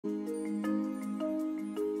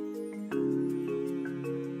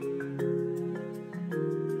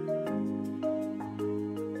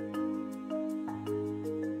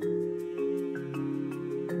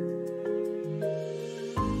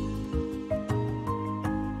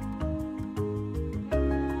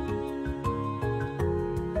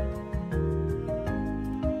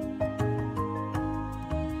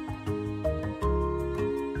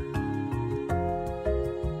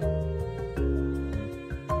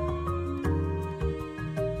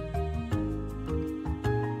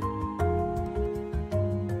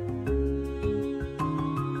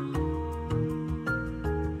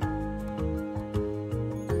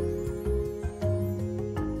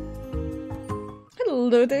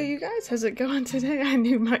Hello there, you guys. How's it going today? I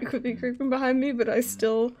knew Mike would be creeping behind me, but I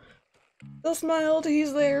still smiled.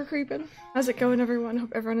 He's there creeping. How's it going, everyone?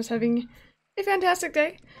 Hope everyone is having a fantastic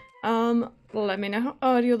day. Let me know how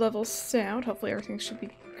audio levels sound. Hopefully everything should be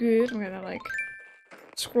good. I'm gonna like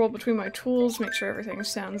scroll between my tools, make sure everything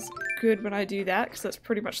sounds good when I do that, because that's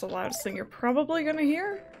pretty much the loudest thing you're probably gonna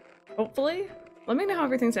hear. Hopefully. Let me know how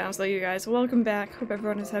everything sounds though, you guys. Welcome back. Hope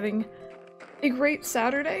everyone is having a great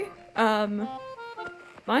Saturday.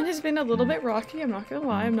 Mine has been a little bit rocky, I'm not gonna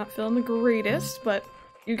lie. I'm not feeling the greatest, but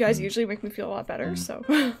you guys usually make me feel a lot better, so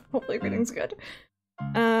hopefully everything's good.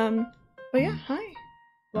 But yeah, hi.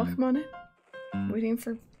 Welcome on in. Waiting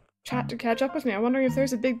for chat to catch up with me. I'm wondering if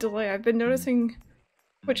there's a big delay. I've been noticing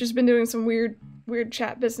Twitch has been doing some weird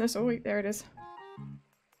chat business. Oh wait, there it is.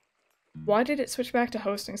 Why did it switch back to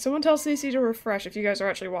hosting? Someone tell CC to refresh if you guys are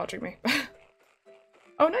actually watching me.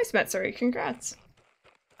 Oh, nice, Metsuri. Congrats.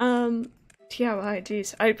 Yeah, well,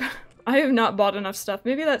 geez. I have not bought enough stuff.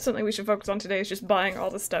 Maybe that's something we should focus on today, is just buying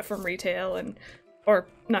all the stuff from retail and... or,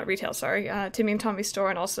 not retail, sorry. Timmy and Tommy's store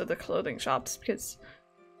and also the clothing shops, because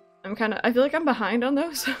I'm kind of... I feel like I'm behind on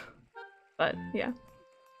those. But, yeah.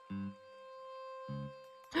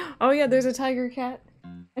 Oh yeah, there's a tiger cat.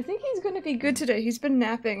 I think he's gonna be good today. He's been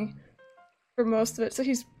napping for most of it, so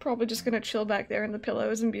he's probably just gonna chill back there in the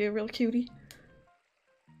pillows and be a real cutie.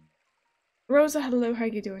 Rosa, hello, how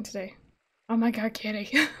you doing today? Oh my god,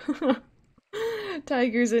 kitty.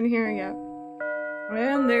 Tiger's in here, yeah.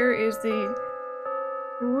 And there is the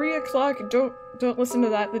 3 o'clock. Don't listen to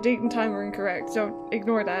that. The date and time are incorrect. Don't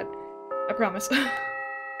ignore that. I promise.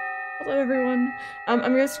 Hello, everyone. I'm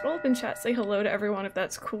gonna scroll up in chat, say hello to everyone if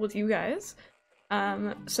that's cool with you guys.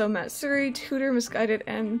 So Matsuri, Tutor, Misguided,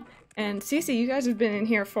 and Cece, you guys have been in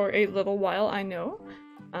here for a little while, I know.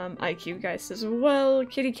 IQ guys as well,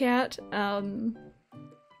 Kitty Cat,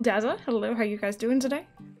 Dazza, hello, how you guys doing today?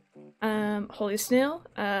 Holy Snail,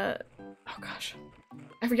 oh gosh,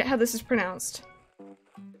 I forget how this is pronounced.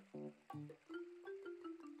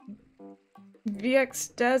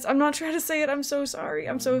 VX Dez, I'm not trying to say it, I'm so sorry,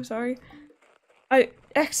 I'm so sorry.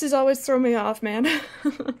 X's always throw me off, man.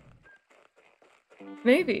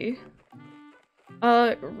 Maybe.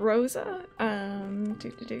 Rosa? Well,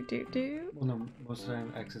 no, most of the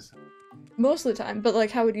time X is... Most of the time, but like,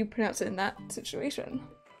 how would you pronounce it in that situation?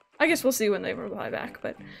 I guess we'll see when they reply back,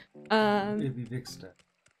 but... It'd be Vixda.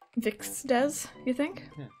 Vixdes, you think?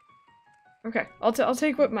 Yeah. Okay, I'll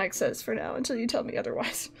take what Mike says for now until you tell me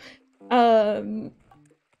otherwise.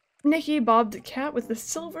 Nikki, Bob the Cat with the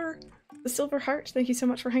silver heart, thank you so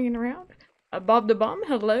much for hanging around. Bob the Bomb,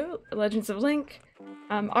 hello. Legends of Link.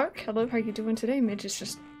 Ark, hello, how you doing today? Midge is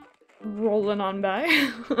just rolling on by.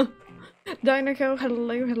 Dynaco,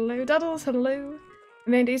 hello, hello. Duddles, hello.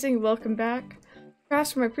 Amandazing, welcome back.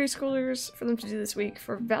 Crafts for my preschoolers for them to do this week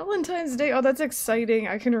for Valentine's Day. Oh, that's exciting.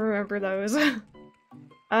 I can remember those.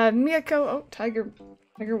 Miyako, oh, Tiger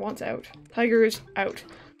wants out. Tiger is out.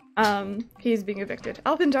 He is being evicted.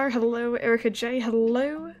 Alpindar, hello. Erica J,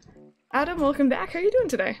 hello. Adam, welcome back. How are you doing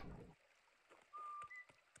today?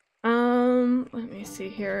 Let me see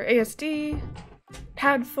here. ASD,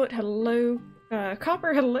 Padfoot, hello.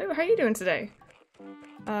 Copper, hello. How are you doing today?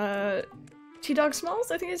 T-Dog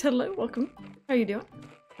Smalls, I think it's hello. Welcome. How you doing?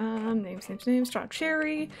 Names. Straw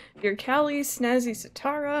Cherry, Dear Callie, Snazzy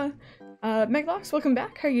Satara, Meglox, welcome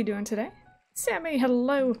back. How are you doing today? Sammy,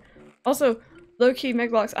 hello. Also, low-key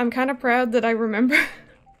Meglox, I'm kind of proud that I remember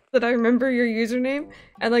that I remember your username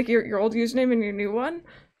and like your old username and your new one.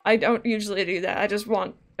 I don't usually do that. I just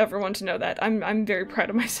want everyone to know that. I'm very proud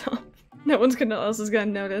of myself. No one's else is gonna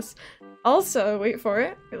notice. Also, wait for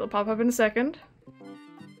it. It'll pop up in a second.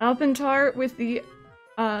 Alpentar with the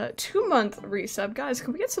 2-month resub. Guys,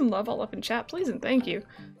 can we get some love all up in chat, please? And thank you.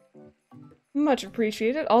 Much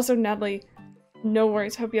appreciated. Also, Natalie, no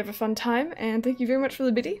worries. Hope you have a fun time. And thank you very much for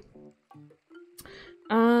the biddy.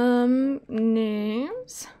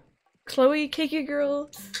 Names. Chloe, Cakey Girl.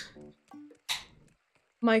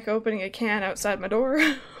 Mike opening a can outside my door.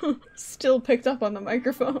 Still picked up on the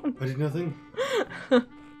microphone. I did nothing. So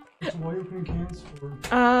why are you opening cans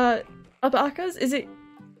for? Alpacas? Is it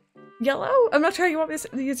yellow? I'm not sure how you want the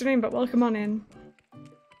username, but welcome on in.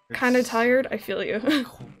 Kind of tired? I feel you.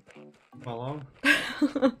 Follow?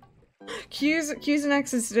 Q's and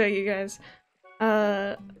X's today, you guys.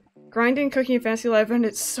 Grinding, cooking, and fantasy life, and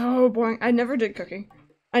it's so boring. I never did cooking.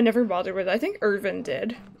 I never bothered with it. I think Irvin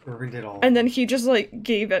did. Irvin did all. And then he just like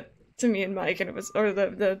gave it to me and Mike, and it was, or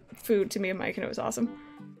the food to me and Mike, and it was awesome.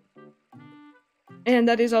 And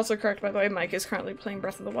that is also correct, by the way. Mike is currently playing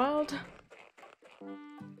Breath of the Wild.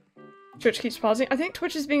 Twitch keeps pausing. I think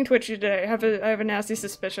Twitch is being twitchy today. I have a nasty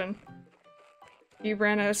suspicion. He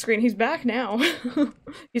ran out of screen. He's back now.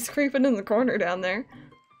 He's creeping in the corner down there.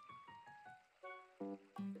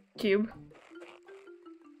 Cube.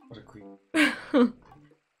 What a creep.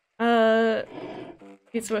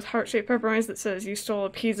 Pizza with heart-shaped pepperonis that says you stole a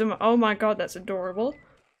pizza. Oh my god, that's adorable.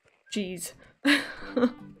 Jeez.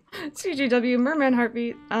 CGW, Merman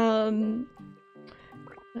Heartbeat. Let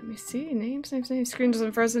me see. Names. Screen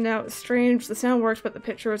doesn't frozen out. It's strange. The sound works, but the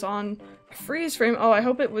picture is on a freeze frame. Oh, I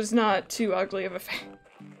hope it was not too ugly of a face.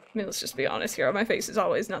 I mean, let's just be honest here. My face is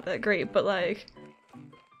always not that great, but like...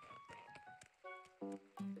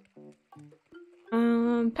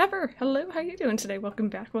 Pepper, hello, how you doing today? Welcome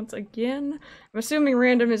back once again. I'm assuming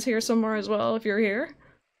Random is here somewhere as well, if you're here.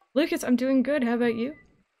 Lucas, I'm doing good, how about you?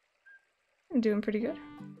 I'm doing pretty good.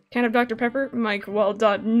 Can of Dr. Pepper? Mike, well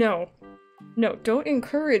done. No. No, don't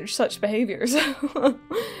encourage such behaviors. Plug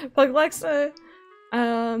Lexa,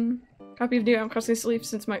 copy of New I'm constantly asleep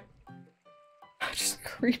since my... just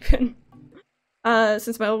creeping.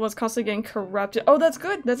 Since my old one's constantly getting corrupted. Oh, that's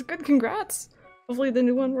good, congrats! Hopefully the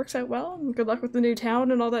new one works out well, and good luck with the new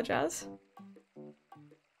town and all that jazz.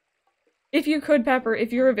 If you could, Pepper,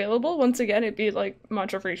 if you're available, once again, it'd be, like,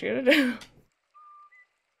 much appreciated.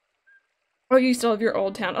 Oh, you still have your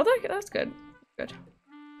old town. Oh, that's good. Good.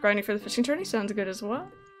 Grinding for the fishing tourney sounds good as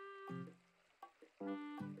well.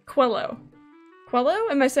 Quello. Quello?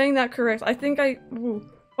 Am I saying that correct? I think I... Ooh.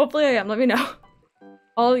 Hopefully I am, let me know.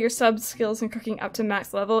 All your sub skills and cooking up to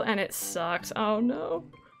max level, and it sucks. Oh no.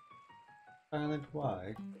 Silent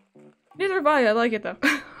why? Neither have I like it though.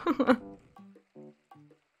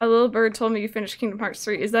 A little bird told me you finished Kingdom Hearts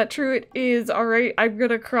 3. Is that true? It is. Alright, I'm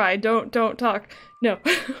gonna cry. Don't talk. No.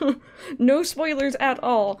 No spoilers at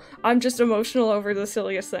all. I'm just emotional over the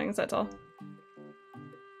silliest things, that's all.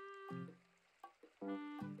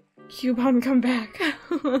 Cubone, come back.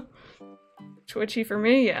 Twitchy for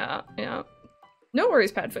me? Yeah. No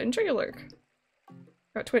worries, Padfoot. Enjoy your lurk.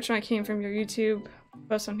 Got Twitch and I came from your YouTube.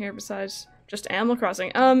 Post on here besides just Animal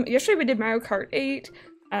Crossing. Yesterday we did Mario Kart 8.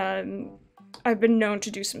 I've been known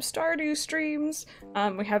to do some Stardew streams.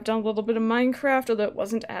 We have done a little bit of Minecraft, although it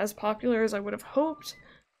wasn't as popular as I would have hoped.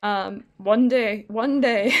 One day,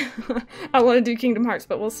 I want to do Kingdom Hearts,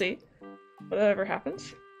 but we'll see. Whatever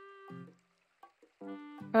happens.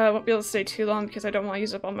 I won't be able to stay too long because I don't want to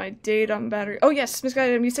use up all my data on battery. Oh yes,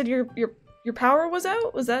 Misguided, you said your power was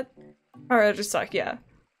out? Was that? Alright, that just sucked, yeah.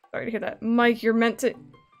 Sorry to hear that. Mike, you're meant to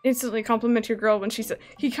instantly compliment your girl when she said-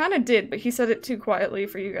 He kinda did, but he said it too quietly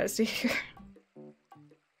for you guys to hear.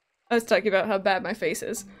 I was talking about how bad my face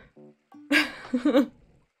is.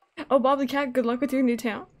 Oh, Bob the Cat, good luck with your new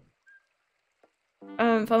town.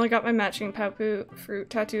 Finally got my matching Papu fruit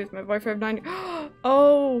tattoo with my boyfriend of 9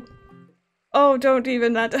 Oh! Oh, don't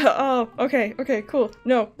even that- Oh, okay, cool.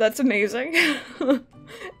 No, that's amazing.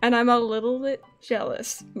 And I'm a little bit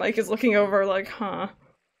jealous. Mike is looking over like, huh.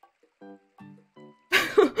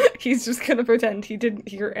 He's just gonna pretend he didn't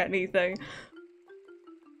hear anything.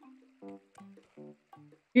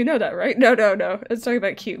 You know that, right? No. Let's talk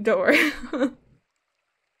about Cube, don't worry.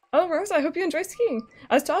 Oh, Rose, I hope you enjoy skiing.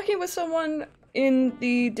 I was talking with someone in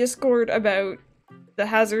the Discord about the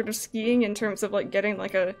hazard of skiing in terms of, like, getting,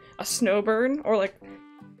 like, a snow burn, or, like,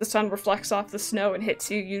 the sun reflects off the snow and hits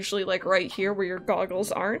you usually, like, right here where your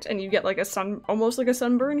goggles aren't, and you get, like, almost like a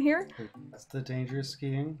sunburn here. That's the dangerous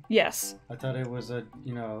skiing? Yes. I thought it was a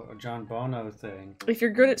John Bono thing. If you're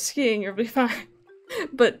good at skiing, you'll be fine.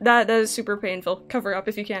 But that is super painful. Cover up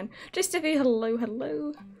if you can. J Stiffy,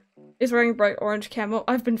 hello. Is wearing bright orange camo.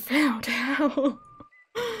 I've been found. How?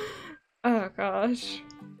 Oh gosh.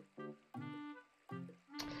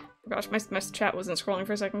 Oh gosh, my chat wasn't scrolling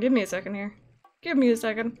for a second. Give me a second here. Give me a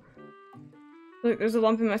second. Look, there's a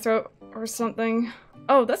lump in my throat or something.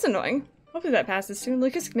 Oh, that's annoying. Hopefully that passes soon.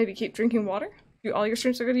 Lucas, maybe keep drinking water. Do all your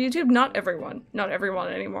streams go to YouTube? Not everyone. Not everyone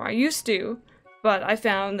anymore. I used to, but I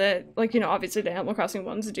found that, like, obviously the Animal Crossing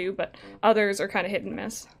ones do, but others are kind of hit and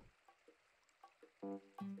miss.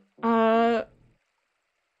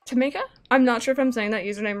 Tameka? I'm not sure if I'm saying that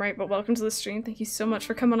username right, but welcome to the stream. Thank you so much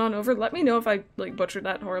for coming on over. Let me know if I, like, butchered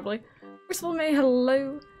that horribly. Crystal May,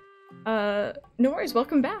 hello. No worries,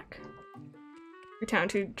 welcome back. Your town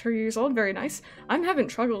 2 years old, very nice. I'm having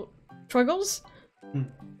struggles?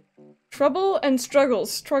 Trouble and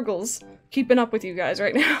struggles keeping up with you guys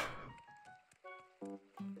right now.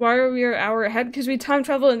 Why are we an hour ahead? Because we time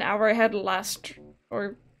traveled an hour ahead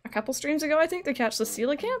or a couple streams ago, I think, to catch the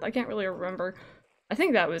coelacanth? I can't really remember. I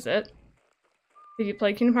think that was it. Did you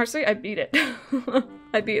play Kingdom Hearts 3? I beat it.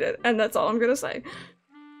 I beat it, and that's all I'm gonna say.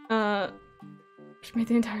 Just made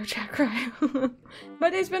the entire chat cry. My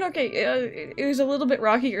day's been okay. It was a little bit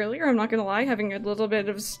rocky earlier, I'm not gonna lie, having a little bit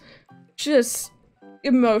of just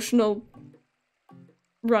emotional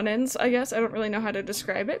run-ins, I guess. I don't really know how to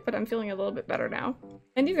describe it, but I'm feeling a little bit better now.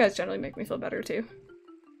 And you guys generally make me feel better too.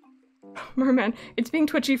 Merman, it's being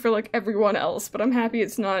twitchy for like everyone else, but I'm happy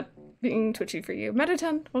it's not being twitchy for you.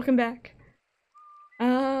 Metaton, welcome back.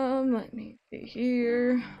 Let me see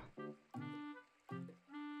here.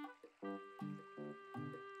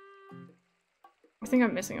 I think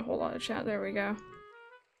I'm missing a whole lot of chat. There we go.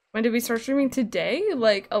 When did we start streaming? Today?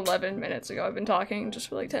 Like 11 minutes ago. I've been talking just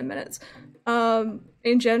for like 10 minutes.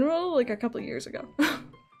 In general, like a couple of years ago.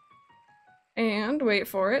 And wait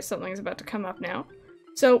for it, something's about to come up now.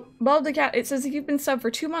 So, Bob the Cat, it says that you've been subbed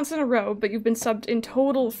for 2 months in a row, but you've been subbed in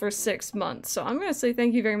total for 6 months. So I'm gonna say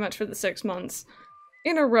thank you very much for the 6 months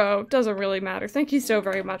in a row. Doesn't really matter. Thank you so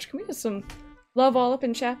very much. Can we get some love all up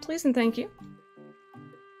in chat, please? And thank you.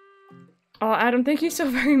 Oh, Adam, thank you so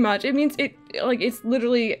very much. It means it's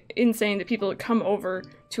literally insane that people come over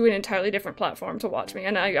to an entirely different platform to watch me,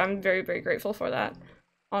 and I'm very, very grateful for that.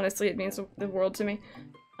 Honestly, it means the world to me.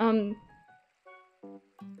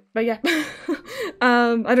 But yeah.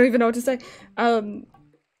 I don't even know what to say.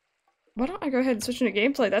 Why don't I go ahead and switch into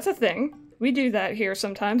gameplay? That's a thing. We do that here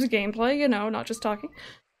sometimes. Gameplay, you know, not just talking.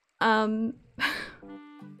 Also,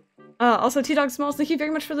 T-Dog Smalls, thank you very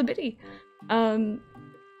much for the biddy.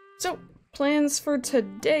 So, plans for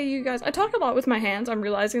today, you guys. I talk a lot with my hands, I'm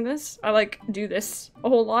realizing this. I, like, do this a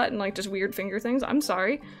whole lot and, like, just weird finger things. I'm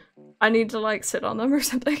sorry. I need to, like, sit on them or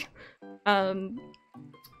something.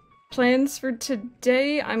 Plans for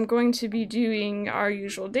today, I'm going to be doing our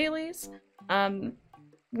usual dailies.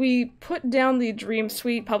 We put down the Dream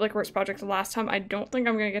Suite Public Works project the last time. I don't think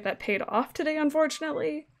I'm gonna get that paid off today,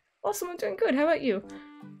 unfortunately. Also, I'm doing good. How about you?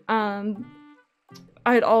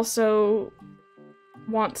 I'd also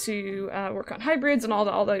want to work on hybrids and all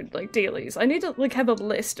the like dailies. I need to like have a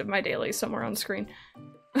list of my dailies somewhere on screen,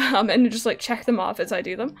 and just like check them off as I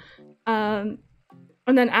do them.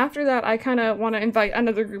 And then after that, I kind of want to invite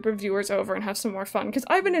another group of viewers over and have some more fun because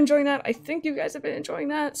I've been enjoying that. I think you guys have been enjoying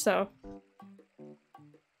that, so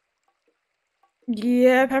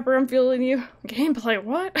yeah, Pepper, I'm feeling you. Gameplay,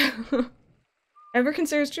 what? Ever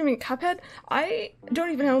consider streaming Cuphead? I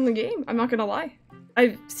don't even own the game, I'm not gonna lie.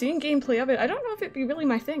 I've seen gameplay of it. I don't know if it'd be really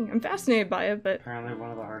my thing. I'm fascinated by it, but... Apparently one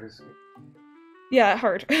of the hardest. Yeah,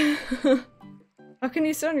 hard. How can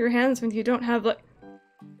you sit on your hands when you don't have, like...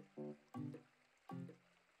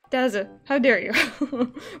 Daza, how dare you?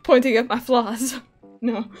 Pointing at my flaws.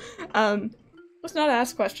 No. Let's not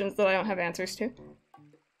ask questions that I don't have answers to.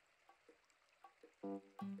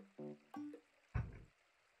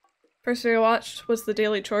 First video I watched was the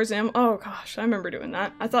Daily Chores Am. Oh gosh, I remember doing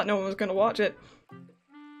that. I thought no one was gonna watch it.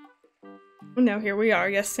 No, here we are.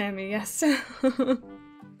 Yes, Sammy, yes.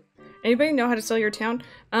 Anybody know how to sell your town?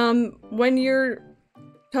 When you're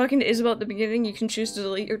talking to Isabel at the beginning, you can choose to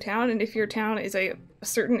delete your town, and if your town is a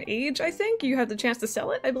certain age, I think, you have the chance to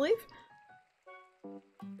sell it, I believe?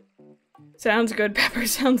 Sounds good, Pepper,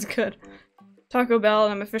 sounds good. Taco Bell,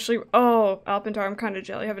 and I'm officially- oh, Alpentar, I'm kinda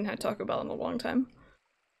jelly. I haven't had Taco Bell in a long time.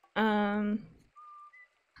 Oh,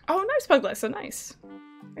 nice, Puglessa, nice.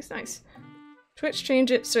 Nice. Twitch,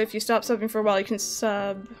 change it so if you stop subbing for a while, you can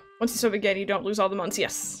sub. Once you sub again, you don't lose all the months.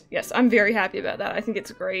 Yes, I'm very happy about that. I think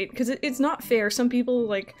it's great, because it's not fair. Some people,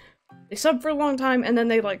 like, they sub for a long time, and then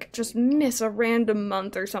they, like, just miss a random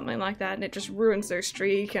month or something like that, and it just ruins their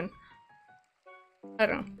streak, and... I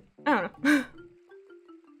don't know.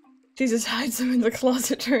 Jesus hides them in the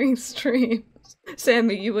closet during streams.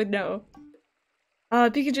 Sammy, you would know.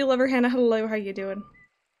 Pikachu lover Hannah, hello, how you doing?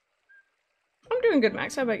 I'm doing good,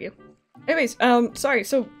 Max, how about you? Anyways, sorry,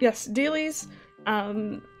 so yes, dailies,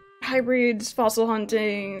 hybrids, fossil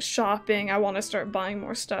hunting, shopping. I want to start buying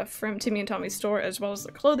more stuff from Timmy and Tommy's store as well as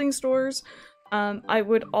the clothing stores. I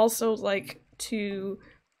would also like to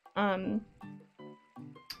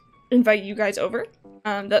invite you guys over.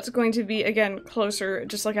 That's going to be, again, closer,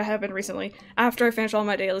 just like I have been recently, after I finish all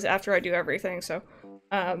my dailies, after I do everything, so,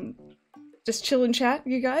 just chill and chat,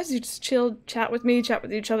 you guys. You just chill, chat with me, chat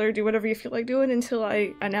with each other, do whatever you feel like doing until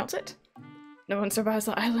I announce it. No one survives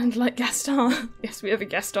the island like Gaston. Yes, we have a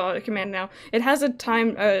Gaston command now. It has a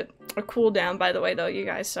time, a cooldown, by the way, though, you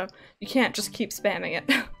guys, so you can't just keep spamming it.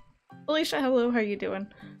 Alicia, hello, how you doing?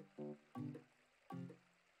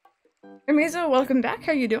 Amiibo, welcome back,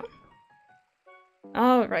 how you doing?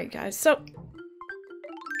 Alright, guys, so...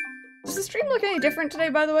 does the stream look any different today,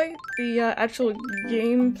 by the way? The, actual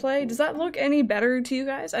gameplay? Does that look any better to you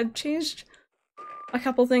guys? I've changed a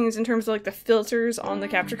couple things in terms of, like, the filters on the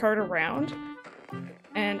capture card around.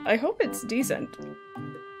 And I hope it's decent.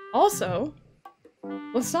 Also,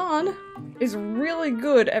 Lasan is really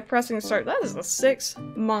good at pressing start. That is a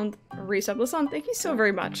 6-month resub. Lasan, thank you so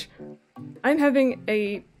very much. I'm having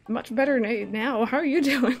a much better day now. How are you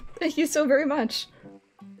doing? Thank you so very much.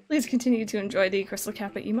 Please continue to enjoy the Crystal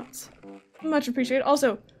Kappa emotes. Much appreciated.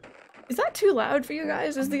 Also, is that too loud for you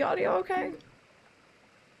guys? Is the audio okay?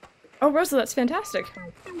 Oh, Rosa, that's fantastic.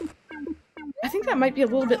 I think that might be a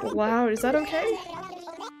little bit loud. Is that okay?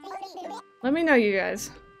 Let me know, you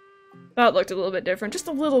guys. That looked a little bit different. Just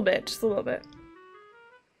a little bit. Just a little bit.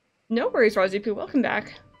 No worries, RozzyPoo. Welcome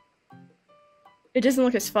back. It doesn't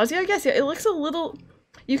look as fuzzy, I guess. Yeah, it looks a little...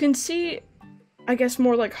 You can see, I guess,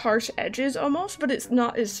 more like harsh edges almost, but it's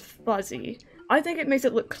not as fuzzy. I think it makes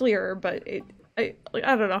it look clearer, but I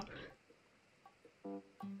don't know.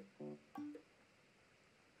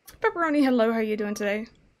 Pepperoni, hello, how are you doing today?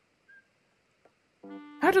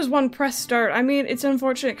 How does one press start? I mean, it's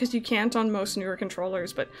unfortunate because you can't on most newer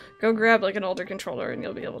controllers, but go grab like an older controller and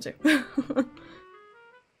you'll be able to.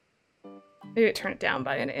 Maybe turn it down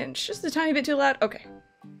by an inch. Just a tiny bit too loud? Okay.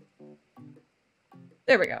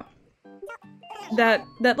 There we go. That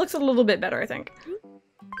looks a little bit better, I think.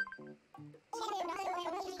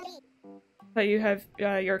 But you have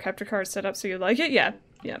your capture card set up so you like it? Yeah.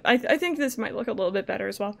 Yeah, I think this might look a little bit better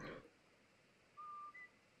as well.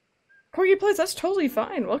 Corgi Plays, that's totally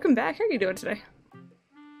fine. Welcome back. How are you doing today?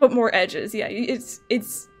 But more edges, yeah.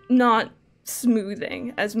 It's not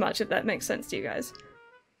smoothing as much, if that makes sense to you guys.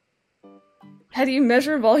 How do you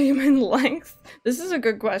measure volume and length? This is a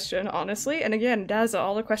good question, honestly. And again, Dazza,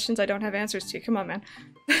 all the questions I don't have answers to. Come on, man.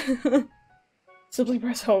 Simply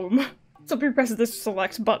press home. Simply press the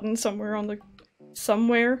select button somewhere on the...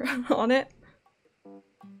 somewhere on it.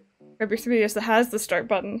 Grab your 3DS that has the start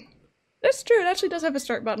button. That's true, it actually does have a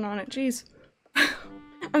start button on it, jeez.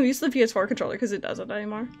 I'm used to the PS4 controller because it doesn't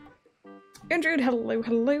anymore. Andrew, hello,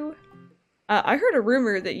 hello. I heard a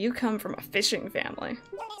rumor that you come from a fishing family.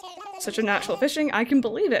 Such a natural fishing, I can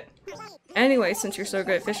believe it. Anyway, since you're so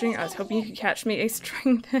good at fishing, I was hoping you could catch me a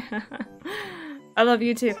string. I love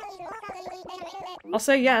you too. I'll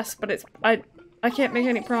say yes, but it's I can't make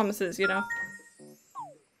any promises, you know.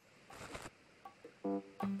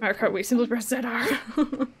 Mario Kart Wii, simply press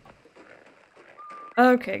ZR.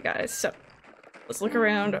 Okay, guys, so let's look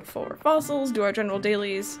around for fossils, do our general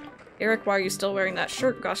dailies. Eric, why are you still wearing that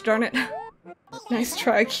shirt? Gosh darn it. Nice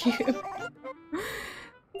try, Q.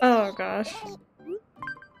 Oh gosh.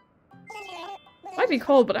 Might be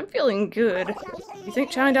cold, but I'm feeling good. You think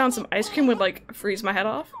chowing down some ice cream would, like, freeze my head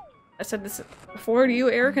off? I said this before to you,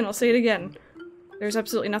 Eric, and I'll say it again. There's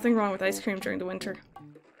absolutely nothing wrong with ice cream during the winter.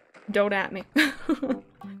 Don't at me.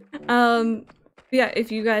 Yeah,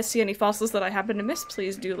 if you guys see any fossils that I happen to miss,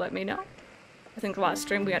 please do let me know. I think the last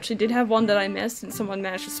stream we actually did have one that I missed and someone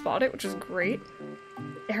managed to spot it, which is great.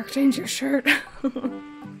 Eric, change your shirt.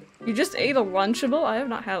 You just ate a Lunchable? I have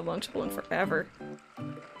not had a Lunchable in forever.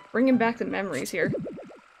 Bringing back the memories here.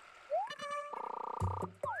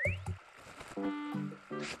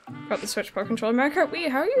 Got the Switch Pro Controller. Mario Kart Wii,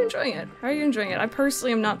 how are you enjoying it? How are you enjoying it? I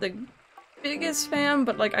personally am not the biggest fan,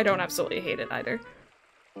 but like I don't absolutely hate it either.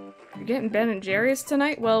 You're getting Ben & Jerry's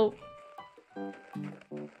tonight? Well,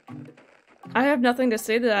 I have nothing to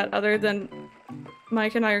say to that other than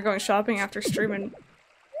Mike and I are going shopping after stream and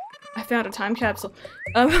I found a time capsule.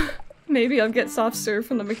 Maybe I'll get soft serve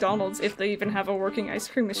from the McDonald's if they even have a working ice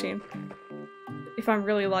cream machine. If I'm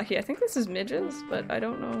really lucky. I think this is Midge's, but I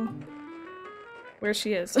don't know where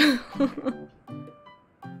she is.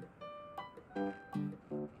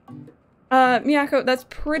 Miyako, that's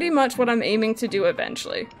pretty much what I'm aiming to do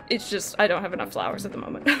eventually. It's just, I don't have enough flowers at the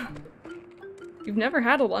moment. You've never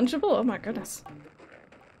had a Lunchable? Oh my goodness.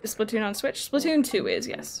 Is Splatoon on Switch? Splatoon 2 is,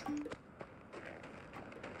 yes.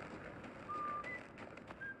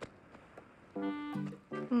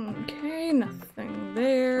 Okay, nothing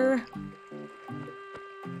there.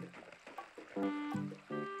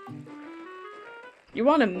 You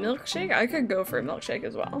want a milkshake? I could go for a milkshake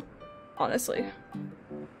as well, honestly.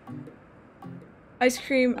 Ice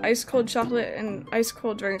cream, ice cold chocolate, and ice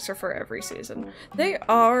cold drinks are for every season. They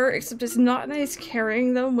are, except it's not nice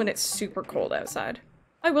carrying them when it's super cold outside.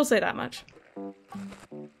 I will say that much.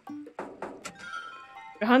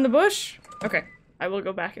 Behind the bush? Okay, I will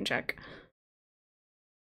go back and check.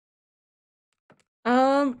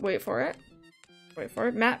 Wait for it. Wait for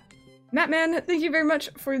it. Mattman, thank you very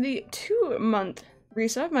much for the 2-month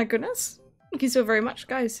resub. My goodness. Thank you so very much,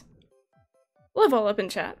 guys. Live all up in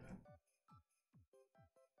chat.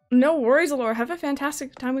 No worries, Laura. Have a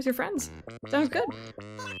fantastic time with your friends. Sounds good.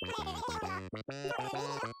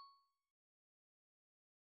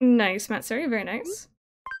 Nice, Matsuri. Very nice.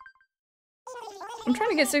 I'm trying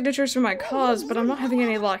to get signatures for my cause, but I'm not having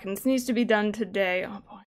any luck, and this needs to be done today. Oh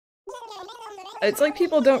boy. It's like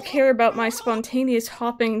people don't care about my spontaneous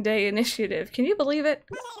hopping day initiative. Can you believe it?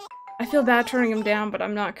 I feel bad turning him down, but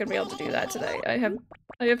I'm not gonna be able to do that today. I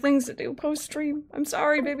have things to do post-stream. I'm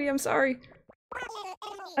sorry, baby, I'm sorry.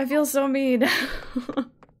 I feel so mean.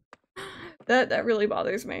 That really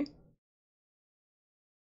bothers me.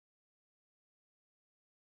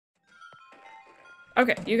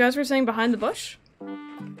 Okay, you guys were saying behind the bush?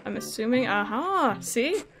 I'm assuming, aha,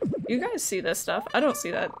 see? You guys see this stuff. I don't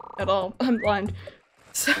see that at all. I'm blind.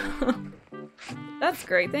 So, that's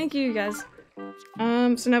great. Thank you, guys.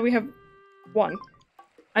 So now we have one.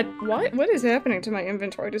 What is happening to my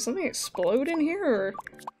inventory? Did something explode in here, or?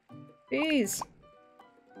 Jeez.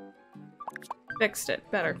 Fixed it.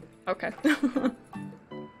 Better. Okay.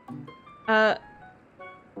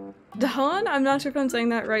 Dahan? I'm not sure if I'm saying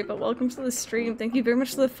that right, but welcome to the stream. Thank you very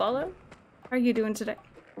much for the follow. How are you doing today?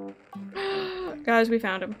 Guys, we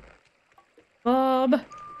found him. Bob!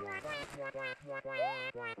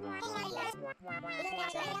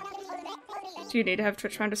 Do you need to have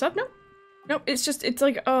Twitch Prime to sub? No. No, it's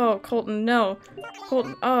like, oh, Colton, no.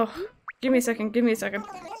 Colton, oh. Give me a second, give me a second.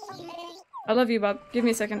 I love you, Bob. Give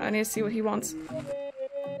me a second, I need to see what he wants.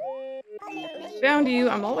 Found you,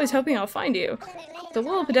 I'm always hoping I'll find you. It's a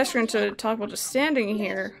little pedestrian to talk about just standing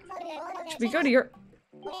here. Should we go to your—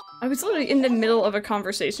 I was literally in the middle of a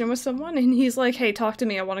conversation with someone, and he's like, hey, talk to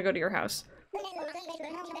me, I want to go to your house.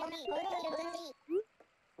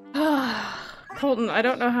 Colton, I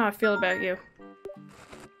don't know how I feel about you.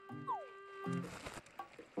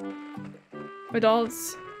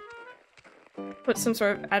 McDonald's put some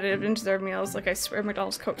sort of additive into their meals, like I swear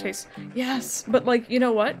McDonald's Coke tastes— yes! But like, you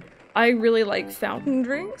know what? I really like fountain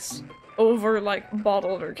drinks over like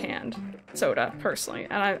bottled or canned soda, personally,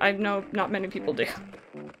 and I know not many people do.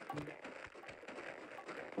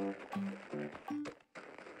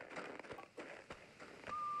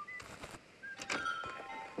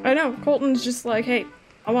 I know, Colton's just like, hey,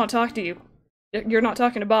 I want to talk to you. You're not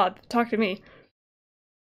talking to Bob, talk to me.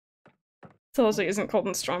 Celestine isn't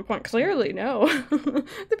Colton's strong point. Clearly, no.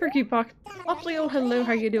 The perky Poplio, hello,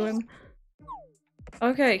 how you doing?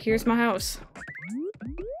 Okay, here's my house.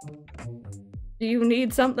 Do you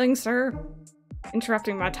need something, sir?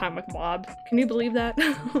 Interrupting my time with Bob. Can you believe that?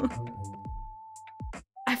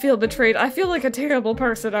 I feel betrayed. I feel like a terrible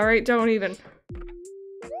person, alright? Don't even.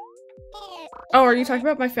 Oh, are you talking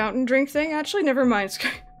about my fountain drink thing? Actually, never mind.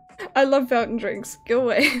 I love fountain drinks. Go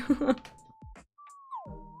away.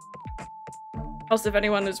 Also, if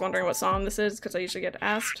anyone is wondering what song this is, because I usually get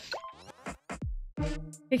asked.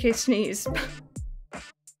 AK sneeze.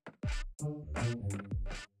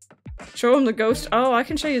 Show him the ghost— oh, I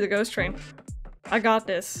can show you the ghost train. I got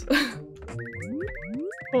this.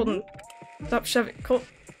 Colton, stop shoving— Colt—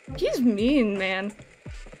 he's mean, man.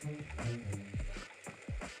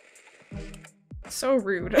 So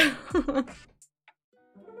rude.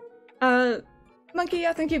 Monkey,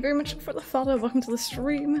 yeah, thank you very much for the follow. Welcome to the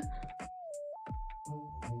stream.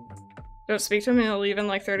 Don't speak to him and he'll leave in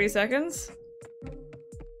like 30 seconds.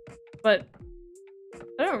 But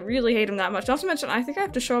I don't really hate him that much. Not to mention, I think I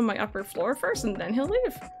have to show him my upper floor first and then he'll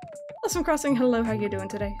leave. Awesome Crossing, hello, how you doing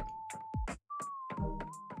today?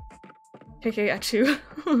 KK at you.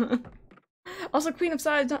 Also, Queen of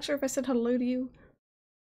Sides, not sure if I said hello to you.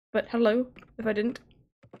 But hello, if I didn't.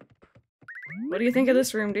 What do you think of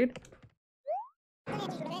this room, dude?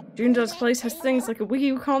 Junjo's place has things like a Wii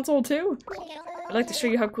U console too. I'd like to show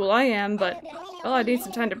you how cool I am, but well, I need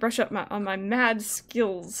some time to brush up on my mad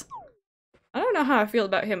skills. I don't know how I feel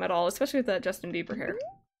about him at all, especially with that Justin Bieber hair.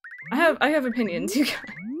 I have opinions, you guys.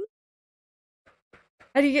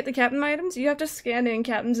 How do you get the Captain items? You have to scan in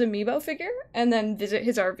Captain's Amiibo figure and then visit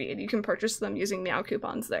his RV, and you can purchase them using Meow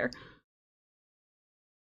coupons there.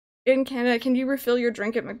 In Canada, can you refill your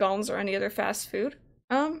drink at McDonald's or any other fast food?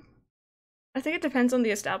 I think it depends on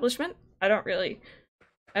the establishment. I don't really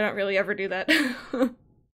ever do that.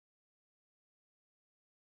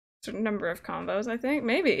 Certain number of combos, I think.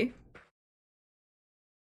 Maybe.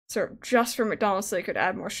 So just for McDonald's they could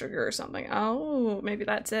add more sugar or something. Oh, maybe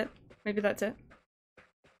that's it. Maybe that's it.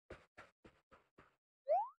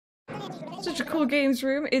 Such a cool games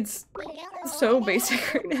room. It's so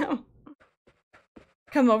basic right now.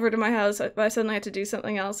 Come over to my house, but I suddenly had to do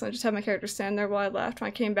something else, and I just had my character stand there while I left. When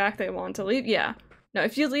I came back, they wanted to leave. Yeah. No,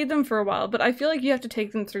 if you leave them for a while, but I feel like you have to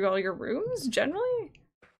take them through all your rooms, generally?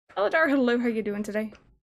 Eladar, hello, how you doing today?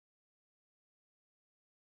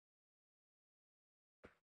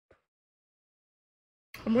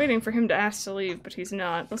 I'm waiting for him to ask to leave, but he's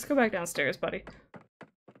not. Let's go back downstairs, buddy.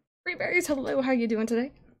 Free berries, hello, how you doing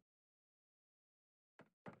today?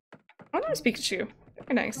 Oh, nice Pikachu.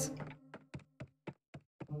 Very nice.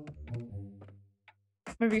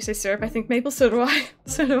 Whenever you say syrup, I think maple, so do I.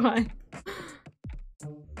 So do I.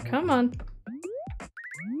 Come on.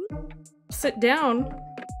 Sit down.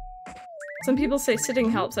 Some people say sitting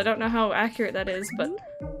helps. I don't know how accurate that is, but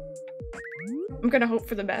I'm gonna hope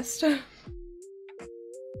for the best.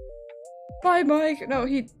 Bye, Mike! No,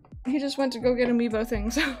 he just went to go get Amiibo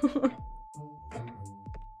things.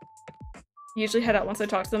 Usually head out once I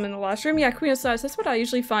talk to them in the last room. Yeah, queen of size, that's what I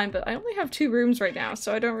usually find, but I only have 2 rooms right now,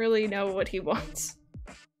 so I don't really know what he wants.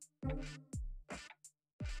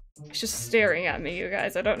 He's just staring at me, you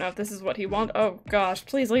guys. I don't know if this is what he wants. Oh gosh,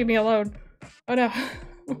 please leave me alone. Oh no.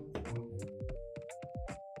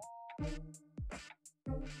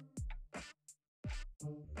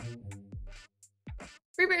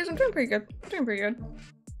 Free beers, I'm doing pretty good. I'm doing pretty good.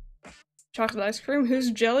 Chocolate ice cream,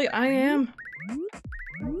 who's jelly? I am.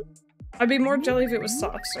 I'd be more jelly if it was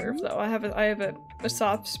soft serve, though. I have a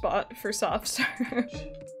soft spot for soft serve.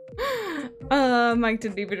 Mike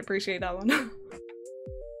didn't even appreciate that one.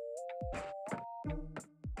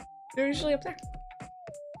 They're usually up there.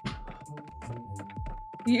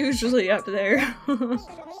 Usually up there.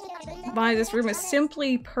 Bye, this room is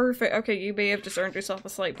simply perfect. Okay, you may have just earned yourself a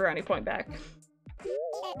slight brownie point back.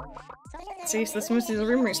 See, so this must be the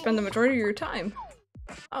room where you spend the majority of your time.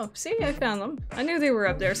 Oh, see, I found them. I knew they were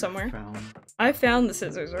up there somewhere. I found the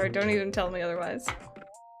scissors, alright? Don't even tell me otherwise.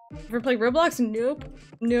 Ever play Roblox? Nope.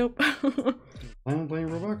 Nope. I'm playing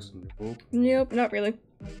Roblox? Nope. Nope, not really.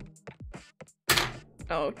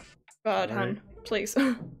 Oh, God, hun. Please.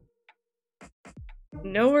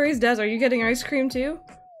 No worries, Des. Are you getting ice cream too?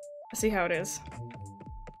 I see how it is.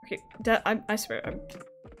 Okay, I swear,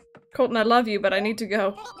 Colton, I love you, but I need to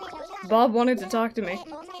go. Bob wanted to talk to me.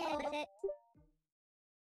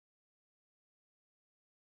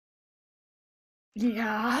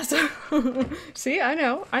 Yeah. See, I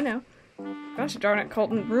know. Gosh darn it,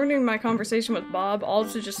 Colton. Ruining my conversation with Bob, all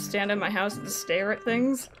to just stand in my house and stare at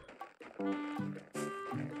things.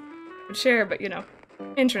 I'd share, but you know.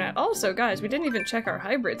 Internet. Also, guys, we didn't even check our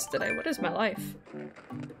hybrids today. What is my life?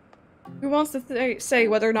 Who wants to say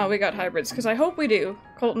whether or not we got hybrids? Because I hope we do.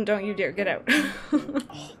 Colton, don't you dare get out.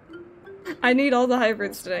 I need all the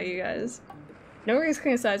hybrids today, you guys. No worries,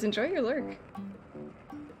 queen size. Enjoy your lurk.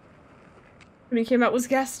 When he came out was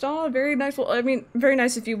Gaston. Very nice. Well, I mean, very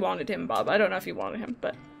nice if you wanted him, Bob. I don't know if you wanted him,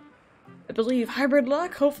 but I believe hybrid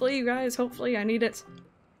luck. Hopefully, you guys. Hopefully, I need it.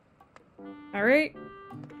 Alright.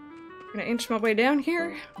 I'm gonna inch my way down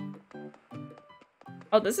here.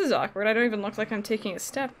 Oh, this is awkward. I don't even look like I'm taking a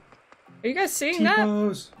step. Are you guys seeing that?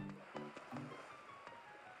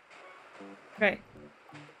 Okay.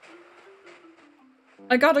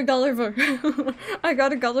 I got a Gulliver. I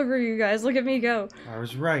got a Gulliver, you guys. Look at me go. I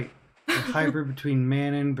was right. A hybrid between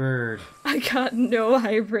man and bird. I got no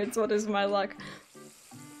hybrids. What is my luck?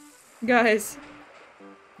 Guys.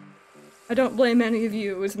 I don't blame any of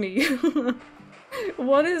you. It was me.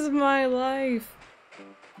 What is my life?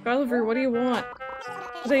 Gulliver, what do you want?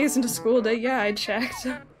 Today isn't a school day. Yeah, I checked.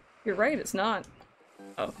 You're right, it's not.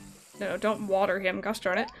 Oh. No, don't water him. Gosh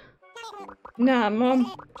darn it. Nah,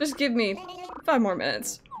 Mom. Just give me 5 more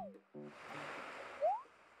minutes.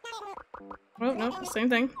 Oh, no. Same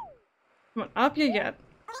thing. Come on, up you get.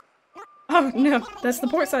 Oh, no. That's the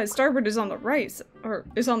port side. Starboard is on the right. Or,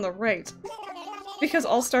 is on the right. Because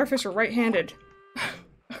all starfish are right-handed.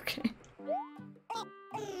 Okay.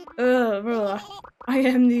 Ugh. I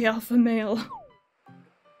am the alpha male.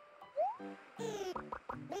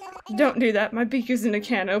 Don't do that. My beak isn't a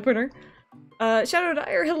can opener. Shadow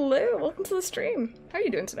Dyer, hello! Welcome to the stream. How are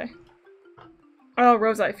you doing today? Oh,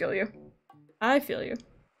 Rose, I feel you. I feel you.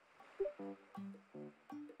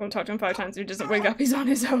 Won't talk to him 5 times if he doesn't wake up. He's on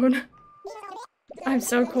his own. I'm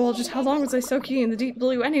so cold. Just how long was I soaking in the deep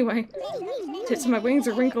blue anyway? Tips of my wings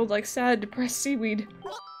are wrinkled like sad, depressed seaweed.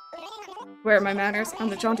 Where are my manners? I'm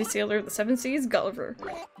the jaunty sailor of the 7 seas, Gulliver.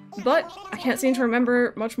 But I can't seem to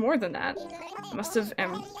remember much more than that. I must have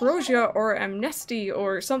ambrosia or amnesty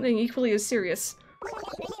or something equally as serious.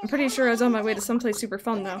 I'm pretty sure I was on my way to someplace super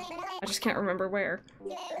fun though. I just can't remember where.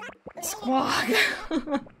 Squawk!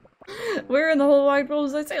 Where in the whole wide world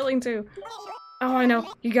was I sailing to? Oh, I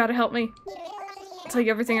know. You gotta help me. I'll tell you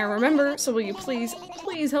everything I remember, so will you please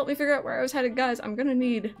help me figure out where I was headed, guys? I'm gonna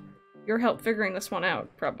need your help figuring this one out,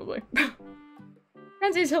 probably.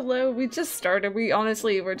 Frenzies, hello. We just started. We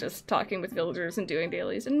honestly were just talking with villagers and doing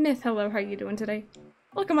dailies. And Myth, hello. How are you doing today?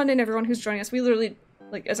 Welcome on in, everyone who's joining us. We literally,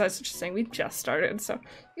 like, as I was just saying, we just started, so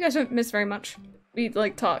you guys haven't missed very much. We,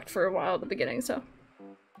 like, talked for a while at the beginning, so.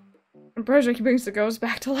 And Project brings the ghosts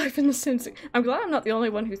back to life in the Sims. I'm glad I'm not the only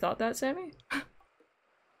one who thought that, Sammy.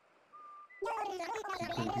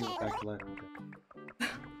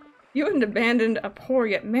 You wouldn't abandon a poor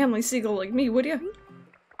yet manly seagull like me, would you?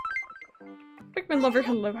 Pikmin lover,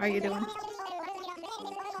 hello, how you doing?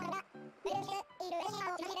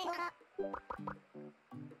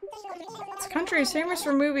 This country is famous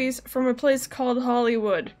for movies from a place called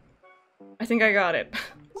Hollywood. I think I got it.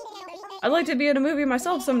 I'd like to be in a movie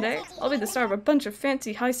myself someday. I'll be the star of a bunch of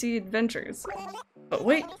fancy high-sea adventures. But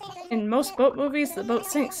wait, in most boat movies, the boat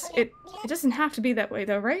sinks. It doesn't have to be that way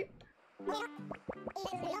though, right?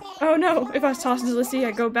 Oh no, if I was tossed into the sea,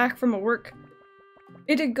 I'd go back from a work...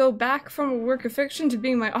 It'd go back from a work of fiction to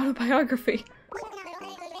being my autobiography.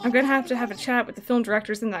 I'm gonna have to have a chat with the film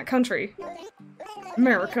directors in that country.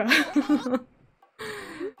 America.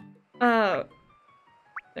 There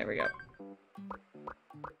we go.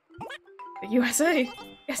 The USA!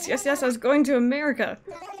 Yes, yes, yes, I was going to America!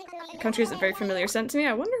 The country is a very familiar scent to me.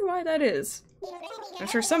 I wonder why that is. I'm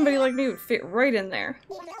sure somebody like me would fit right in there.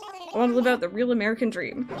 I want to live out the real American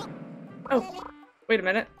dream. Oh, wait a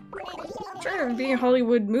minute. Sure, being a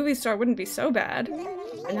Hollywood movie star wouldn't be so bad.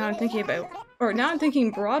 And now I'm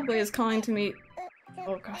thinking Broadway is calling to me.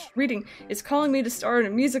 Oh gosh, reading is calling me to star in a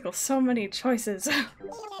musical. So many choices.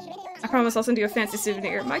 I promise I'll send you a fancy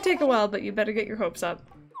souvenir. It might take a while, but you better get your hopes up.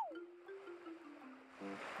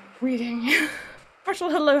 Reading. Marshall,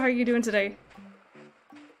 hello, how are you doing today?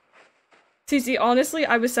 TC, honestly,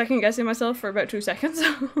 I was second guessing myself for about 2 seconds.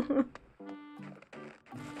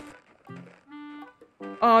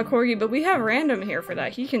 Aw, Corgi, but we have random here for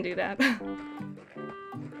that. He can do that.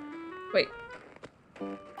 Wait.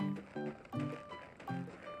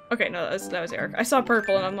 Okay, no, that was Eric. I saw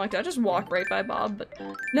purple and I'm like, I'll just walk right by Bob, but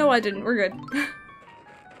no, I didn't. We're good.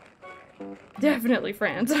 Definitely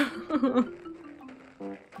friends.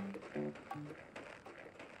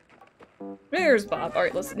 There's Bob.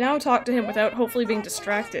 Alright, let's now talk to him without hopefully being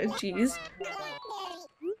distracted. Jeez.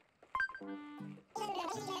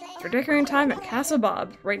 For decorating time at Castle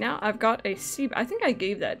Bob. Right now, I've got a sea- I think I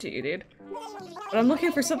gave that to you, dude. But I'm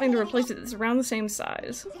looking for something to replace it that's around the same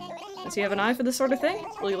size. Does he have an eye for this sort of thing?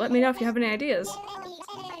 Will you let me know if you have any ideas?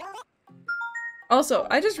 Also,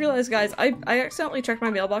 I just realized, guys, I accidentally checked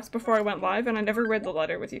my mailbox before I went live, and I never read the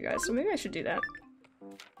letter with you guys, so maybe I should do that.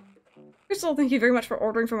 Crystal, thank you very much for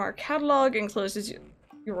ordering from our catalog. Encloses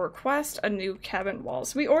your request, a new cabin wall.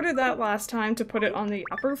 So we ordered that last time to put it on the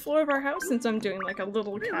upper floor of our house, since I'm doing like a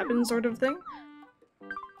little cabin sort of thing.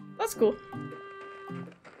 That's cool.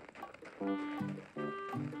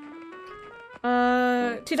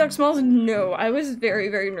 T-Dog Smalls? No, I was very,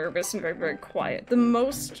 very nervous and very, very quiet. The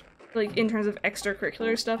most, like, in terms of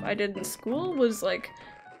extracurricular stuff I did in school was, like,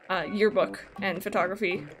 yearbook and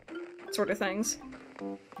photography sort of things.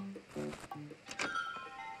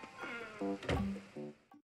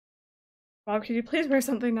 Bob, could you please wear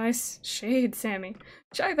something nice? Shade, Sammy.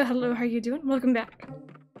 Shiva, hello, how are you doing? Welcome back.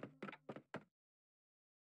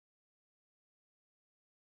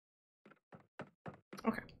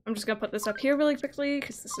 Okay, I'm just gonna put this up here really quickly,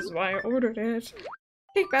 because this is why I ordered it.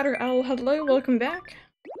 Cake Batter Owl, hello, welcome back.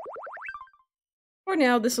 For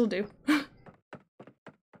now, this'll do. Oh,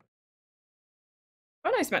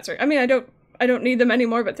 nice, Metzer. I mean, I don't need them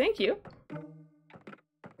anymore, but thank you.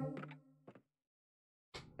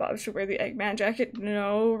 Bob should wear the Eggman jacket.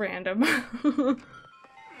 No, random.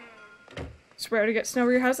 Swear to get snow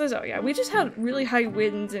where your house is? Oh yeah, we just had really high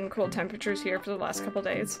winds and cold temperatures here for the last couple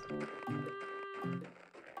days.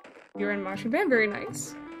 You're in marching band, very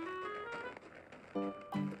nice.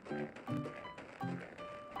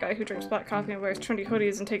 Guy who drinks black coffee and wears trendy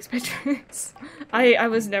hoodies and takes pictures. I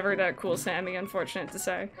was never that cool, Sammy, unfortunate to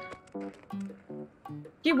say.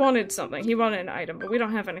 He wanted something. He wanted an item, but we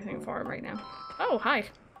don't have anything for him right now. Oh, hi.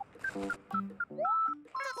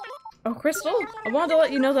 Oh, Crystal, I wanted to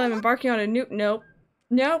let you know that I'm embarking on a new- Nope.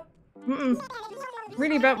 Nope.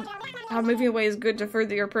 Reading about how moving away is good to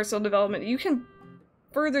further your personal development. You can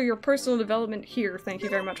further your personal development here. Thank you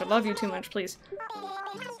very much. I love you too much, please.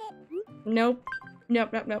 Nope.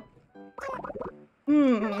 Nope, nope, nope.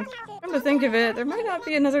 Come to think of it, there might not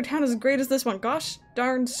be another town as great as this one. Gosh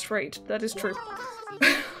darn straight. That is true.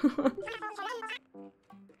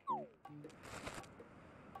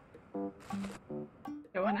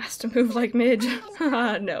 No one has to move like Midge.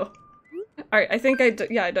 No. Alright, I think I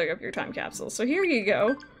dug up your time capsule. So here you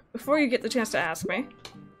go. Before you get the chance to ask me.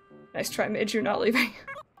 Nice try, Midge, you're not leaving.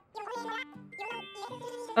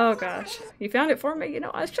 Oh gosh. You found it for me? You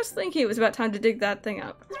know, I was just thinking it was about time to dig that thing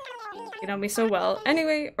up. You know me so well.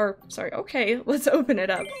 Anyway, sorry, okay, let's open it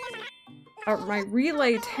up. My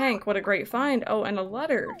relay tank, what a great find. Oh, and a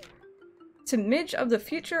letter. To Midge of the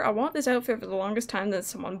future, I want this outfit for the longest time, then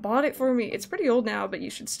someone bought it for me. It's pretty old now, but you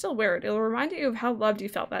should still wear it. It'll remind you of how loved you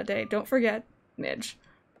felt that day. Don't forget, Midge.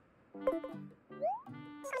 I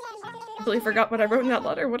completely forgot what I wrote in that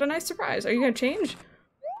letter. What a nice surprise. Are you gonna change?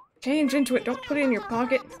 Change into it. Don't put it in your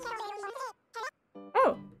pocket.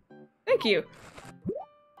 Oh, thank you.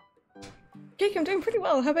 Cake, I'm doing pretty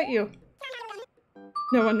well. How about you?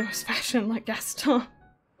 No one knows fashion like Gaston.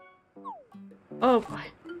 Oh boy.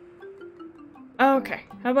 Okay,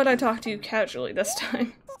 how about I talk to you casually this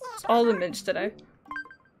time? It's all the Midge today.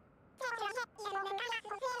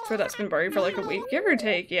 Sure, that's been buried for like a week, give or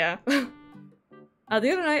take, yeah. The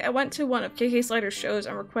other night, I went to one of KK Slider's shows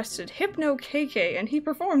and requested Hypno KK, and he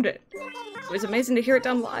performed it. It was amazing to hear it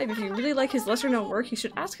done live. If you really like his lesser-known work, you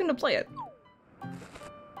should ask him to play it.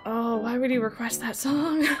 Oh, why would he request that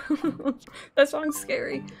song? That song's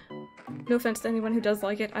scary. No offense to anyone who does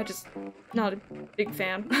like it, I just not a big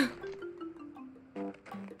fan.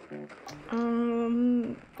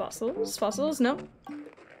 Fossils? Fossils? No.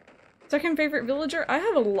 Second favorite villager? I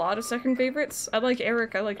have a lot of second favorites. I like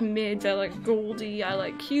Eric, I like Midge, I like Goldie, I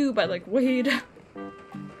like Cube, I like Wade.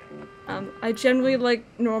 I generally like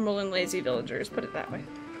normal and lazy villagers, put it that way.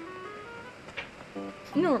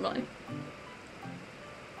 Normally.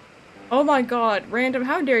 Oh my god, random,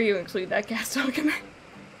 how dare you include that gas document?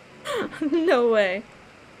 No way.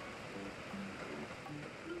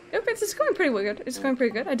 Nope, it's going pretty good. It's going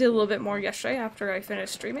pretty good. I did a little bit more yesterday after I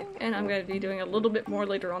finished streaming, and I'm going to be doing a little bit more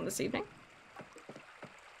later on this evening.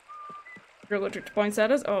 You're allergic to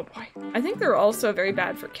poinsettias? Oh boy. I think they're also very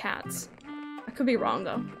bad for cats. I could be wrong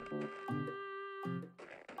though.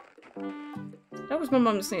 That was my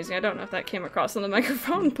mom sneezing. I don't know if that came across on the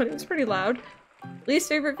microphone, but it was pretty loud. Least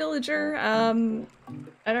favorite villager? I don't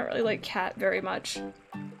really like Cat very much.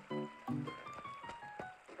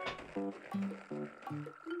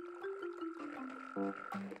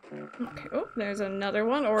 Okay, oh, there's another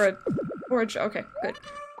one, or a, okay, good.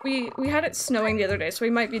 We had it snowing the other day, so we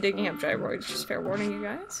might be digging up gyroids, just fair warning you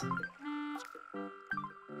guys.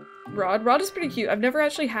 Rod is pretty cute. I've never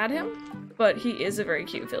actually had him, but he is a very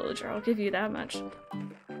cute villager, I'll give you that much.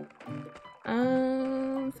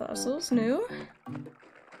 Fossils, new.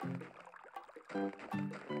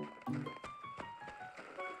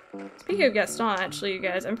 Speaking of Gaston, actually, you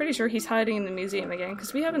guys, I'm pretty sure he's hiding in the museum again,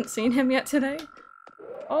 because we haven't seen him yet today.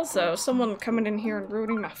 Also, someone coming in here and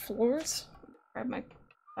ruining my floors. Grab my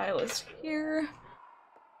stylus here.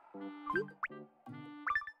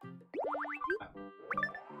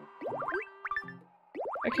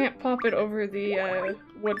 I can't pop it over the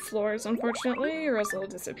wood floors, unfortunately, or else it'll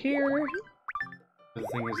disappear. The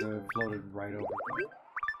thing is that it floated right over.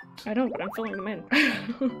 I know, but I'm filling them in.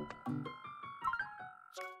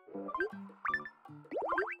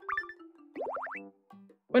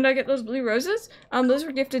 When did I get those blue roses? Those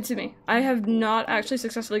were gifted to me. I have not actually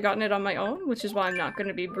successfully gotten it on my own, which is why I'm not going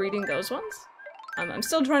to be breeding those ones. I'm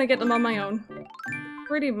still trying to get them on my own.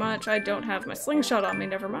 Pretty much, I don't have my slingshot on me,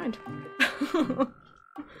 never mind.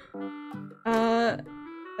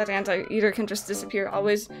 That anti-eater can just disappear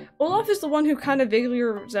always. Olaf is the one who kind of vaguely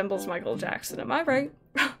resembles Michael Jackson, am I right?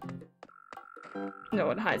 No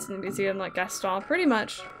one hides in the museum like Gaston, pretty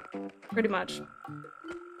much. Pretty much.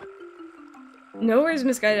 No worries,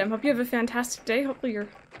 Miss Guidem. Hope you have a fantastic day. Hopefully your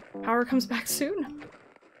power comes back soon.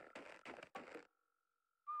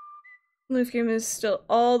 Live game is still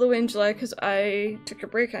all the way in July because I took a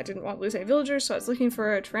break. I didn't want to lose any villagers, so I was looking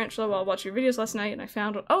for a tarantula while watching your videos last night, and I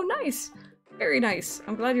found one. Oh, nice! Very nice.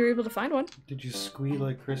 I'm glad you were able to find one. Did you squeal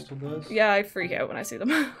like Crystal does? Yeah, I freak out when I see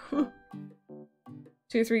them.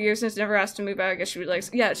 2 or 3 years since never asked to move out. I guess she would like.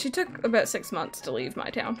 Yeah, she took about 6 months to leave my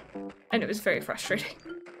town, and it was very frustrating.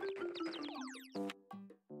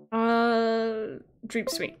 Dream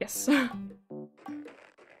Sweet, yes.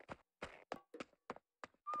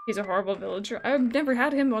 He's a horrible villager. I've never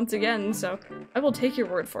had him once again, so I will take your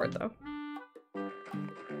word for it, though.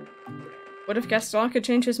 What if Gaston could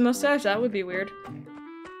change his mustache? That would be weird.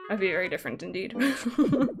 That'd be very different indeed.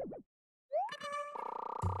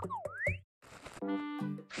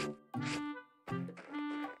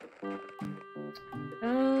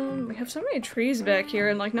 We have so many trees back here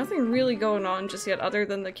and like nothing really going on just yet other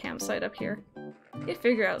than the campsite up here. We could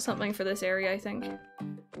figure out something for this area, I think.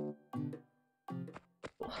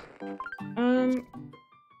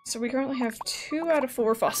 So we currently have 2 out of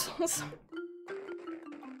 4 fossils.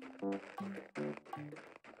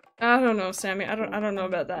 I don't know, Sammy. I don't know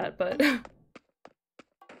about that, but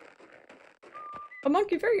a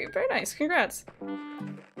monkey, very nice. Congrats.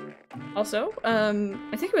 Also,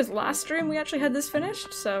 I think it was last stream we actually had this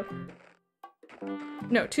finished, so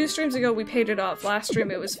No, 2 streams ago we paid it off. Last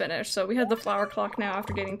stream it was finished, so we had the flower clock now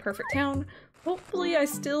after getting Perfect Town. Hopefully I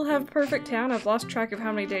still have Perfect Town. I've lost track of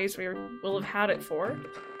how many days we will have had it for.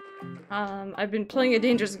 I've been playing a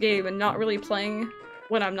dangerous game and not really playing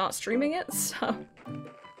when I'm not streaming it, so...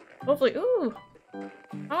 Hopefully- ooh!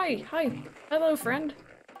 Hi, hi. Hello, friend.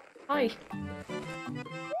 Hi.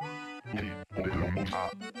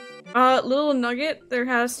 Little nugget, there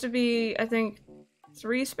has to be, I think,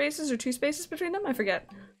 3 spaces or 2 spaces between them? I forget.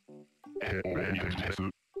 I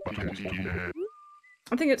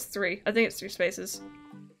think it's 3. I think it's 3 spaces.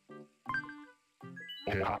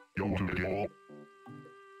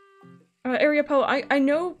 Area Poe, I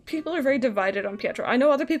know people are very divided on Pietro. I know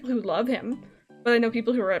other people who love him, but I know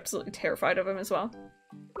people who are absolutely terrified of him as well.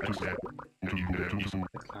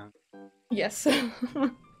 Yes.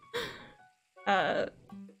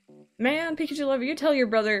 Man, Pikachu lover, you tell your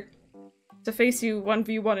brother to face you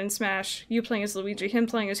 1v1 in Smash, you playing as Luigi, him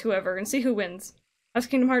playing as whoever, and see who wins. That's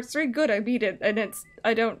Kingdom Hearts 3, good, I beat it, and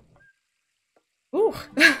I don't... Ooh,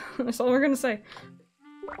 that's all we're gonna say.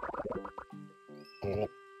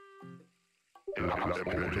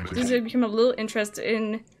 Does it become a little interested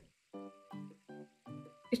in...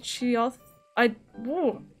 Ichioth?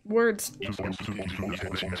 Whoa, words.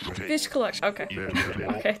 Fish collection, okay.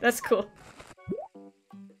 Okay, that's cool.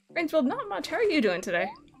 Rainsfield, not much, how are you doing today?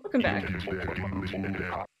 Welcome back.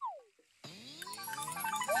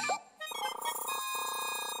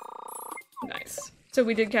 Nice. So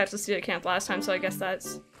we did catch the coelacanth last time, so I guess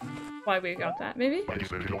that's why we got that, maybe?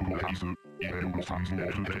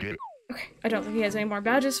 Okay, I don't think he has any more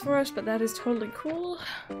badges for us, but that is totally cool.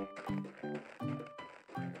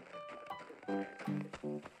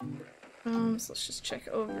 So let's just check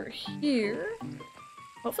over here.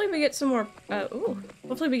 Hopefully we get some more,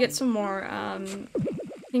 hopefully we get some more,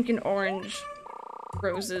 pink and orange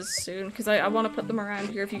roses soon, because I want to put them around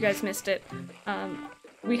here if you guys missed it.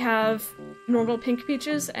 We have normal pink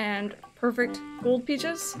peaches and perfect gold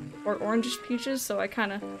peaches, or orange peaches, so I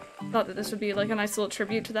kind of thought that this would be like a nice little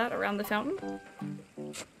tribute to that around the fountain.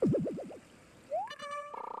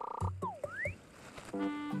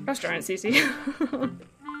 Restaurant, Cece.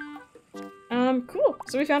 Cool.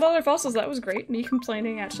 So we found all our fossils, that was great. Me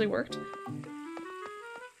complaining actually worked.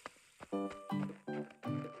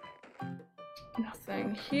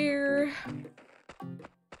 Nothing here.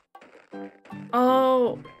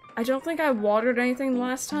 Oh, I don't think I watered anything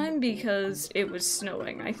last time because it was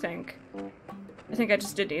snowing, I think. I think I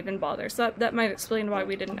just didn't even bother, so that might explain why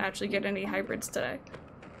we didn't actually get any hybrids today.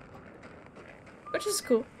 Which is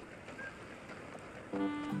cool.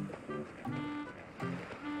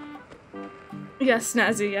 Yes,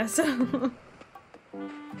 Snazzy, yes.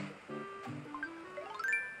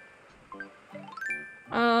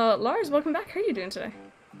 Lars, welcome back. How are you doing today?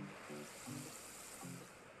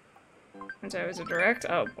 And I was a direct?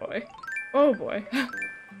 Oh boy. Oh boy.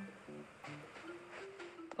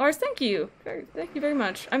 Lars, thank you. Thank you very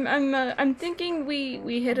much. I'm thinking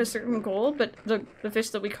we hit a certain goal, but the fish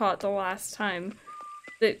that we caught the last time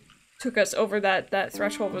that took us over that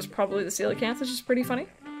threshold was probably the coelacanth, which is pretty funny.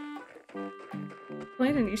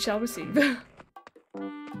 Plan and you shall receive.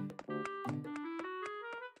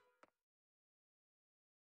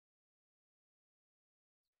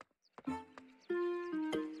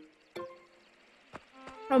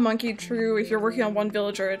 Oh, monkey, true. If you're working on one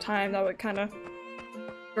villager at a time, that would kind of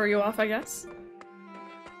throw you off, I guess.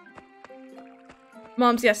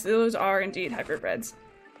 Moms, yes, those are indeed hybrid reds.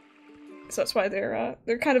 So that's why they're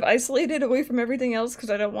kind of isolated away from everything else, because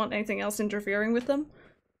I don't want anything else interfering with them.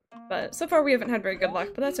 But so far we haven't had very good luck,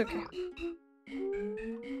 but that's okay.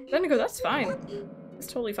 Then I go, that's fine. It's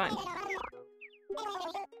totally fine.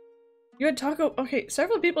 You had Taco- okay,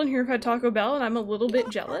 several people in here have had Taco Bell, and I'm a little bit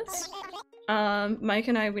jealous. Mike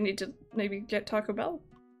and I, we need to maybe get Taco Bell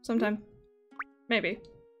sometime. Maybe.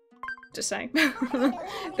 Just saying.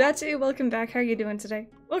 That's it, welcome back, how are you doing today?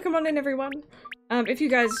 Welcome on in, everyone! If you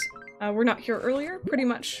guys were not here earlier, pretty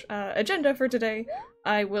much, agenda for today,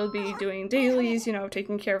 I will be doing dailies, you know,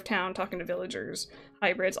 taking care of town, talking to villagers,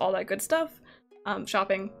 hybrids, all that good stuff.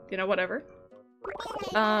 Shopping, you know, whatever.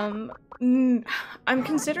 I'm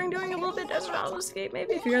considering doing a little bit Desert Isle Escape,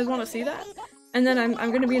 maybe, if you guys want to see that. And then I'm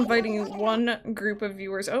going to be inviting one group of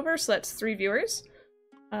viewers over, so that's 3 viewers.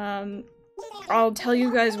 I'll tell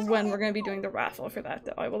you guys when we're going to be doing the raffle for that,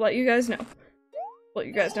 though. I will let you guys know. Let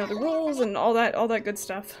you guys know the rules and all that good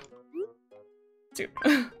stuff. Dude.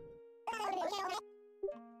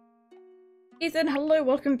 Ethan, hello,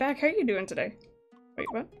 welcome back. How are you doing today? Wait,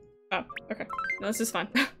 what? Oh, okay. No, this is fine.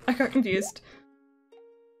 I got confused.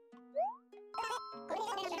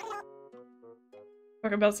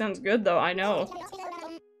 Taco Bell sounds good, though, I know.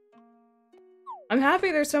 I'm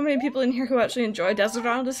happy there's so many people in here who actually enjoy Desert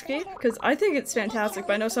Island Escape, because I think it's fantastic,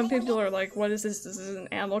 but I know some people are like, what is this? This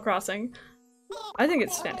isn't Animal Crossing. I think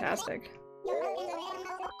it's fantastic.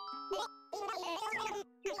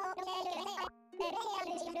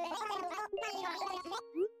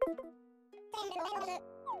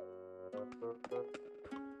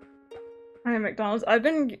 Hi, McDonald's.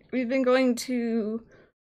 We've been going to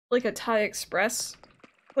like a Thai Express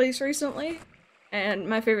place recently, and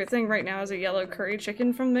my favorite thing right now is a yellow curry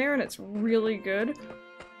chicken from there, and it's really good.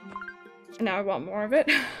 And now I want more of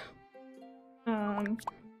it. Oh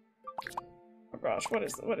gosh, what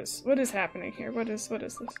is happening here? What is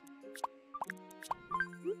this?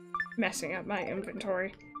 Messing up my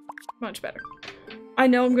inventory. Much better. I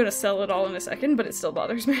know I'm gonna sell it all in a second, but it still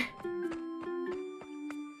bothers me.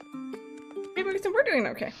 Hey, we're doing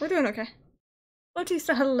okay. We're doing okay.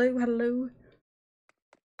 Lotisa, hello, hello.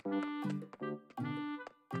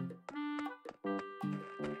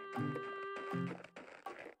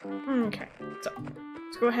 Okay, so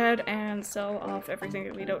let's go ahead and sell off everything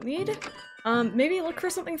that we don't need. Maybe look for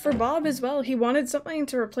something for Bob as well. He wanted something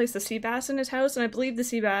to replace the sea bass in his house, and I believe the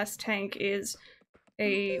sea bass tank is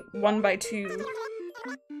a 1x2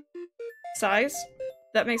 size.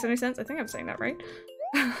 That makes any sense? I think I'm saying that right.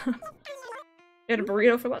 Had a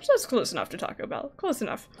burrito for lunch? That's close enough to Taco Bell. Close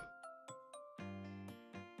enough.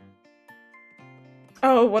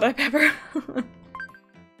 Oh, would I pepper?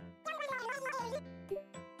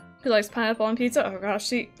 He likes pineapple on pizza? Oh gosh,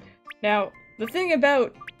 see. Now, the thing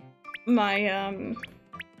about my,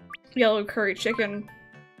 yellow curry chicken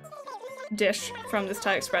dish from this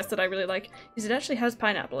Thai Express that I really like is it actually has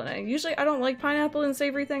pineapple in it. Usually I don't like pineapple in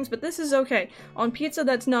savory things, but this is okay. On pizza,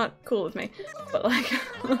 that's not cool with me. But like,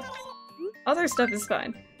 other stuff is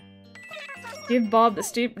fine. Give Bob the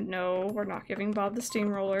steam- No, we're not giving Bob the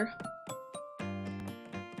steamroller.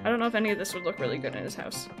 I don't know if any of this would look really good in his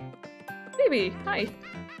house. Baby, hi!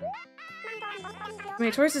 My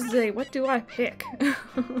choices today, what do I pick?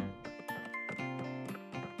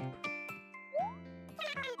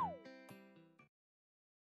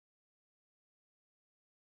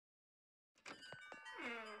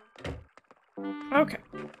 Okay.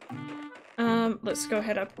 Let's go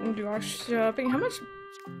head up and do our shopping. How much?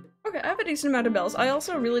 Okay, I have a decent amount of bells. I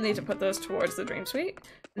also really need to put those towards the Dream Suite.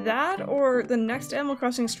 That, or the next Animal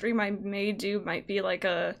Crossing stream I may do might be like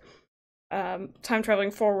a time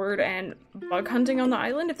traveling forward and bug hunting on the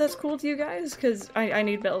island, if that's cool to you guys, because I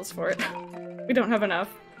need bells for it. We don't have enough.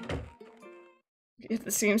 Get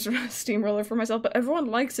the steamroller for myself, but everyone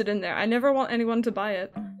likes it in there. I never want anyone to buy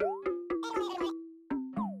it.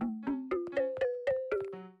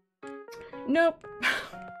 Nope.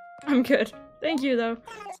 I'm good. Thank you, though.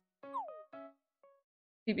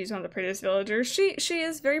 Phoebe's one of the prettiest villagers. She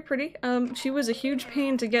is very pretty. She was a huge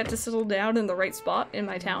pain to get to settle down in the right spot in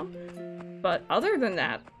my town. But other than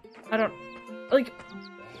that, I don't... Like,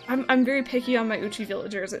 I'm very picky on my Uchi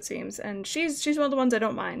villagers, it seems, and she's one of the ones I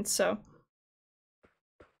don't mind, so...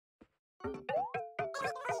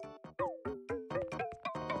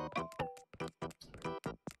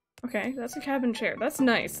 Okay, that's a cabin chair. That's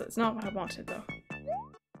nice. That's not what I wanted, though.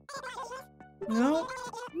 No.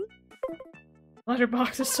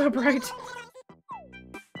 Letterbox is so bright.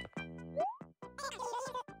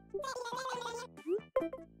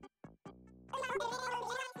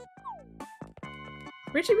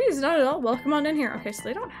 Richie B is not at all welcome on in here. Okay, so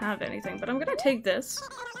they don't have anything, but I'm gonna take this.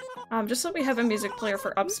 Just so we have a music player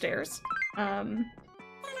for upstairs. In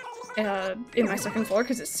my second floor,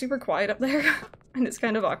 because it's super quiet up there. And it's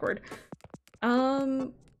kind of awkward.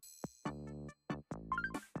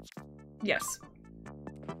 Yes.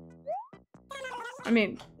 I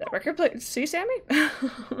mean, that record player. See, Sammy?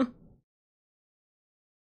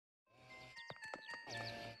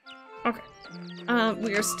 Okay.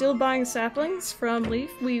 We are still buying saplings from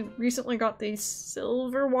Leaf. We recently got the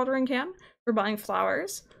silver watering can for buying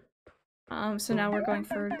flowers. So now we're going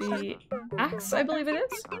for the axe, I believe it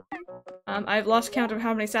is. I've lost count of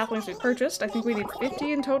how many saplings we've purchased. I think we need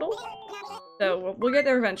 50 in total. So we'll get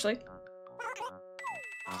there eventually.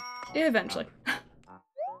 Yeah, eventually.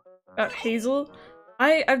 Hazel.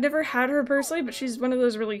 I've never had her personally, but she's one of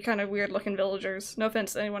those really kind of weird looking villagers. No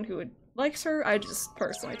offense to anyone who likes her, I just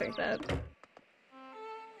personally think that.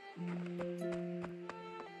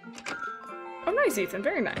 Oh, nice, Ethan.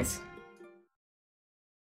 Very nice.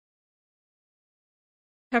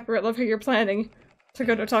 Pepper, I love how you're planning to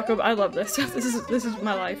go to Taco Bell. I love this. This is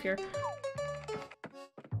my life here.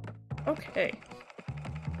 Okay.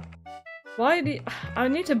 Why do I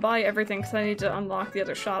need to buy everything because I need to unlock the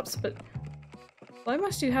other shops, but why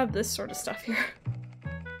must you have this sort of stuff here?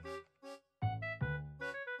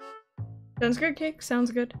 Sounds good, Cake. Sounds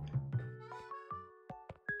good.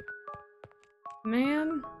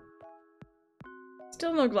 Man.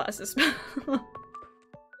 Still no glasses.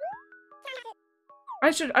 I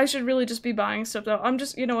should really just be buying stuff though. I'm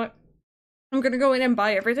just, you know what? I'm gonna go in and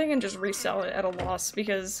buy everything and just resell it at a loss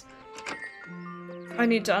because I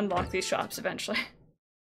need to unlock these shops eventually.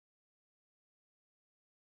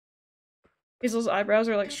 Hazel's eyebrows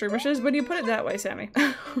are like streamershes. When you put it that way, Sammy.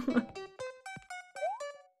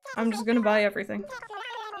 I'm just gonna buy everything.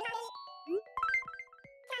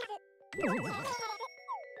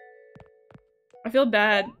 I feel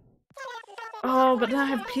bad. Oh, but then I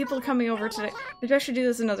have people coming over today. Maybe I should do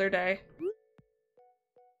this another day.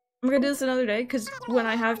 I'm gonna do this another day, because when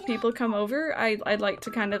I have people come over, I'd like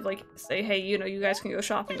to kind of like say, hey, you know, you guys can go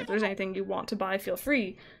shopping. If there's anything you want to buy, feel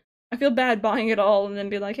free. I feel bad buying it all and then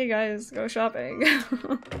be like, hey guys, go shopping.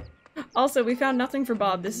 Also, we found nothing for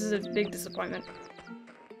Bob. This is a big disappointment.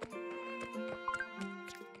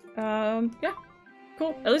 Yeah.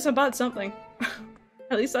 Cool. At least I bought something.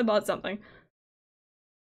 At least I bought something.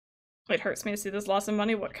 It hurts me to see this loss of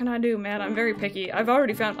money. What can I do, man? I'm very picky. I've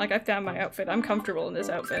already found, like, I found my outfit. I'm comfortable in this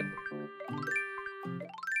outfit.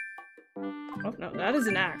 Oh, no, that is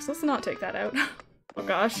an axe. Let's not take that out. Oh,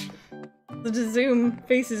 gosh. The Zoom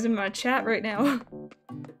faces in my chat right now.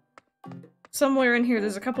 Somewhere in here,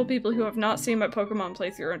 there's a couple people who have not seen my Pokemon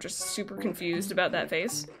playthrough and are just super confused about that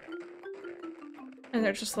face. And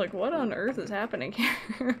they're just like, what on earth is happening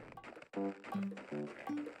here?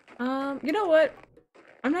 You know what?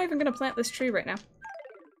 I'm not even gonna plant this tree right now.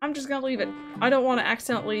 I'm just gonna leave it. I don't want to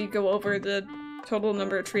accidentally go over the total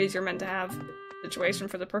number of trees you're meant to have situation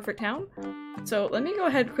for the perfect town. So let me go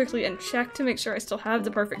ahead quickly and check to make sure I still have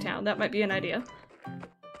the perfect town. That might be an idea.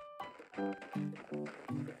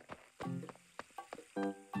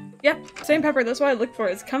 Yep, same pepper. That's what I look for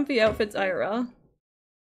is comfy outfits IRL.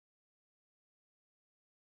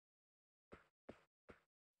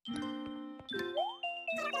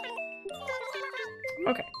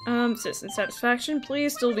 Okay, citizen satisfaction,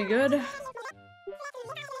 please still be good.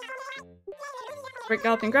 Great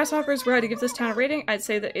galloping grasshoppers, were I to give this town a rating, I'd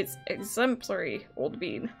say that it's exemplary, old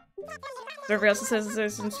bean. Whatever else it says the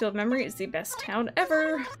citizens' field memory is the best town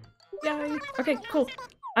ever. Yay. Okay, cool.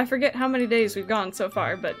 I forget how many days we've gone so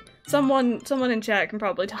far, but someone in chat can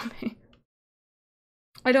probably tell me.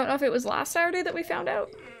 I don't know if it was last Saturday that we found out.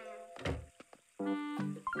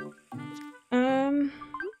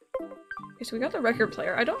 Okay, so we got the record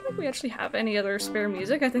player. I don't think we actually have any other spare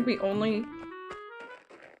music. I think we only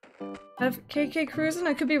have KK Cruisin'.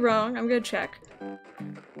 I could be wrong. I'm gonna check.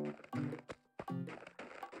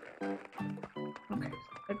 Okay,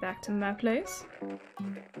 head back to my place.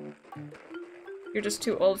 You're just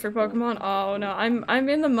too old for Pokemon? Oh no, I'm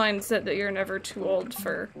in the mindset that you're never too old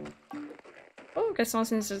for... Oh,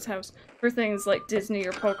 Gaston's house. For things like Disney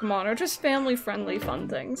or Pokemon or just family-friendly fun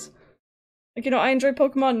things. Like, you know, I enjoy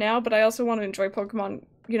Pokemon now, but I also want to enjoy Pokemon,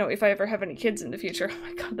 you know, if I ever have any kids in the future. Oh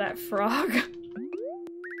my god, that frog.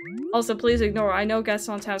 Also, please ignore. I know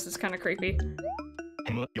Gaston's house is kind of creepy.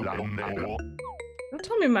 Don't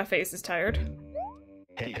tell me my face is tired.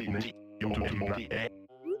 I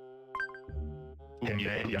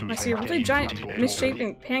see a really giant,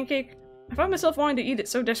 misshapen pancake. I found myself wanting to eat it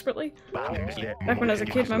so desperately. Back when I was a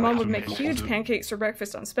kid, my mom would make huge pancakes for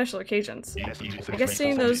breakfast on special occasions. I guess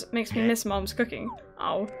seeing those makes me miss Mom's cooking.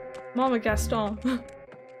 Oh, Mama Gaston.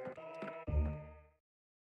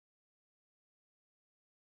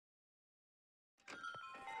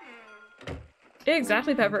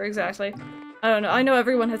 Exactly, Pepper, exactly. I don't know, I know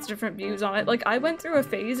everyone has different views on it. Like, I went through a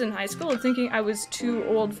phase in high school of thinking I was too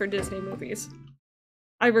old for Disney movies.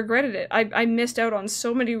 I regretted it. I missed out on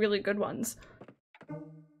so many really good ones.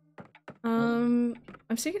 I'm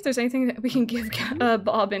seeing if there's anything that we can give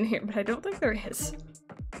Bob in here, but I don't think there is.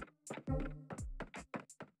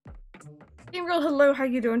 Game Girl, hello, how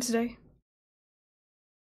you doing today?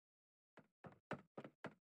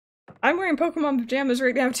 I'm wearing Pokemon pajamas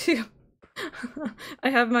right now too.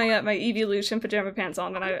 I have my my Evolution pajama pants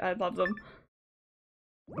on and I love them.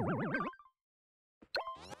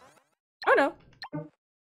 Oh no.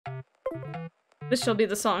 This shall be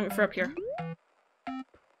the song for up here.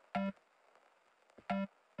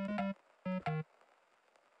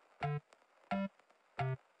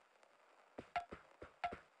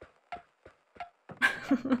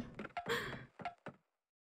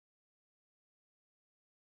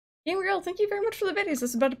 Game Girl, thank you very much for the videos.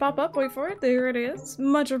 It's about to pop up. Wait for it. There it is.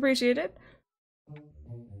 Much appreciated.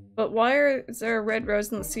 But why is there a red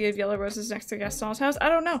rose in the sea of yellow roses next to Gaston's house? I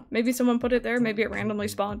don't know. Maybe someone put it there. Maybe it randomly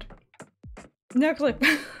spawned. No clip.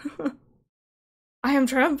 I am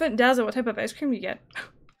triumphant. Dazzle, what type of ice cream you get?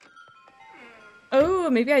 Oh,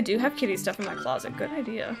 maybe I do have kitty stuff in my closet. Good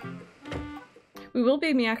idea. We will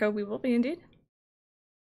be, Miyako. We will be indeed.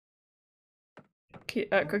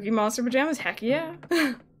 Cookie Monster pajamas? Heck yeah.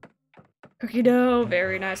 Cookie dough.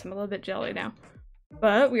 Very nice. I'm a little bit jelly now.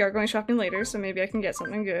 But we are going shopping later, so maybe I can get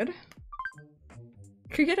something good.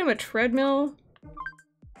 Could get him a treadmill.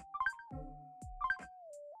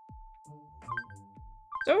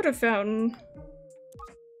 Soda fountain.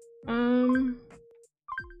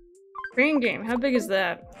 Green game. How big is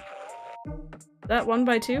that? Is that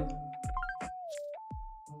 1x2?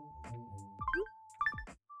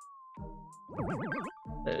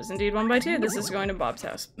 That is indeed 1x2. This is going to Bob's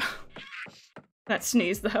house. That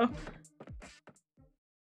sneeze, though.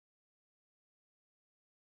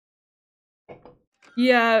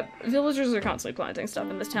 Yeah, villagers are constantly planting stuff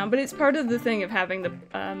in this town, but it's part of the thing of having the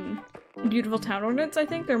beautiful town ordinance, I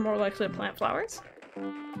think. They're more likely to plant flowers.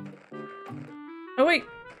 Oh, wait.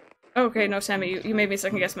 Okay, no, Sammy, you made me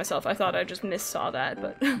second guess myself. I thought I just missaw that,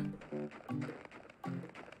 but...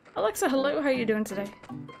 Alexa, hello, how are you doing today?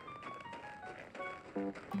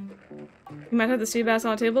 You might have the sea bass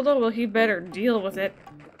on the table, though? Well, he better deal with it.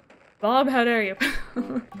 Bob, how dare you?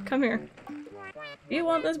 Come here. Do you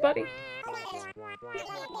want this, buddy?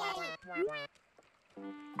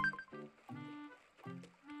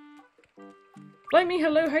 Blimey,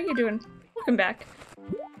 hello, how you doing? Welcome back.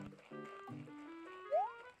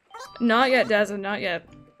 Not yet, Dazza, not yet.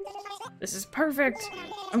 This is perfect.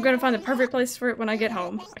 I'm gonna find the perfect place for it when I get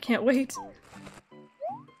home. I can't wait.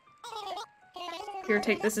 Here,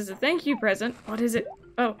 take this as a thank you present. What is it?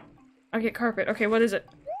 Oh, I get carpet. Okay, what is it?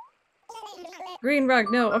 Green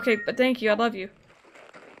rug. No, okay, but thank you. I love you.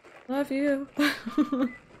 Love you.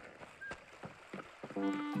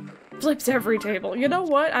 Flips every table. You know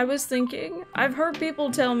what? I was thinking, I've heard people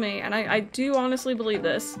tell me, and I do honestly believe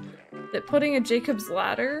this, that putting a Jacob's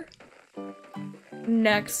ladder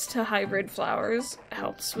next to hybrid flowers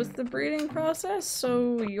helps with the breeding process,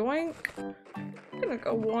 so yoink. I'm gonna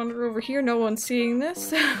go wander over here, no one's seeing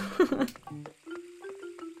this.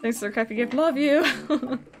 Thanks for the crappy gift, love you!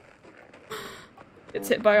 It's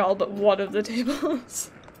hit by all but one of the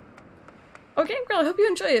tables. Oh, Game Girl, I hope you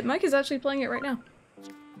enjoy it. Mike is actually playing it right now.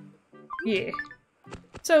 Yeah.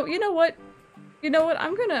 So, you know what? You know what?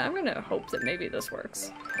 I'm gonna hope that maybe this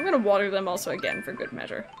works. I'm gonna water them also again for good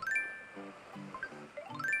measure.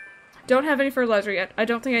 Don't have any fertilizer yet. I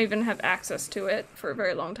don't think I even have access to it for a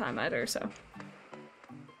very long time either, so.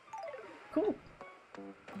 Cool.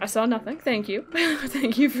 I saw nothing. Thank you.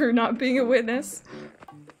 Thank you for not being a witness.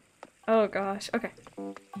 Oh gosh. Okay.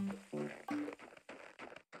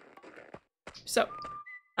 So,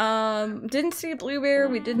 didn't see Bluebear,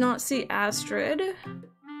 we did not see Astrid.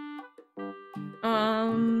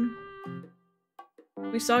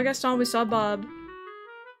 We saw Gaston, we saw Bob.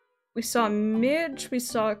 We saw Midge, we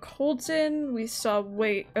saw Colton, we saw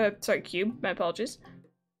Cube, my apologies.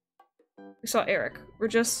 We saw Eric. We're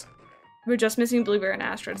just missing Bluebear and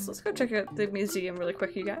Astrid, so let's go check out the museum really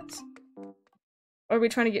quick, you guys. Or are we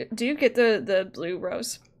trying to get- do you get the blue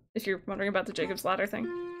rose? If you're wondering about the Jacob's Ladder thing.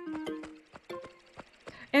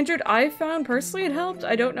 Android, I found personally it helped.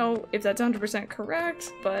 I don't know if that's 100%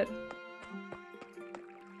 correct, but...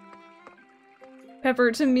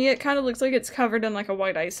 Pepper, to me it kind of looks like it's covered in like a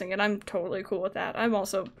white icing, and I'm totally cool with that. I'm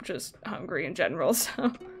also just hungry in general,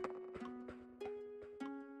 so...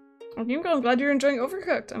 I'm glad you're enjoying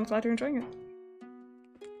Overcooked. I'm glad you're enjoying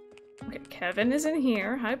it. Okay, Kevin is in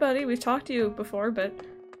here. Hi, buddy. We've talked to you before, but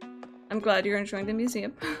I'm glad you're enjoying the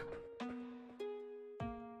museum.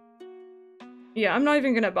 Yeah, I'm not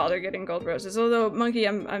even gonna bother getting gold roses, although, Monkey,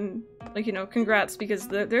 I'm like, you know, congrats, because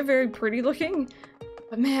they're very pretty looking,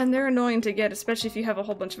 but man, they're annoying to get, especially if you have a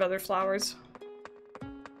whole bunch of other flowers.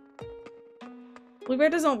 Bluebear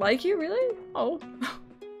doesn't like you, really? Oh.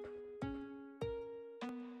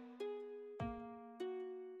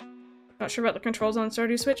 Not sure about the controls on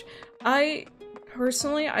Stardew Switch.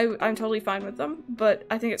 Personally, I'm totally fine with them, but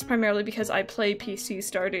I think it's primarily because I play PC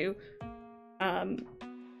Stardew,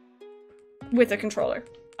 with a controller.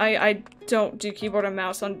 I don't do keyboard and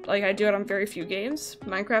mouse on, like, I do it on very few games,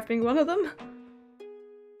 Minecraft being one of them.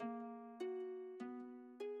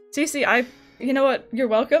 CC, you know what, you're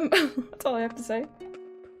welcome. That's all I have to say.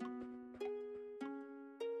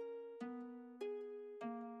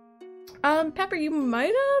 Pepper, you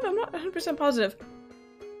might have? I'm not 100% positive.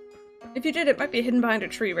 If you did, it might be hidden behind a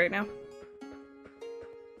tree right now.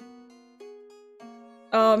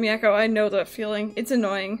 Oh, Miyako, I know that feeling. It's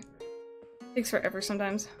annoying. Takes forever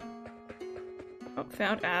sometimes. Oh,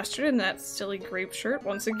 found Astrid in that silly grape shirt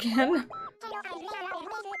once again.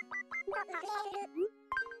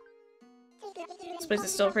 place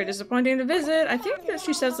is still pretty disappointing to visit. I think that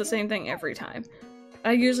she says the same thing every time.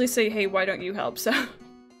 I usually say, hey, why don't you help, so...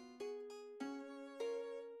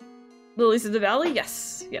 Lilies of the Valley?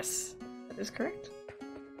 Yes. Yes. That is correct.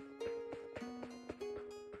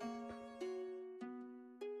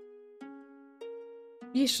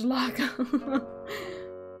 Yeesh, lock.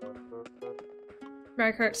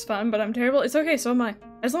 Mario Kart's fun, but I'm terrible. It's okay, so am I.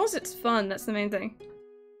 As long as it's fun, that's the main thing.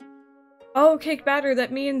 Oh, cake batter,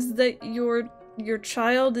 that means that your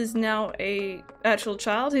child is now a actual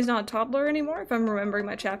child. He's not a toddler anymore, if I'm remembering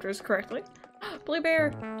my chapters correctly. Blue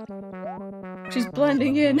Bear! She's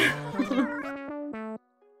blending in.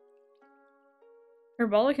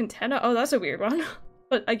 Herbalic antenna? Oh, that's a weird one.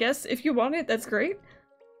 But I guess if you want it, that's great.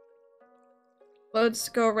 Let's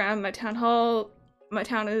go around my town hall. My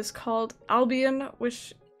town is called Albion,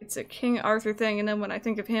 which it's a King Arthur thing, and then when I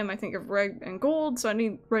think of him, I think of red and gold, so I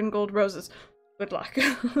need red and gold roses. Good luck.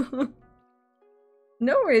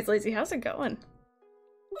 No worries, Lazy. How's it going?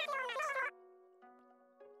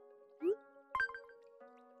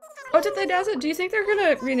 Oh, did they does it? Do you think they're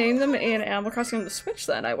gonna rename them in Animal Crossing on the Switch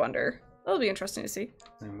then, I wonder? That'll be interesting to see.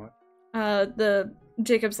 Name what? The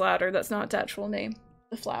Jacob's Ladder, that's not its actual name.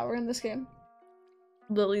 The flower in this game.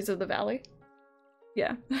 Lilies of the Valley.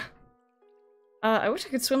 Yeah. I wish I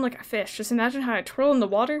could swim like a fish. Just imagine how I twirl in the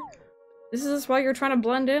water. This is why you're trying to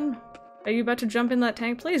blend in? Are you about to jump in that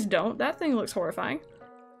tank? Please don't. That thing looks horrifying.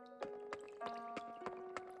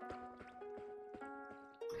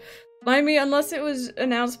 Mind me, unless it was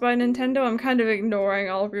announced by Nintendo, I'm kind of ignoring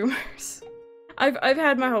all rumors. I've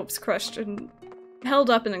had my hopes crushed and held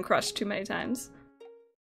up and then crushed too many times.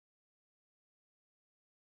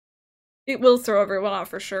 It will throw everyone off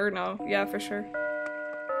for sure. No, yeah, for sure.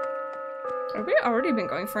 Have we already been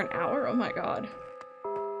going for an hour? Oh my god.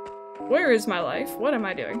 Where is my life? What am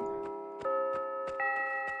I doing?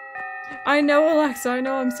 I know, Alexa, I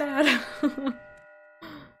know I'm sad.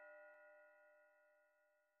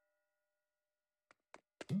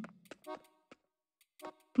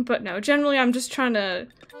 But no, generally I'm just trying to...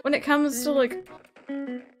 When it comes to like...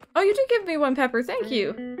 Oh, you did give me one pepper, thank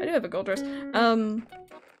you! I do have a gold dress.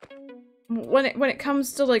 When it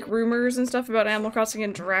comes to like rumors and stuff about Animal Crossing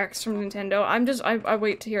and directs from Nintendo, I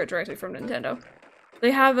wait to hear it directly from Nintendo.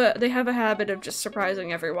 They have a habit of just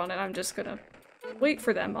surprising everyone, and I'm just gonna wait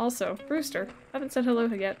for them. Also, Brewster, haven't said hello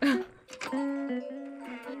yet.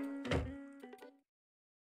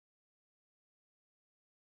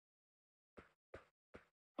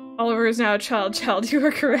 Oliver is now a child, you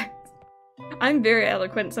are correct. I'm very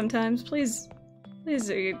eloquent sometimes, please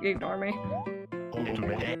ignore me.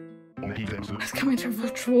 Let's come into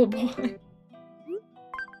virtual boy.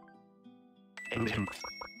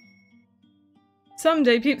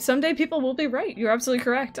 Someday people will be right. You're absolutely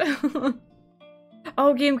correct.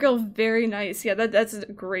 Oh, Game Girl, very nice. Yeah, that's a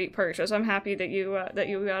great purchase. I'm happy that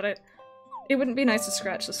you got it. It wouldn't be nice to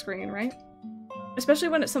scratch the screen, right? Especially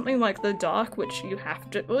when it's something like the dock, which you have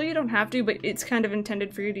to. Well, you don't have to, but it's kind of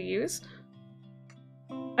intended for you to use.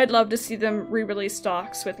 I'd love to see them re-release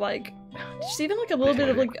docks with like, just even like a little bit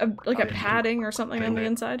of like a padding or something on the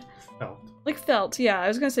inside. Felt. Like felt, yeah. I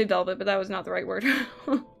was gonna say velvet, but that was not the right word.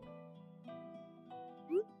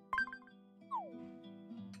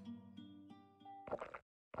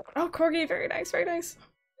 Oh, corgi, very nice, very nice.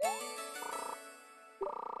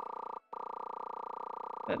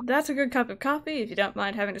 But that's a good cup of coffee if you don't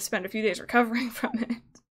mind having to spend a few days recovering from it.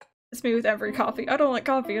 It's me with every coffee. I don't like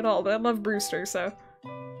coffee at all, but I love Brewster, so.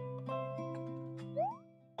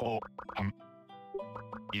 I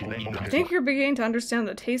think you're beginning to understand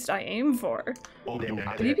the taste I aim for. Would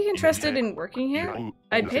you be interested in working here?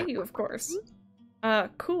 I'd pay you, of course.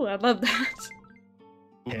 Cool, I love that.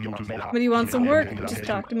 When you want some work, just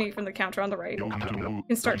talk to me from the counter on the right. You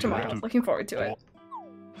can start tomorrow. Looking forward to it.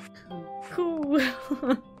 Cool.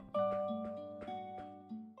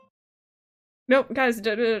 Nope, guys,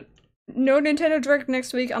 no Nintendo Direct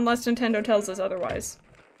next week unless Nintendo tells us otherwise.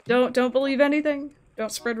 Don't believe anything.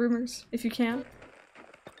 Don't spread rumors if you can.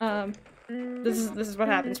 This is what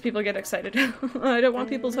happens. People get excited. I don't want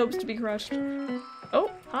people's hopes to be crushed. Oh,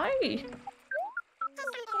 hi.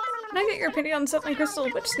 Can I get your opinion on something, Crystal?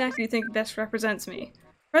 Which snack do you think best represents me?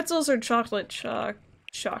 Pretzels or chocolate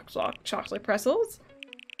chocolate pretzels?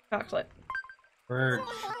 Chocolate. Bird,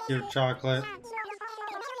 give chocolate.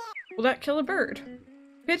 Will that kill a bird?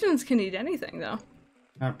 Pigeons can eat anything, though.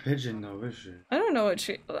 Not pigeon, though, is she? I don't know what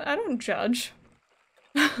I don't judge.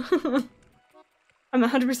 I'm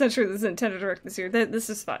 100% sure this is Nintendo Direct this year. This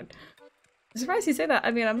is fine. I'm surprised you say that.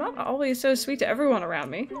 I mean, I'm not always so sweet to everyone around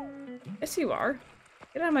me. Yes, you are.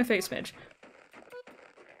 Get out of my face, Midge.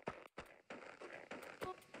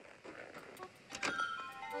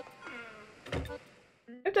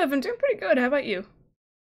 Kind of. I'm doing pretty good. How about you?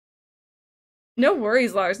 No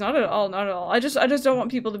worries, Lars. Not at all. Not at all. I just don't want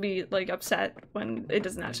people to be like upset when it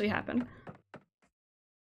doesn't actually happen.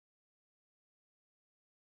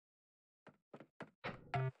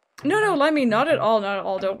 No, Lemmy, not at all, not at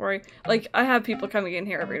all, don't worry. Like, I have people coming in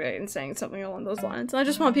here every day and saying something along those lines, and I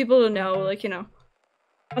just want people to know, like, you know,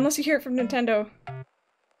 unless you hear it from Nintendo,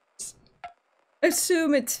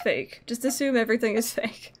 assume it's fake. Just assume everything is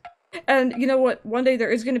fake. And you know what? One day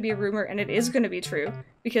there is going to be a rumor, and it is going to be true,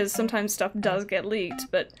 because sometimes stuff does get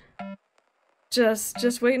leaked, but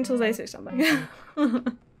just wait until they say something. You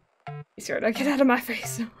scared I get out of my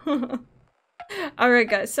face. Alright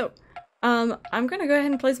guys, so I'm gonna go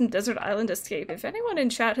ahead and play some Desert Island Escape. If anyone in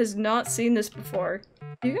chat has not seen this before,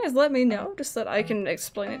 you guys let me know, just so that I can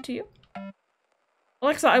explain it to you.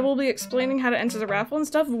 Alexa, I will be explaining how to enter the raffle and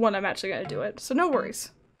stuff when I'm actually gonna do it, so no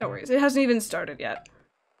worries. No worries, it hasn't even started yet.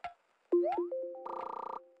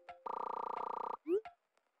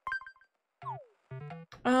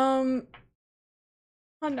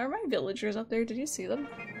 Are my villagers up there? Did you see them?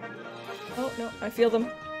 Oh, no, I feel them.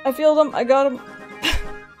 I feel them! I got them!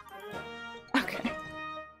 Okay.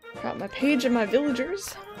 Got my page and my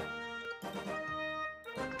villagers.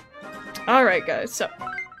 Alright guys, so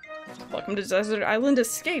welcome to Desert Island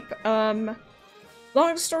Escape. Long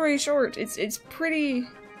story short, it's pretty...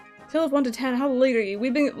 Scale of 1 to 10, how late are you?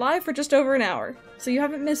 We've been live for just over an hour, so you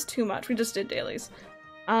haven't missed too much. We just did dailies.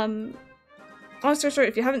 Long story short,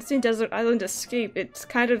 if you haven't seen Desert Island Escape, it's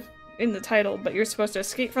kind of in the title, but you're supposed to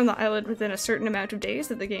escape from the island within a certain amount of days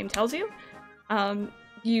that the game tells you.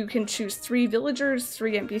 You can choose 3 villagers,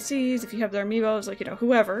 3 NPCs, if you have their amiibos, like, you know,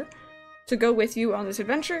 whoever, to go with you on this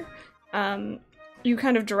adventure. You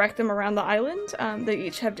kind of direct them around the island. They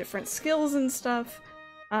each have different skills and stuff.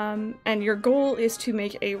 And your goal is to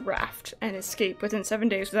make a raft and escape within 7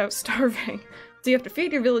 days without starving. So you have to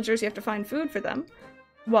feed your villagers, you have to find food for them,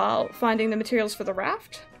 while finding the materials for the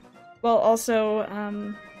raft, while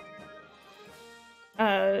also,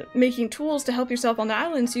 making tools to help yourself on the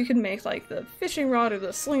island so you can make, like, the fishing rod or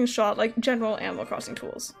the slingshot, like, general Animal Crossing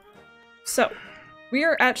tools. So, we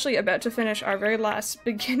are actually about to finish our very last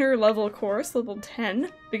beginner level course, level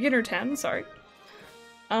 10. Beginner 10, sorry.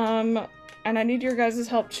 And I need your guys'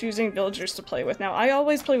 help choosing villagers to play with. Now, I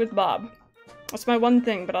always play with Bob. That's my one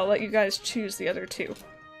thing, but I'll let you guys choose the other 2.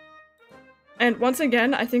 And once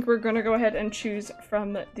again, I think we're gonna go ahead and choose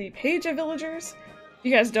from the page of villagers. If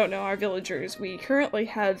you guys don't know our villagers, we currently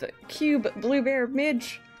have Cube, Bluebear,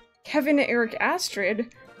 Midge, Kevin, Eric,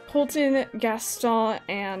 Astrid, Colton, Gaston,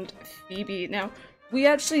 and Phoebe. Now, we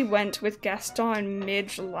actually went with Gaston and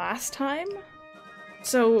Midge last time,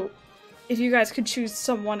 so if you guys could choose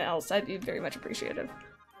someone else, I'd be very much appreciative.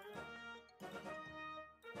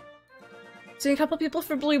 Seeing a couple people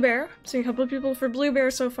for Bluebear. Seeing a couple people for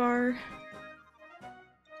Bluebear so far.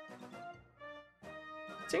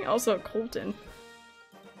 Seeing also Colton.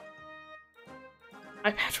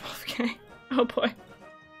 iPatch Wolf, okay. Oh boy.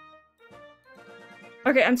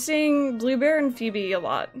 Okay, I'm seeing Bluebear and Phoebe a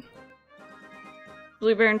lot.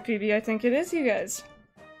 Bluebear and Phoebe, I think it is you guys.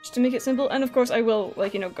 Just to make it simple, and of course I will,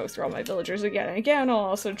 like, you know, go through all my villagers again and again. I'll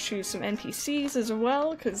also choose some NPCs as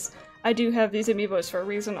well, because I do have these amiibos for a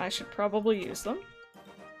reason. I should probably use them.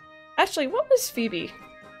 Actually, what was Phoebe?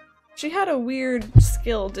 She had a weird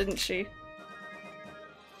skill, didn't she?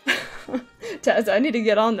 Taz, I need to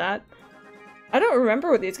get on that. I don't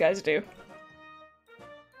remember what these guys do.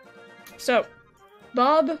 So,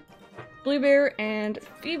 Bob, Bluebear, and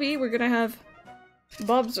Phoebe, we're gonna have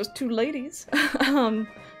Bob's with 2 ladies.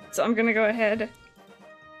 So I'm gonna go ahead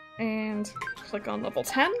and click on level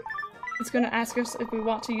 10. It's gonna ask us if we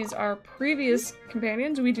want to use our previous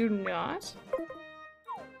companions. We do not.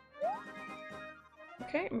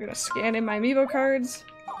 Okay, I'm gonna scan in my amiibo cards.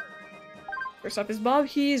 First up is Bob.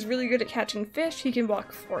 He's really good at catching fish. He can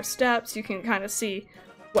walk 4 steps. You can kind of see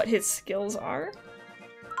what his skills are.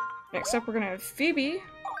 Next up, we're gonna have Phoebe.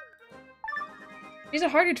 She's a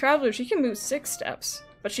hardy traveler. She can move 6 steps,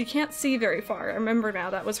 but she can't see very far. I remember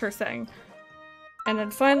now, that was her thing. And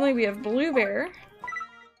then finally, we have Bluebear,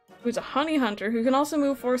 who's a honey hunter, who can also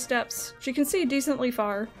move 4 steps. She can see decently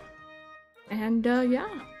far. And, yeah.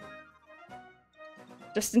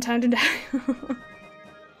 Just in time to die.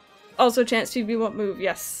 Also, Chance Phoebe won't move.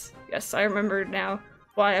 Yes. Yes, I remember now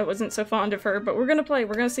why I wasn't so fond of her, but we're gonna play.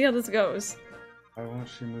 We're gonna see how this goes. Why won't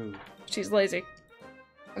she move? She's lazy.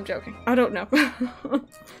 I'm joking. I don't know.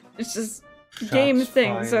 It's just game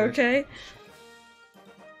things, okay?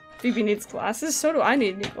 Phoebe needs glasses. So do I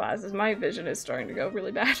need new glasses. My vision is starting to go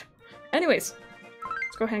really bad. Anyways,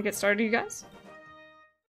 let's go ahead and get started, you guys.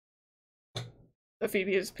 So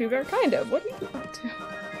Phoebe is Pooh Bear, kind of. What do you want to?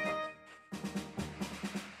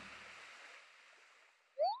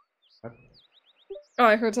 Oh,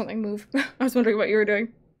 I heard something move. I was wondering what you were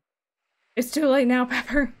doing. It's too late now,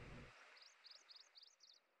 Pepper.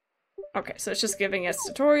 Okay, so it's just giving us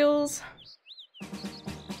tutorials.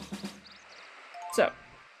 So,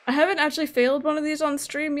 I haven't actually failed one of these on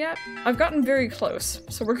stream yet. I've gotten very close,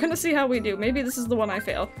 so we're gonna see how we do. Maybe this is the one I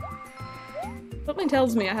fail. Something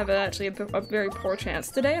tells me I have actually a very poor chance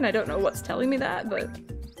today, and I don't know what's telling me that, but...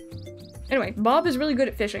 Anyway, Bob is really good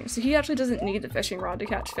at fishing, so he actually doesn't need the fishing rod to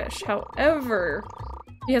catch fish. However,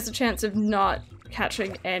 he has a chance of not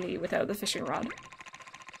catching any without the fishing rod.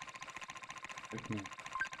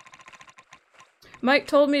 Mike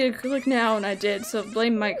told me to click now, and I did, so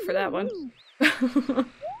blame Mike for that one.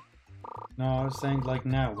 No, I was saying like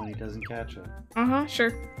now when he doesn't catch it. Uh-huh,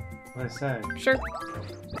 sure. What I say? Sure.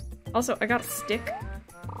 Also, I got a stick.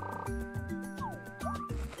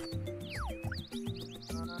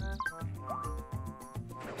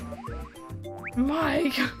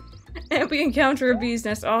 Mike! And we encounter a bee's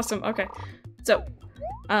nest. Awesome. Okay. So,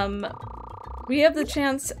 we have the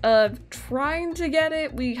chance of trying to get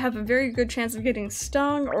it. We have a very good chance of getting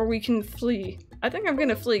stung, or we can flee. I think I'm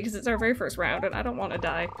gonna flee because it's our very first round and I don't want to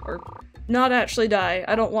die. Or not actually die.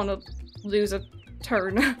 I don't want to lose a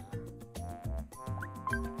turn.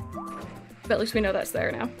 But at least we know that's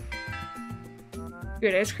there now. You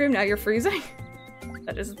had ice cream, now you're freezing?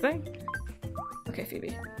 That is a thing. Okay,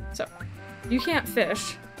 Phoebe. So, you can't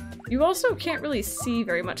fish. You also can't really see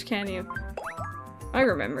very much, can you? I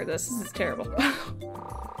remember this. This is terrible.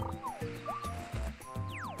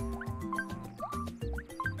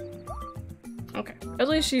 Okay, at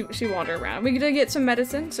least she wandered around. We did get some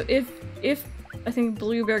medicine, so if I think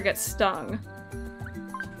Bluebear gets stung,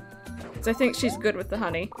 because I think she's good with the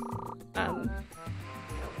honey,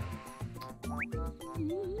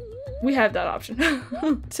 we have that option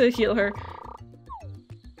to heal her.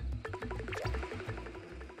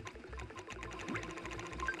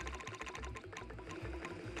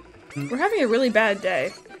 We're having a really bad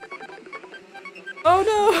day. Oh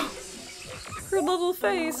no! Her little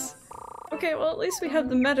face! Okay, well at least we have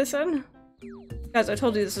the medicine. Guys, I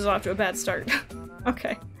told you this is off to a bad start.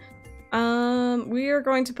 Okay. We are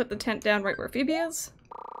going to put the tent down right where Phoebe is.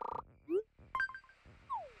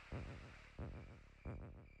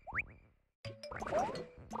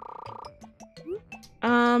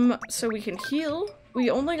 So we can heal. We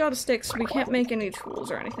only got a stick, so we can't make any tools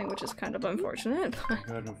or anything, which is kind of unfortunate.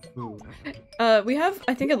 Got no food. We have,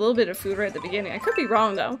 I think, a little bit of food right at the beginning. I could be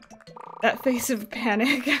wrong, though. That face of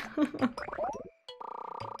panic.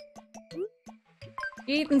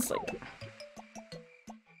 Eat and sleep.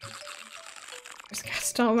 There's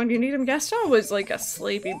Gaston when you need him. Gaston was like a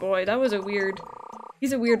sleepy boy. That was a weird...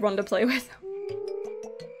 He's a weird one to play with.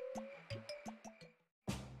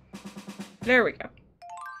 There we go.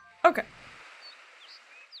 Okay.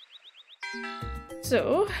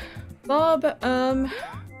 So, Bob, I wonder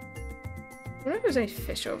if there's any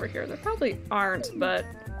fish over here. There probably aren't, but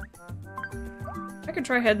I could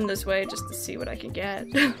try heading this way just to see what I can get.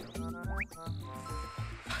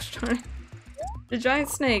 The giant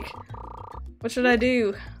snake. What should I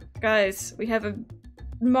do? Guys, we have a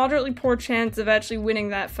moderately poor chance of actually winning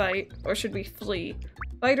that fight. Or should we flee?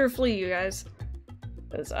 Fight or flee, you guys.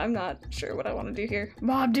 Because I'm not sure what I want to do here.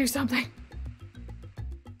 Bob, do something!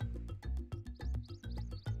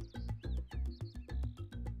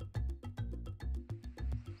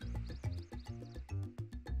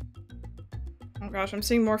 Oh gosh, I'm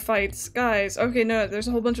seeing more fights. Guys, okay, no, there's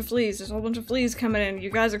a whole bunch of fleas. There's a whole bunch of fleas coming in. You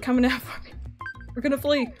guys are coming out for me. We're gonna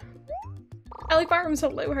flee. Ellie Farms,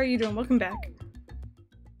 hello, how are you doing? Welcome back.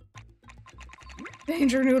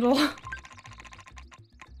 Danger Noodle.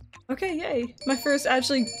 Okay, yay. My first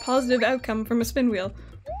actually positive outcome from a spin wheel.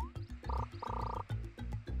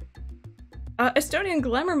 Estonian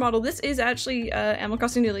Glamour model. This is actually Animal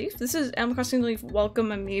Crossing New Leaf. This is Animal Crossing New Leaf Welcome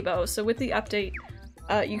Amiibo. So with the update,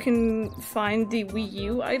 you can find the Wii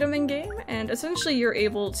U item in-game, and essentially you're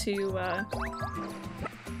able to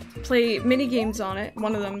play mini-games on it.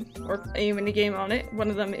 One of them, or a mini-game on it. One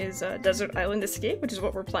of them is Desert Island Escape, which is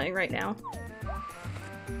what we're playing right now.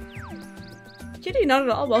 Kitty, not at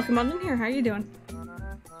all. Welcome on in here. How are you doing?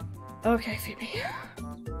 Okay, Phoebe.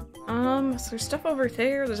 So there's stuff over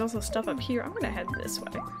there. There's also stuff up here. I'm gonna head this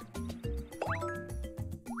way.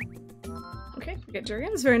 Okay, we get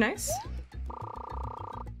Durians. Very nice.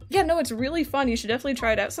 Yeah, no, it's really fun. You should definitely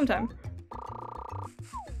try it out sometime.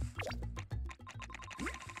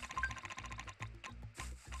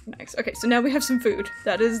 Nice. Okay, so now we have some food.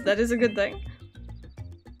 That is a good thing.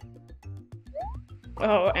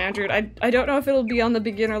 Oh, Andrew, I don't know if it'll be on the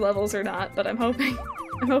beginner levels or not, but I'm hoping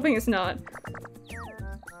it's not.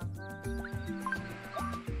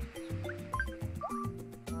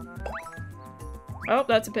 Oh,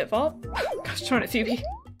 that's a pitfall. Gosh darn it, Phoebe.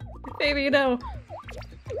 Phoebe, no.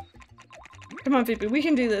 Come on, Phoebe, we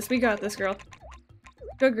can do this. We got this, girl.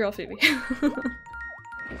 Good girl, Phoebe.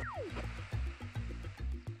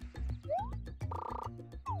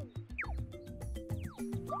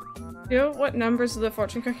 You know what numbers of the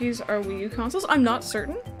fortune cookies are Wii U consoles? I'm not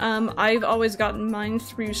certain. I've always gotten mine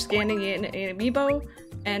through scanning in an Amiibo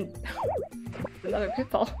and another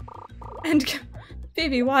pitfall. And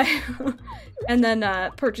Phoebe, why? And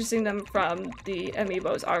then purchasing them from the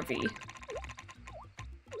Amiibo's RV.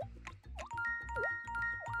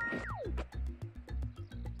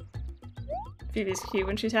 Phoebe's cute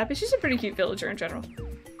when she's happy. She's a pretty cute villager in general.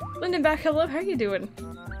 Lindenback, hello, how are you doing?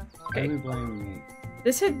 Okay. Why do you blame me?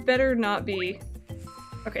 This had better not be...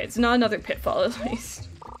 Okay, it's not another pitfall at least.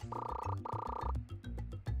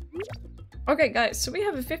 Okay guys, so we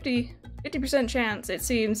have a 50% chance, it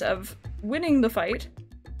seems, of winning the fight.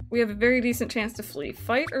 We have a very decent chance to flee.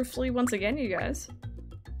 Fight or flee once again, you guys.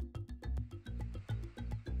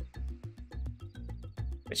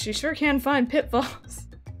 But she sure can find pitfalls.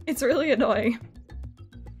 It's really annoying.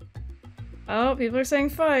 Oh, people are saying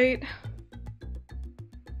fight.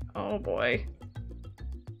 Oh boy.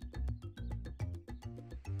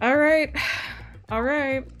 Alright.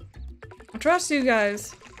 Alright. I trust you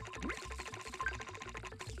guys.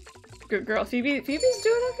 Good girl. Phoebe's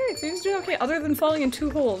doing okay. Phoebe's doing okay. Other than falling in 2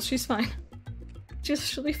 holes, she's fine.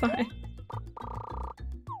 She'll be fine.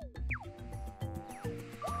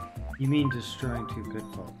 You mean destroying 2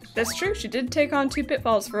 pitfalls? That's true. She did take on 2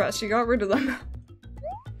 pitfalls for us. She got rid of them.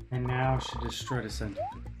 And now she destroyed a center.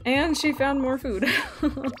 And she found more food.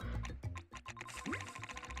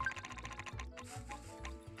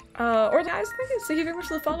 Or guys, thank you very much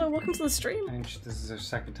for the follow. Welcome to the stream. And this is her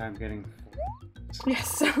 2nd time getting...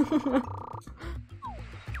 Yes. It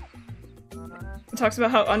talks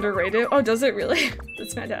about how underrated. Oh, does it really?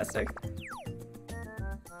 That's fantastic.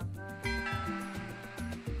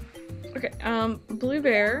 Okay, Blue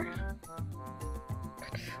Bear.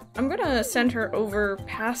 I'm gonna send her over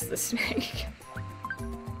past the snake.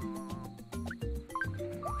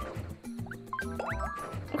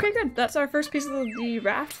 Okay, good. That's our first piece of the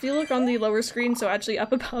raft. If you look on the lower screen, so actually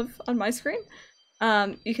up above on my screen,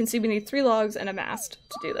 you can see we need 3 logs and a mast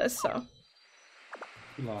to do this, so.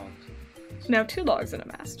 2 logs. No, 2 logs and a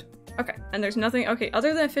mast. Okay, and there's nothing- okay,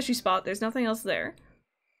 other than a fishy spot, there's nothing else there.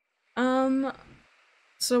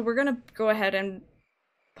 So we're gonna go ahead and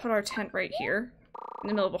put our tent right here, in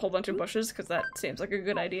the middle of a whole bunch of bushes, because that seems like a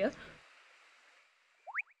good idea.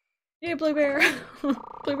 Yay, Blue Bear!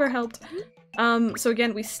 Blue Bear helped. So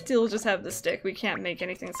again, we still just have the stick. We can't make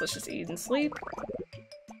anything, so let's just eat and sleep.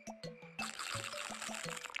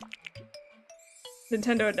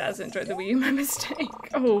 Nintendo does enjoy the Wii U, my mistake.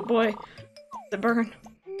 Oh boy. The burn.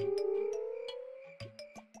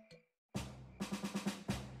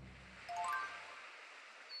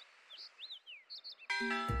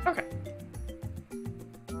 Okay.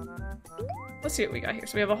 Let's see what we got here.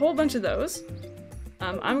 So we have a whole bunch of those.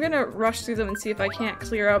 I'm gonna rush through them and see if I can't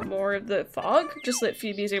clear out more of the fog, just so that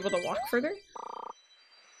Phoebe's able to walk further.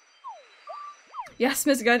 Yes,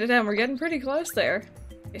 Misguided M, we're getting pretty close there.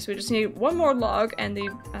 Okay, so we just need 1 more log and the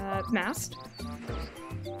mast.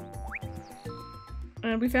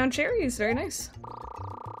 And we found cherries, very nice.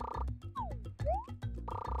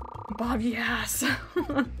 Bob, yes!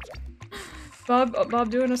 Bob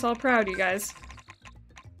doing us all proud, you guys.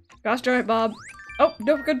 Gosh darn it, Bob. Oh,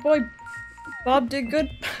 no, good boy. Bob did good.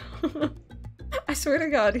 I swear to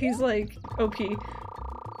God, he's like OP.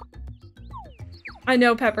 I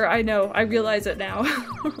know, Pepper, I know. I realize it now.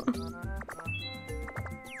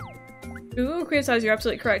 Ooh, Queen Size, you're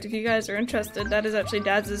absolutely correct. If you guys are interested, that is actually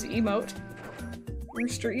Dad's emote.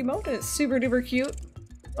 Rooster emote, and it's super duper cute.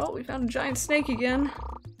 Oh, we found a giant snake again.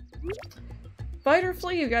 Fight or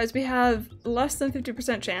flee, you guys. We have less than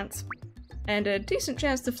 50% chance. And a decent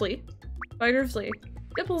chance to flee. Fight or flee.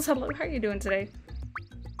 Dipples, hello, how are you doing today?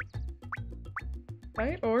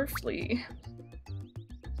 Fight or flee?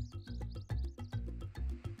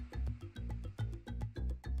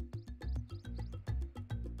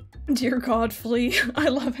 Dear God, flee. I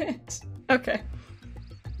love it. Okay.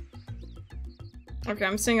 Okay,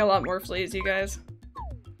 I'm seeing a lot more fleas, you guys.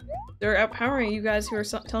 They're outpowering you guys who are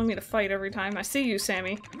telling me to fight every time. I see you,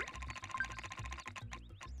 Sammy.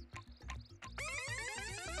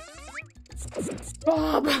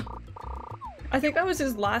 Bob! I think that was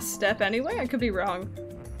his last step anyway, I could be wrong.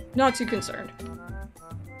 Not too concerned. I'm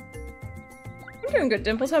doing good,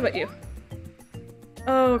 Dimples, how about you?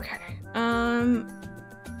 Okay,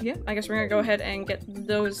 yeah, I guess we're gonna go ahead and get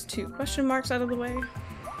those 2 question marks out of the way.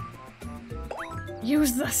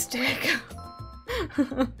 Use the stick!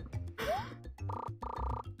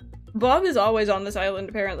 Bob is always on this island,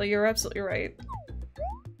 apparently. You're absolutely right.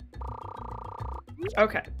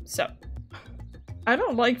 Okay, so. I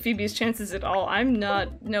don't like Phoebe's chances at all.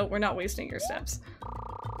 No, we're not wasting your steps.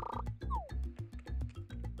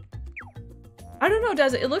 I don't know,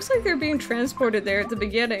 does it? It looks like they're being transported there at the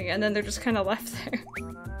beginning, and then they're just kind of left there.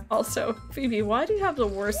 Also, Phoebe, why do you have the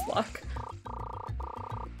worst luck?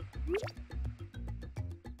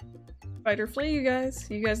 Fight or flee, you guys.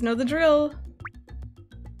 You guys know the drill.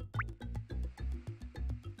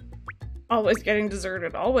 Always getting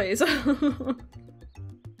deserted, always.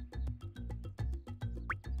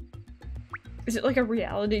 Is it like a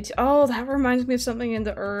reality oh, that reminds me of something in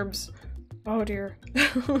the herbs. Oh dear.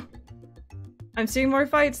 I'm seeing more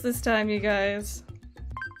fights this time, you guys.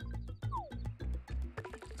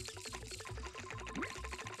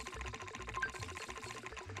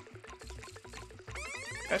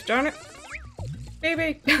 Gosh darn it.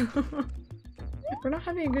 Baby! We're not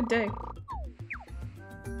having a good day.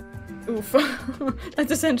 Oof.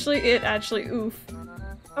 That's essentially it, actually. Oof.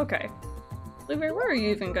 Okay. Blueberry, where are you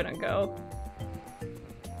even gonna go?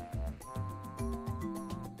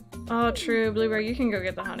 Oh, true. Blueberry, you can go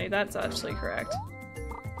get the honey. That's actually correct.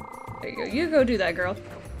 There you go. You go do that, girl.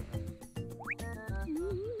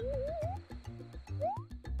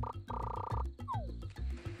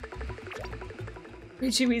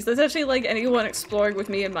 Chewies, that's actually like anyone exploring with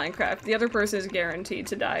me in Minecraft. The other person is guaranteed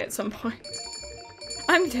to die at some point.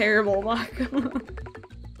 I'm terrible, Mock.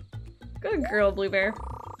 Good girl, Blueberry.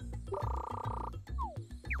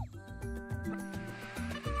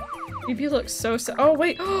 You look so sad. Oh,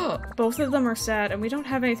 wait! Both of them are sad, and we don't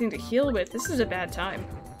have anything to heal with. This is a bad time.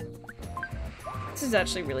 This is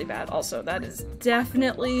actually really bad. Also, that is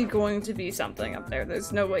definitely going to be something up there.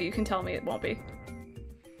 There's no way you can tell me it won't be.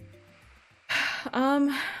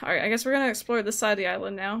 Alright, I guess we're gonna explore this side of the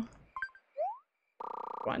island now.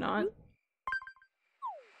 Why not?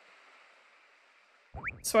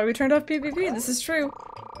 That's why we turned off PvP, this is true.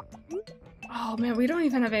 Oh man, we don't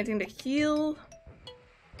even have anything to heal.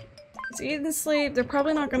 Let's eat and sleep. They're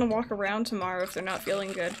probably not gonna walk around tomorrow if they're not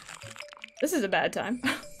feeling good. This is a bad time.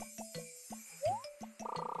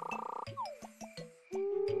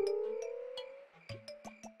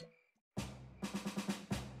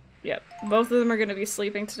 Yep, both of them are gonna be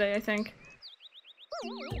sleeping today, I think.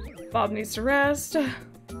 Bob needs to rest.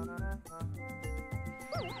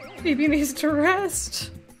 Phoebe needs to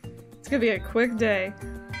rest. It's gonna be a quick day.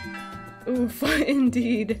 Oof,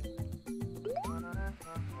 indeed.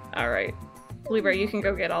 Alright. Blueberry, you can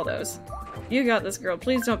go get all those. You got this, girl.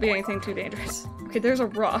 Please don't be anything too dangerous. Okay, there's a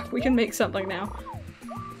rock. We can make something now.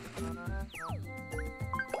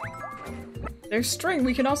 There's string.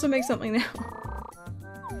 We can also make something now.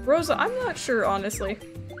 Rosa, I'm not sure, honestly.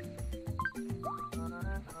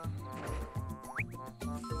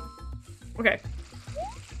 Okay.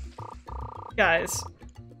 Guys.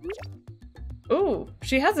 Ooh,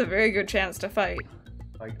 she has a very good chance to fight.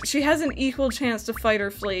 She has an equal chance to fight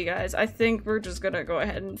or flee, guys. I think we're just gonna go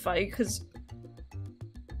ahead and fight, because...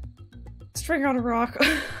 String on a rock.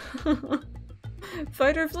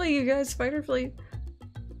 Fight or flee, you guys. Fight or flee.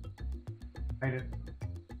 Fight it.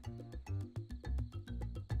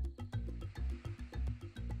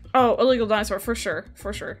 Oh, illegal dinosaur, for sure.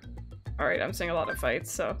 For sure. Alright, I'm seeing a lot of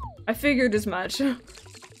fights, so... I figured as much.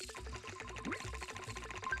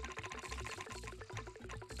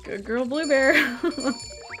 Good girl, Blueberry.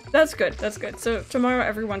 That's good, that's good. So tomorrow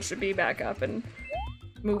everyone should be back up and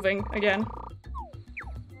moving again.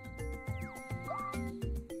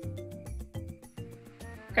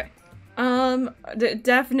 Okay.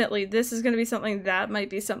 Definitely this is gonna be something that might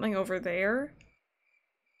be something over there.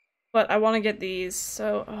 But I want to get these,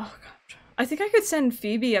 so oh gosh. I think I could send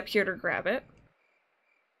Phoebe up here to grab it.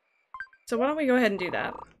 So why don't we go ahead and do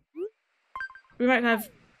that? We might have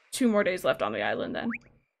 2 more days left on the island then.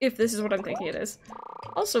 If this is what I'm thinking it is.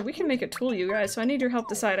 Also, we can make a tool, you guys, so I need your help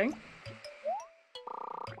deciding.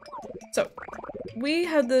 So, we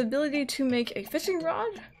have the ability to make a fishing rod,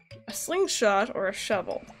 a slingshot, or a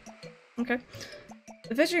shovel. Okay.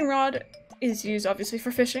 The fishing rod is used, obviously,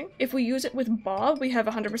 for fishing. If we use it with Bob, we have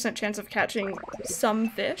a 100% chance of catching some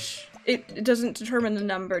fish. It doesn't determine the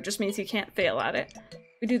number, it just means he can't fail at it.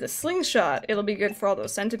 If we do the slingshot, it'll be good for all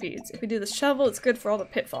those centipedes. If we do the shovel, it's good for all the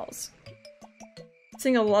pitfalls.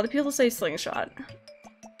 Seeing a lot of people say slingshot.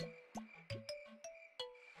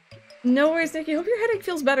 No worries, Nikki. Hope your headache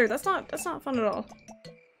feels better. That's not fun at all.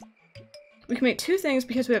 We can make 2 things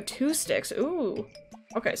because we have 2 sticks. Ooh.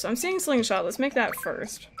 Okay, so I'm seeing slingshot. Let's make that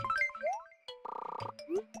first.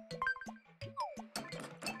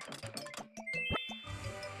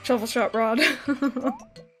 Shovel shot rod.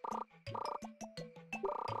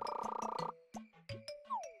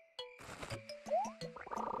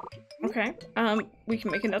 Okay, we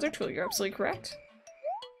can make another tool, you're absolutely correct.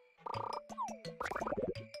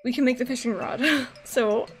 We can make the fishing rod.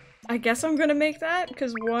 So, I guess I'm gonna make that,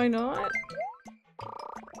 because why not?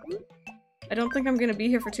 I don't think I'm gonna be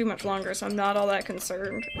here for too much longer, so I'm not all that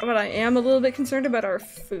concerned. But I am a little bit concerned about our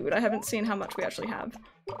food. I haven't seen how much we actually have.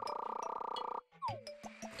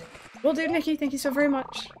 Well, dude, Nikki, thank you so very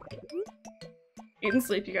much. Eat and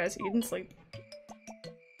sleep, you guys. Eat and sleep.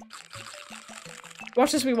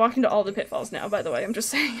 Watch as we walk into all the pitfalls now, by the way. I'm just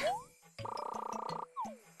saying.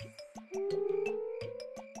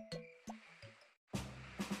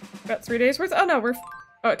 About 3 days worth? Oh, no, we're...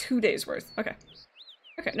 Oh, 2 days worth. Okay.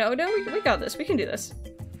 Okay, no, we got this. We can do this.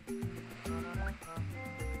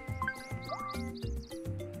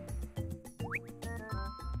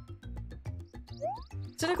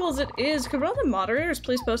 Cynical as it is, could one of the moderators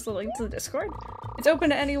please post the link to the Discord? It's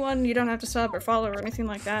open to anyone, you don't have to sub or follow or anything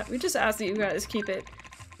like that. We just ask that you guys keep it,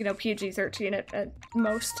 you know, PG-13 at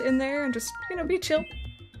most in there and just, you know, be chill.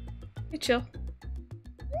 Be chill.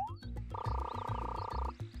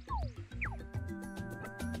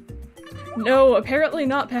 No, apparently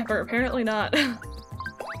not, Pepper. Apparently not.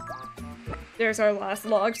 There's our last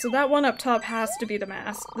log. So that one up top has to be the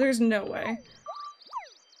mast. There's no way.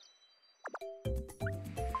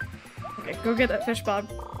 Okay, go get that fish, Bob.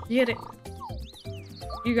 Get it.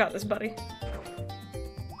 You got this, buddy.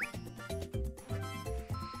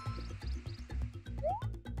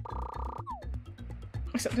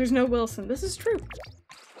 Except there's no Wilson. This is true.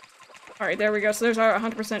 Alright, there we go. So there's our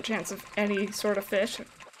 100% chance of any sort of fish.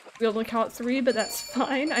 We only caught 3, but that's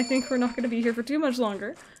fine. I think we're not going to be here for too much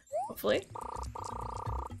longer. Hopefully.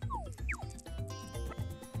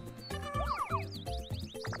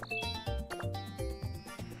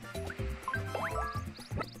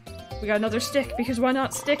 We got another stick, because why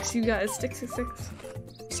not sticks, you guys? Sticks.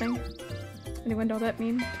 Sing. Anyone know that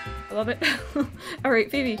meme? I love it. Alright,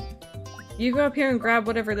 Phoebe. You go up here and grab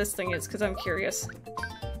whatever this thing is, because I'm curious.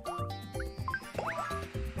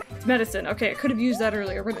 It's medicine. Okay, I could have used that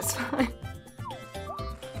earlier, but it's fine.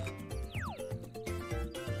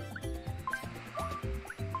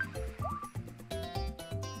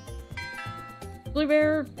 Blue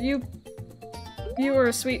Bear, you are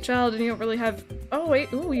a sweet child and you don't really have... Oh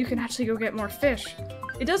wait, ooh, you can actually go get more fish.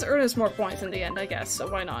 It does earn us more points in the end, I guess,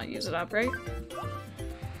 so why not use it up, right?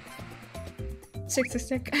 Stick.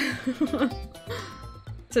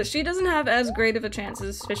 So she doesn't have as great of a chance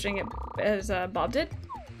as fishing it as Bob did.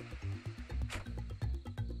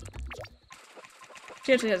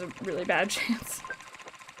 She actually has a really bad chance.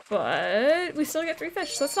 But we still get 3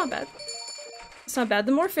 fish, so that's not bad. It's not bad.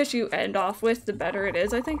 The more fish you end off with, the better it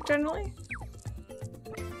is, I think, generally.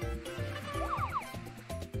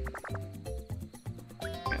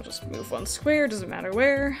 I'll just move 1 square, doesn't matter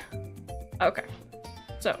where. Okay.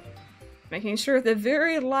 So, making sure the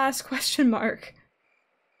very last question mark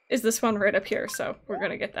is this one right up here, so we're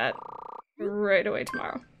gonna get that right away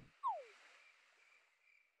tomorrow.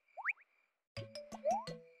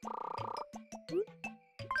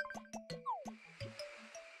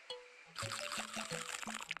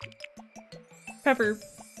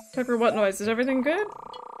 Pepper, what noise? Is everything good?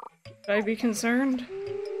 Should I be concerned?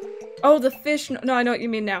 Oh, the fish no, I know what you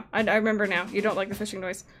mean now. I remember now. You don't like the fishing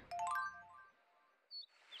noise.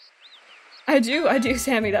 I do,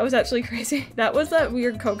 Sammy. That was actually crazy. That was that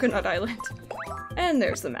weird coconut island. And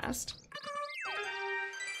there's the mast.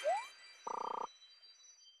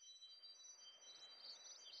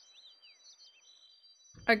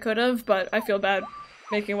 I could have, but I feel bad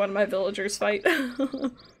making one of my villagers fight.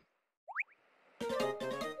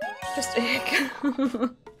 Just ick.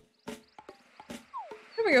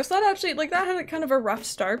 There we go. So that actually, like, that had kind of a rough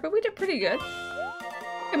start, but we did pretty good.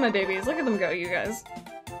 Look at my babies. Look at them go, you guys.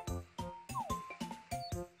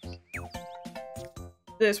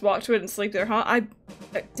 They just walk to it and sleep there, huh?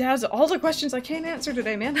 Dad's all the questions I can't answer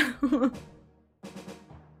today, man.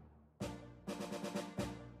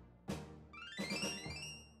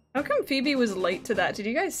 How come Phoebe was late to that? Did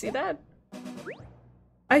you guys see that?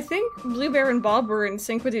 I think Blue Bear and Bob were in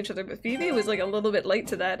sync with each other, but Phoebe was like a little bit late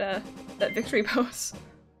to that, that victory pose.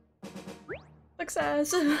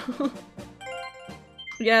 Success!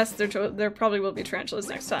 Yes, there probably will be tarantulas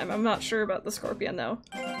next time. I'm not sure about the scorpion, though.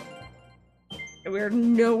 We're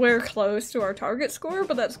nowhere close to our target score,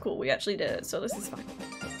 but that's cool. We actually did it, so this is fine.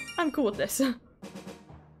 I'm cool with this. And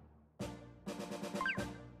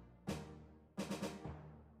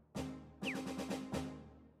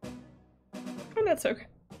that's okay.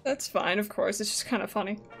 That's fine, of course. It's just kind of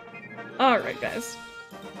funny. Alright, guys.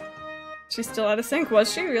 She's still out of sync,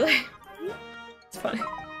 was she? Really? It's funny.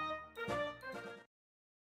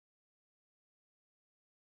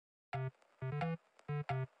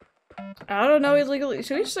 I don't know illegally.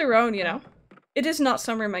 To each their own, you know. It is not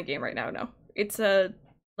summer in my game right now, no. It's,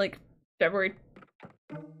 like, February...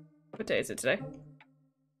 What day is it today?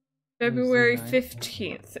 February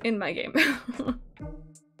 15th in my game.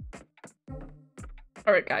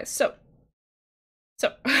 Alright, guys, so.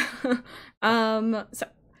 Stop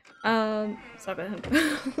it.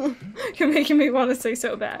 You're making me want to say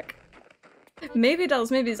so back. Maybe it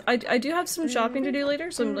does, maybe it's, I do have some shopping to do later,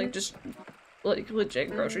 some, like, just, like,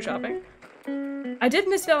 legit grocery shopping. I did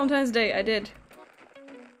miss Valentine's Day, I did.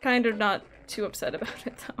 Kind of not too upset about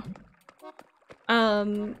it, though.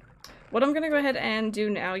 What I'm gonna go ahead and do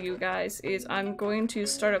now, you guys, is I'm going to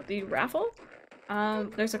start up the raffle.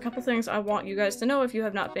 There's a couple things I want you guys to know if you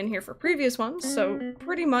have not been here for previous ones, so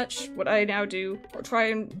pretty much what I now do, or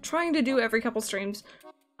trying to do every couple streams,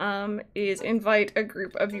 is invite a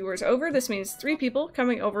group of viewers over. This means 3 people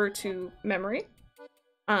coming over to Memory.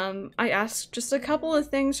 I asked just a couple of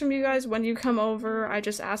things from you guys when you come over. I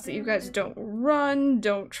just ask that you guys don't run,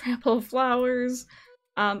 don't trample flowers.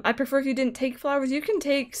 I prefer if you didn't take flowers. You can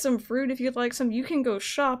take some fruit if you'd like some. You can go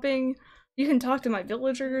shopping. You can talk to my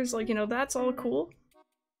villagers. Like, you know, that's all cool.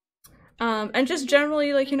 And just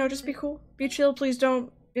generally, like, you know, just be cool. Be chill. Please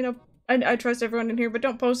don't, you know, I trust everyone in here, but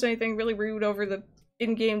don't post anything really rude over the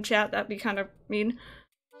in-game chat. That'd be kind of mean.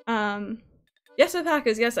 Yes,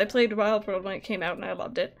 Alpacas. Yes, I played Wild World when it came out and I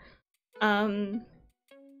loved it.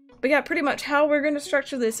 But yeah, pretty much how we're going to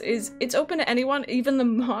structure this is it's open to anyone, even the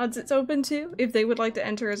mods it's open to, if they would like to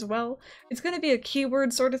enter as well. It's going to be a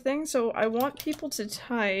keyword sort of thing, so I want people to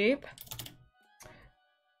type...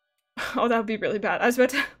 Oh, that would be really bad. I was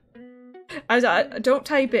about to... don't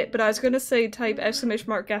type it, but I was going to say type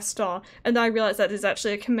 !Gaston, and then I realized that is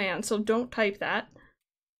actually a command, so don't type that.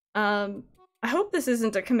 I hope this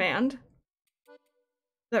isn't a command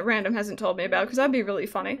that Random hasn't told me about, because that'd be really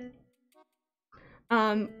funny.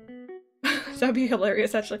 That'd be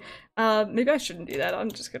hilarious, actually. Maybe I shouldn't do that.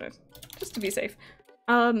 I'm just gonna... just to be safe.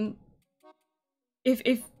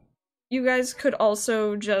 If you guys could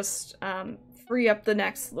also just, free up the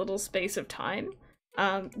next little space of time.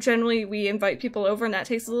 Generally, we invite people over and that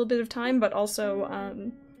takes a little bit of time, but also,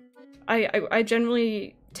 I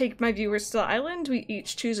generally take my viewers to the island, we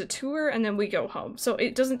each choose a tour, and then we go home. So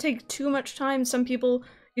it doesn't take too much time. Some people,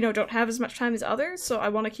 you know, don't have as much time as others, so I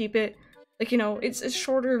want to keep it, like, you know, it's a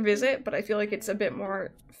shorter visit, but I feel like it's a bit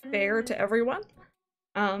more fair to everyone.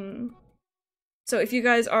 So if you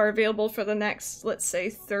guys are available for the next, let's say,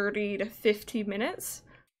 30 to 50 minutes,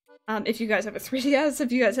 if you guys have a 3DS,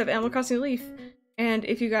 if you guys have Animal Crossing Leaf, and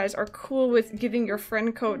if you guys are cool with giving your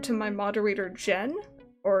friend code to my moderator Jen,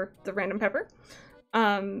 or the Random Pepper,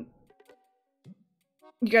 you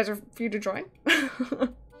guys are free to join.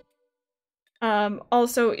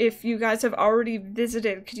 Also, if you guys have already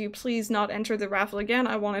visited, could you please not enter the raffle again?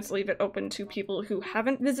 I wanted to leave it open to people who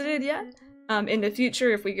haven't visited yet. In the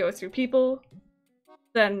future, if we go through people,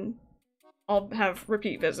 then I'll have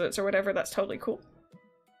repeat visits or whatever, that's totally cool.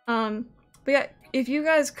 But yeah, if you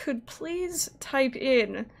guys could please type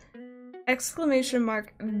in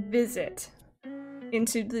 !visit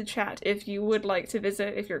into the chat if you would like to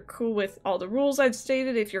visit, if you're cool with all the rules I've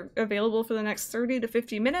stated, if you're available for the next 30 to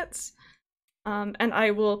 50 minutes. And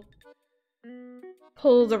I will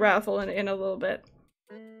pull the raffle in a little bit.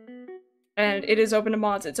 And it is open to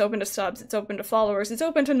mods, it's open to subs, it's open to followers, it's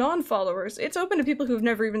open to non-followers, it's open to people who've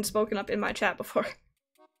never even spoken up in my chat before.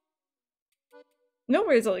 No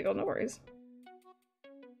worries, illegal, no worries.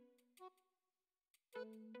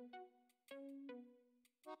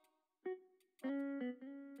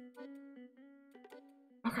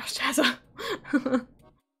 Oh gosh, Jazza.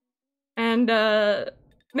 And,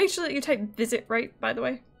 make sure that you type visit right, by the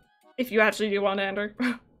way. If you actually do want to enter.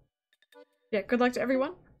 Yeah, good luck to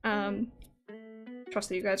everyone. Trust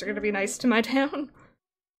that you guys are gonna be nice to my town.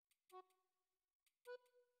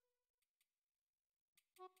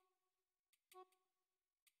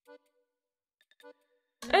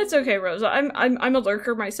 It's okay, Rosa. I'm a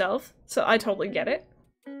lurker myself, so I totally get it.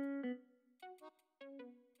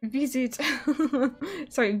 Visit.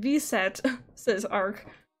 Sorry, Viset, says Ark.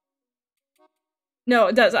 No,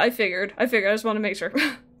 it does. I figured. I just want to make sure.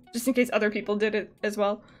 Just in case other people did it as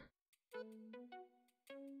well.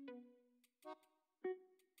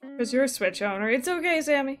 Because you're a Switch owner. It's okay,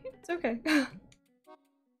 Sammy. It's okay.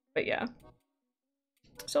 But yeah.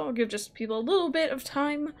 So I'll give just people a little bit of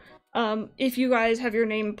time. If you guys have your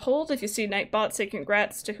name pulled, if you see Nightbot, say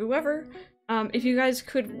congrats to whoever. If you guys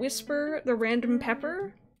could whisper the Random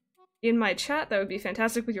Pepper in my chat, that would be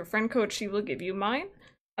fantastic. With your friend code, she will give you mine.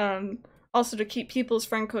 Also, to keep people's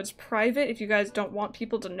friend codes private, if you guys don't want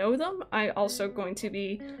people to know them, I'm also going to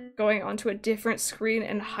be going onto a different screen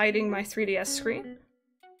and hiding my 3DS screen.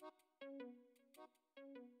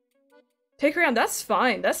 Take her around, that's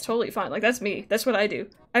fine. That's totally fine. Like, that's me. That's what I do.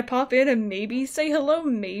 I pop in and maybe say hello,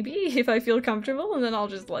 maybe, if I feel comfortable, and then I'll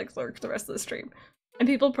just, like, lurk the rest of the stream. And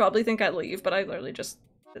people probably think I leave, but I literally just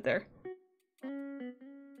sit there.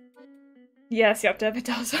 Yes, yep, Deb, it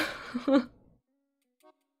does.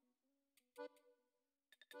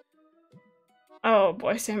 Oh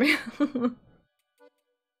boy, Sammy.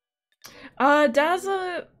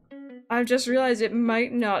 Daza, I've just realized it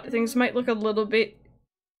might not. Things might look a little bit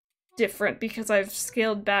different because I've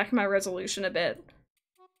scaled back my resolution a bit.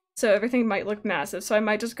 So everything might look massive, so I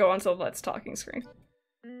might just go onto the Let's Talking screen.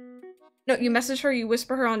 No, you message her, you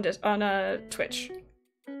whisper her on Twitch.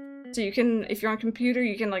 So you can, if you're on computer,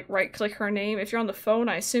 you can like right-click her name. If you're on the phone,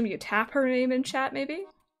 I assume you tap her name in chat, maybe?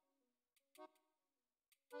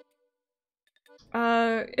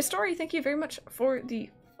 Story, thank you very much for the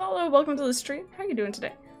follow. Welcome to the stream. How are you doing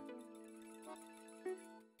today?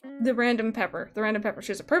 The Random Pepper. The Random Pepper.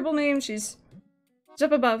 She has a purple name. She's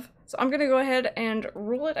up above. So I'm gonna go ahead and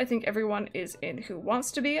roll it. I think everyone is in who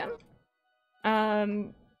wants to be in.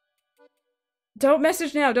 Don't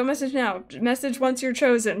message now. Don't message now. Message once you're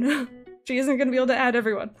chosen. She isn't gonna be able to add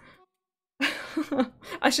everyone.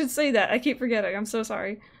 I should say that. I keep forgetting. I'm so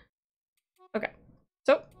sorry. Okay.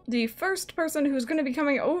 So, the first person who's going to be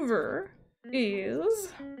coming over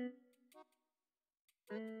is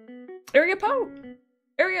Area Poe.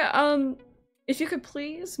 Area, if you could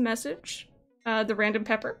please message the Random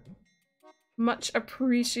Pepper. Much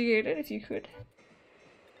appreciated if you could.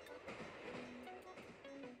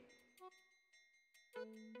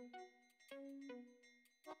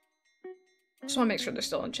 Just want to make sure they're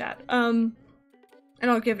still in chat. And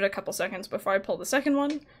I'll give it a couple seconds before I pull the second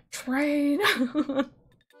one. Train!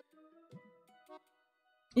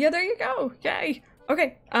 Yeah, there you go! Yay!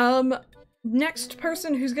 Okay, next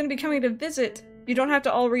person who's gonna be coming to visit, you don't have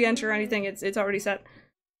to all re-enter anything, it's already set,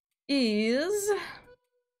 is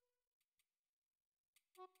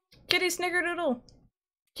Kitty Snickerdoodle!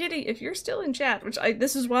 Kitty, if you're still in chat, which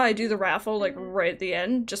this is why I do the raffle, like, right at the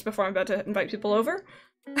end, just before I'm about to invite people over.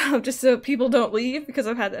 Just so people don't leave, because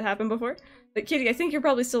I've had that happen before. But Kitty, I think you're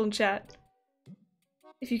probably still in chat.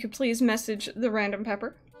 If you could please message the Random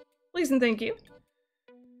Pepper. Please and thank you.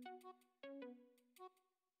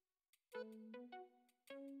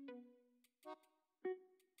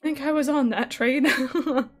 I think I was on that train.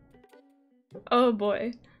 Oh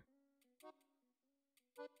boy.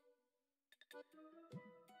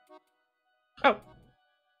 Oh.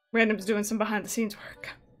 Random's doing some behind the scenes work.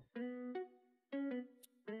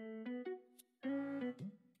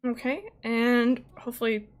 Okay, and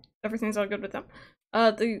hopefully everything's all good with them.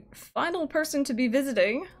 The final person to be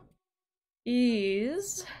visiting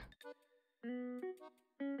is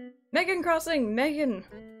Megan Crossing. Megan,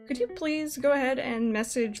 could you please go ahead and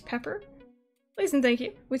message Pepper? Please and thank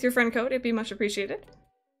you. With your friend code, it'd be much appreciated.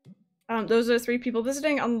 Those are 3 people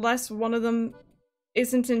visiting, unless one of them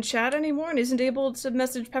isn't in chat anymore and isn't able to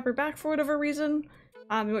message Pepper back for whatever reason.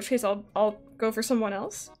 In which case I'll go for someone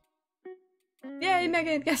else. Yay,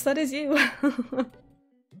 Megan! Yes, that is you!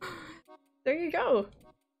 There you go!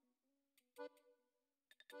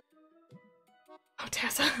 Oh,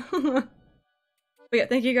 Tessa! But yeah,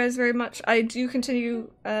 thank you guys very much. I do continue,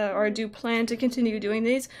 or I do plan to continue doing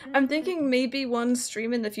these. I'm thinking maybe one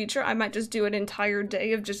stream in the future, I might just do an entire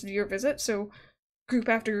day of just viewer visit, so group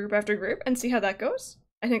after group after group, and see how that goes.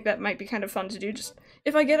 I think that might be kind of fun to do, just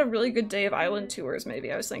if I get a really good day of island tours,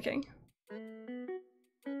 maybe, I was thinking.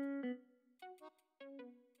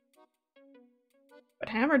 But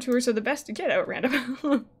hammer tours are the best to get out,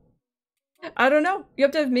 Random. I don't know. You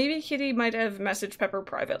have to have, maybe Kitty might have messaged Pepper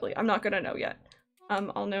privately. I'm not gonna know yet.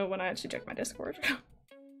 I'll know when I actually check my Discord.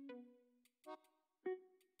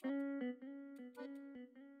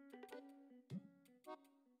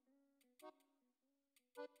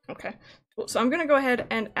 Okay, cool. So I'm gonna go ahead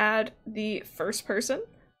and add the first person.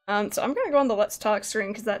 So I'm gonna go on the Let's Talk screen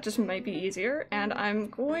because that just might be easier, and I'm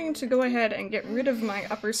going to go ahead and get rid of my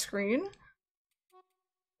upper screen.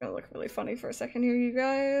 Gonna look really funny for a second here, you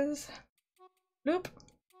guys. Nope.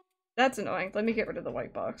 That's annoying. Let me get rid of the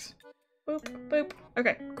white box. Boop, boop.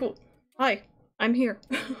 Okay, cool. Hi, I'm here.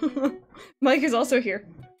 Mike is also here.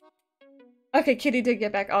 Okay, Kitty did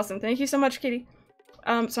get back. Awesome. Thank you so much, Kitty.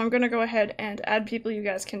 So I'm gonna go ahead and add people. You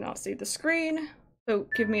guys cannot see the screen. So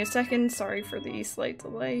give me a second. Sorry for the slight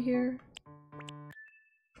delay here.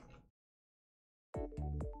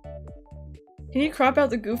 Can you crop out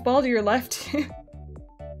the goofball to your left?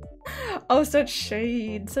 Oh, such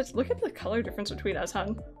shade. Look at the color difference between us,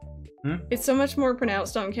 hon. Hmm? It's so much more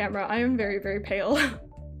pronounced on camera. I am very, very pale.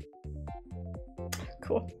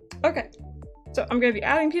 Cool. Okay. So I'm gonna be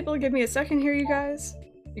adding people. Give me a second here, you guys.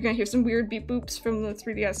 You're gonna hear some weird beep boops from the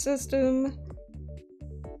 3DS system.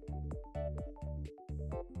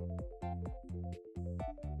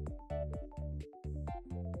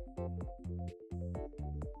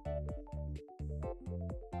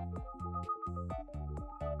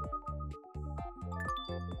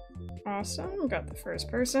 Awesome, got the first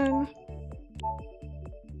person.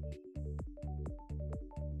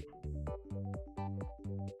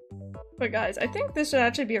 But guys, I think this should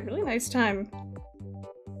actually be a really nice time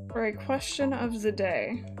for a question of the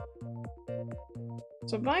day.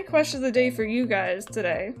 So my question of the day for you guys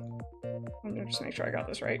today, I'm gonna just make sure I got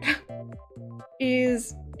this right,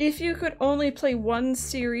 is if you could only play one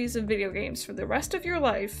series of video games for the rest of your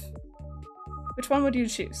life, which one would you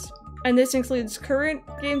choose? And this includes current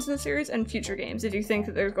games in the series and future games, if you think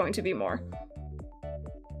that there's going to be more.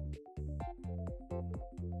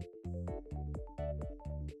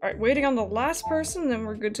 Alright, waiting on the last person, then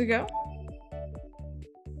we're good to go.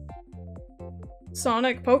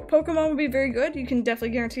 Sonic, Pokemon would be very good. You can definitely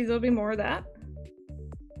guarantee there'll be more of that.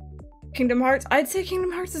 Kingdom Hearts, I'd say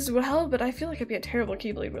Kingdom Hearts as well, but I feel like I'd be a terrible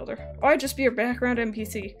Keyblade wielder. Or I'd just be your background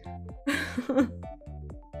NPC.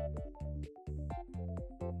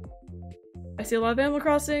 I see a lot of Animal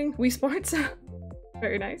Crossing, Wii Sports.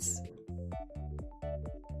 Very nice.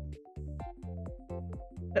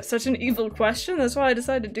 That's such an evil question, that's why I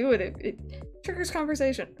decided to do it. It triggers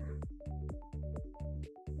conversation.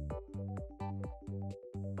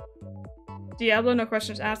 Diablo, no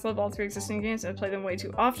questions asked, love all 3 existing games and I play them way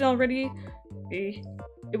too often already. It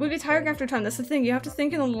would be tiring after time, that's the thing, you have to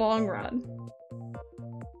think in the long run.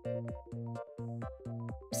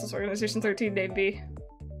 What's this Organization 13 name be?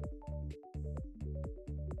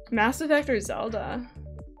 Mass Effect or Zelda?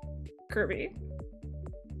 Kirby?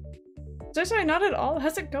 So sorry, not at all.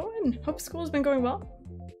 How's it going? Hope school's been going well.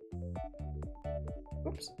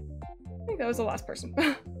 Oops. I think that was the last person.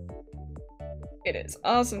 It is.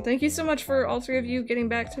 Awesome. Thank you so much for all 3 of you getting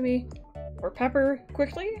back to me. Or Pepper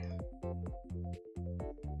quickly.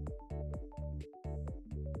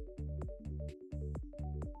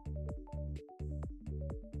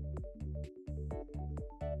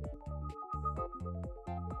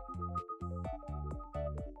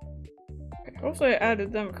 Hopefully I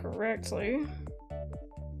added them correctly.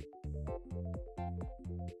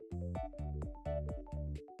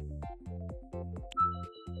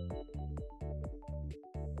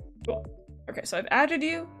 Cool. Okay, so I've added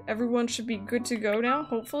you. Everyone should be good to go now,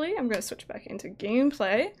 hopefully. I'm gonna switch back into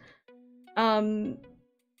gameplay.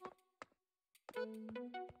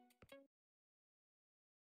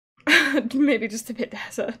 Maybe just a bit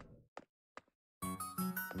Daza.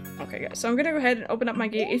 Okay guys, so I'm gonna go ahead and open up my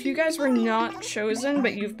gate. If you guys were not chosen,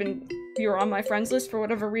 but you're on my friends list for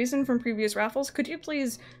whatever reason from previous raffles, could you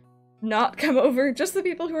please not come over? Just the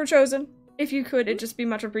people who were chosen. If you could, it'd just be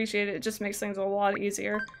much appreciated. It just makes things a lot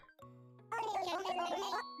easier.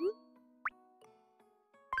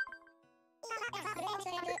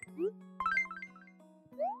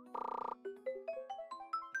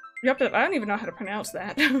 Yep, I don't even know how to pronounce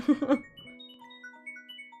that.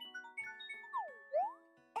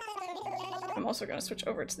 I'm also gonna switch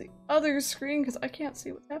over to the other screen because I can't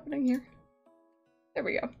see what's happening here. There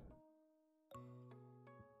we go.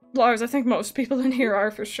 Lars, I think most people in here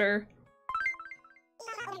are for sure.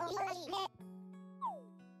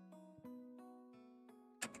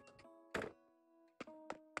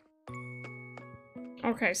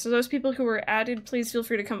 Okay, so those people who were added, please feel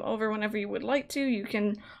free to come over whenever you would like to. You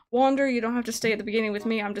can wander, you don't have to stay at the beginning with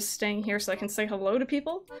me. I'm just staying here so I can say hello to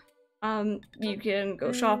people. You can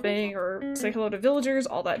go shopping or say hello to villagers,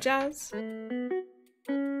 all that jazz.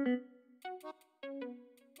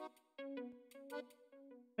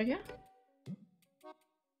 But yeah.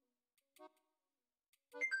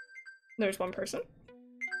 There's one person.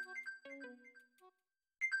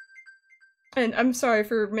 And I'm sorry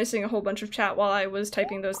for missing a whole bunch of chat while I was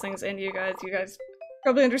typing those things in, you guys. You guys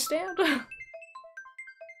probably understand.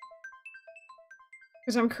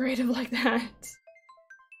 Because I'm creative like that.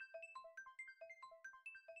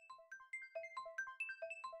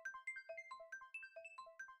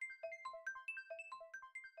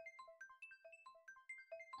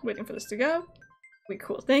 Waiting for this to go. Wait,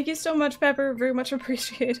 cool. Thank you so much, Pepper. Very much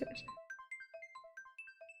appreciated.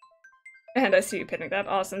 And I see you pinning that.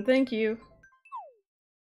 Awesome. Thank you.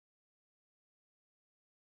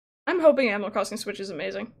 I'm hoping Animal Crossing Switch is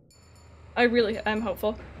amazing. I really am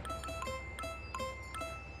hopeful.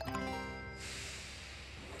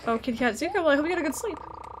 Oh, Kitty Cat Zuko, well, I hope you had a good sleep.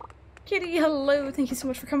 Kitty, hello, thank you so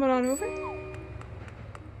much for coming on over.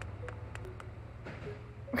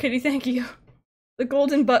 Oh, Kitty, thank you. The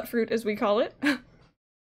golden butt fruit, as we call it.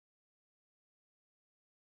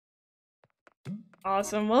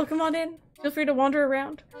 Awesome, welcome on in. Feel free to wander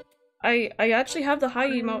around. I actually have the hi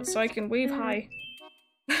emote, so I can wave hi.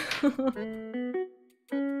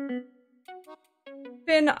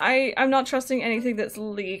 Finn, I'm not trusting anything that's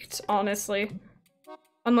leaked, honestly.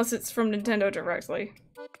 Unless it's from Nintendo directly.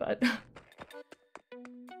 But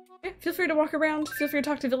yeah, feel free to walk around, feel free to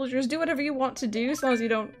talk to villagers, do whatever you want to do, as long as you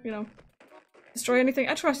don't, you know, destroy anything.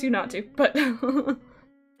 I trust you not to, but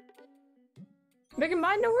Megan,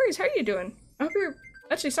 mine, no worries, how are you doing? I hope you're,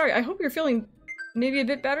 actually, sorry, I hope you're feeling maybe a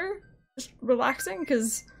bit better, just relaxing,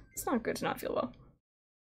 because it's not good to not feel well.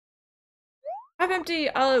 I'm empty,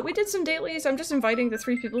 we did some dailies, I'm just inviting the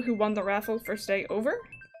 3 people who won the raffle first day over,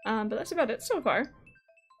 but that's about it so far.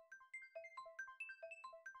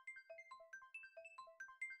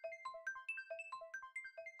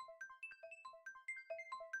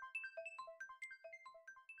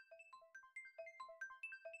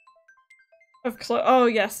 Oh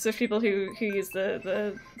yes, there's people who use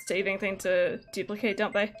the saving thing to duplicate,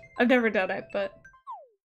 don't they? I've never done it, but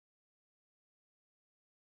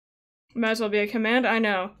might as well be a command. I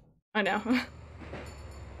know.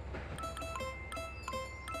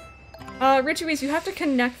 Richie Wees, you have to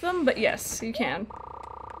connect them, but yes, you can.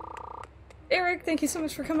 Eric, thank you so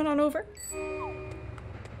much for coming on over.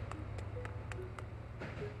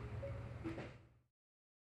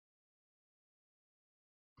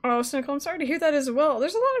 Oh, Snickle, I'm sorry to hear that as well.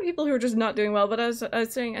 There's a lot of people who are just not doing well, but as I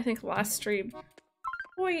was saying, I think last stream.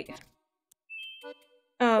 Wait.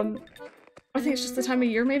 I think it's just the time of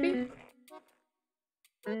year, maybe?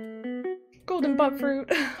 Golden butt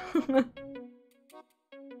fruit.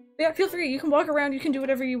 Yeah, feel free. You can walk around, you can do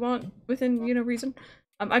whatever you want within, you know, reason.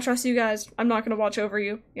 I trust you guys. I'm not gonna watch over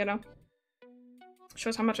you, you know?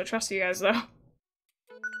 Shows how much I trust you guys, though.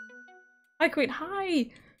 Hi, Queen. Hi!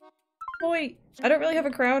 Boy, I don't really have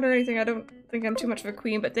a crown or anything. I don't think I'm too much of a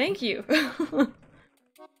queen, but thank you.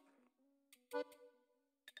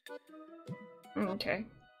 Okay.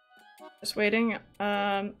 Just waiting.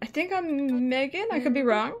 I think I'm Megan. I could be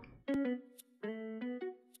wrong.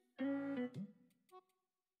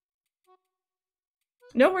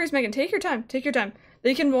 No worries, Megan. Take your time. Take your time.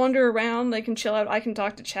 They can wander around. They can chill out. I can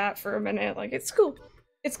talk to chat for a minute. Like, it's cool.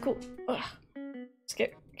 It's cool. Ugh. Just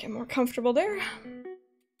get more comfortable there.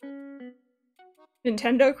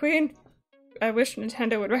 Nintendo Queen? I wish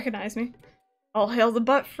Nintendo would recognize me. All hail the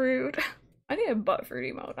butt fruit. I need a butt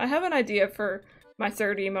fruit emote. I have an idea for my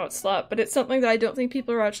 3rd emote slot, but it's something that I don't think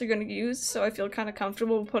people are actually going to use, so I feel kind of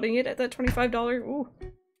comfortable putting it at that $25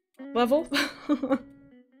 level.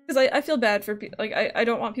 Because I feel bad for people. Like, I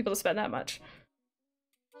don't want people to spend that much.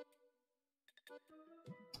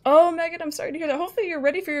 Oh, Megan, I'm sorry to hear that. Hopefully you're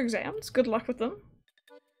ready for your exams. Good luck with them.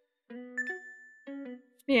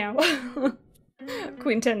 Meow.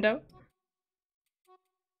 Quintendo.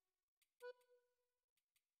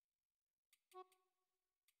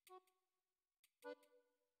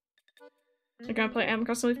 You're gonna play Animal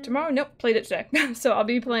Crossing tomorrow? Nope, played it today. So I'll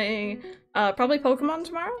be playing probably Pokemon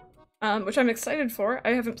tomorrow, which I'm excited for.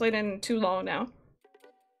 I haven't played in too long now.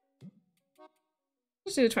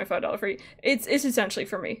 Just do the $25 free. It's essentially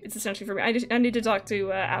for me. It's essentially for me. I need to talk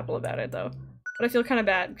to Apple about it though. But I feel kind of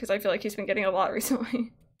bad because I feel like he's been getting a lot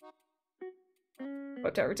recently.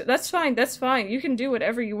 Whatever. That's fine. That's fine. You can do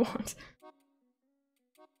whatever you want.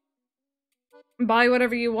 Buy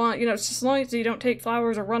whatever you want. You know, just as long as you don't take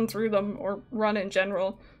flowers or run through them or run in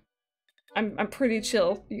general. I'm pretty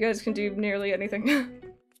chill. You guys can do nearly anything.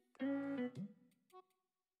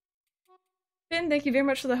 Finn, thank you very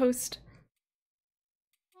much for the host.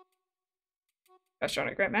 Restaurant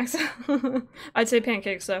at Grand Max. I'd say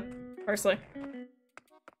pancakes though, personally.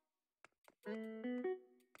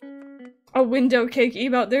 A window cake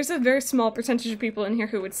emote. There's a very small percentage of people in here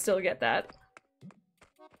who would still get that.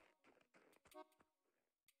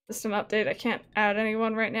 System update. I can't add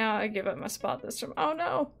anyone right now. I give up my spot this time. Oh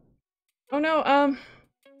no! Oh no,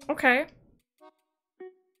 okay.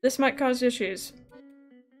 This might cause issues.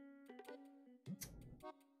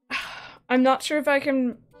 I'm not sure if I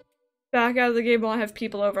can back out of the game while I have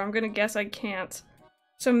people over. I'm gonna guess I can't.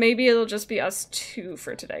 So maybe it'll just be us 2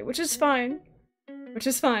 for today, which is fine. Which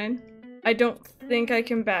is fine. I don't think I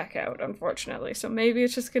can back out, unfortunately. So maybe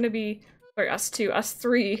it's just gonna be, or us 2, us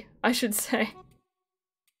 3, I should say.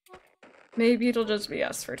 Maybe it'll just be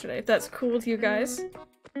us for today, if that's cool with you guys.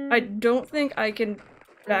 I don't think I can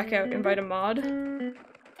back out, invite a mod.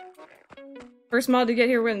 First mod to get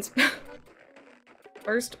here wins.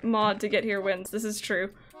 First mod to get here wins. This is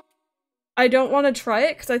true. I don't want to try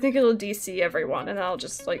it because I think it'll DC everyone and I'll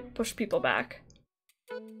just, like, push people back.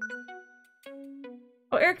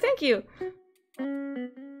 Oh, Eric, thank you!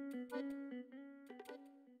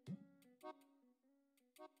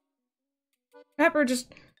 Pepper,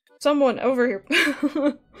 just someone over here.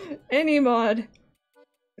 Any mod.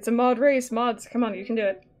 It's a mod race. Mods, come on, you can do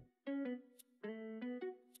it.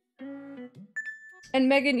 And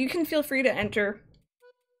Megan, you can feel free to enter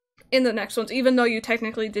in the next ones, even though you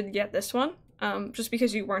technically did get this one. Just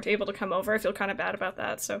because you weren't able to come over, I feel kind of bad about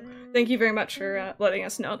that, so thank you very much for letting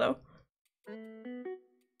us know, though.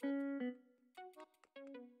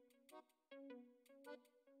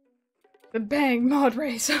 The bang mod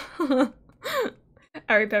race!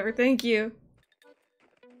 Alright, Pepper, thank you.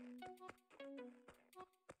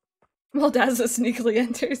 Well, Dazza sneakily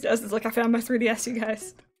enters. Dazza's like, I found my 3DS, you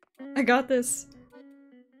guys. I got this.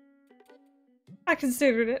 I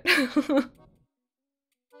considered it.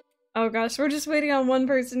 Oh gosh, we're just waiting on one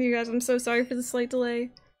person, you guys. I'm so sorry for the slight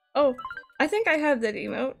delay. Oh, I think I have that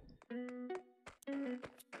emote.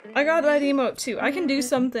 I got that emote too. I can do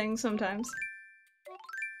some things sometimes.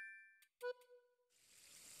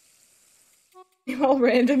 All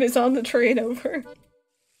random is on the train over.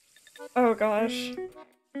 Oh gosh.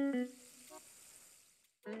 I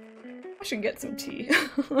should get some tea.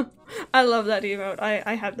 I love that emote.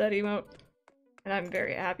 I have that emote. And I'm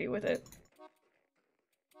very happy with it.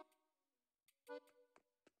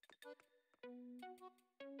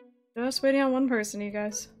 Just waiting on one person, you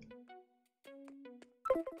guys.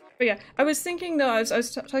 But yeah, I was thinking though, I was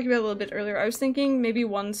talking about it a little bit earlier, I was thinking maybe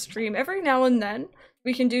one stream, every now and then,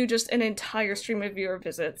 we can do just an entire stream of viewer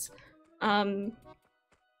visits.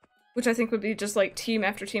 Which I think would be just like team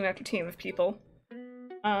after team after team of people.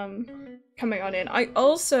 Coming on in. I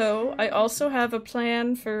also have a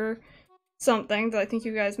plan for something that I think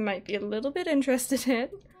you guys might be a little bit interested in.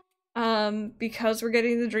 Because we're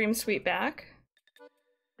getting the Dream Suite back.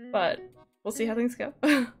 But we'll see how things go.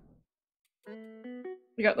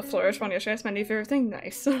 We got the Flourish one yesterday. That's my new favorite thing.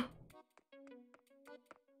 Nice. Oh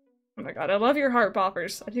my god, I love your heart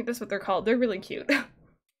poppers. I think that's what they're called. They're really cute.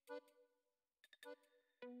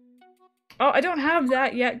 Oh, I don't have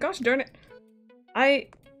that yet. Gosh darn it.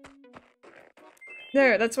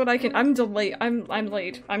 There, that's what I can- I'm delayed. I'm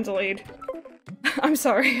late. I'm delayed. I'm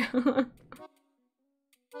sorry.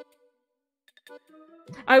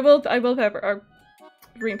 I will Pepper- or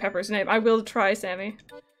Green Pepper's name. I will try, Sammy.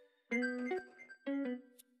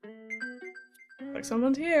 Like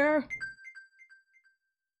someone's here.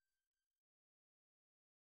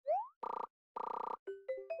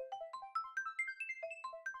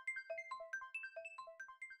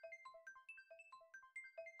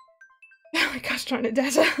 Oh my gosh, darn it,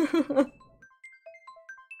 Dazza.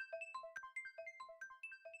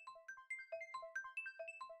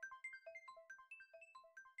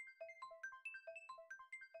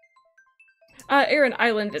 Aaron,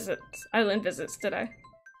 island visits today.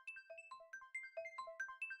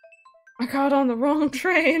 I got on the wrong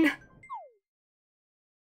train.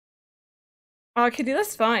 Kitty,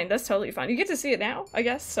 that's fine. That's totally fine. You get to see it now, I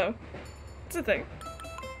guess, so it's a thing.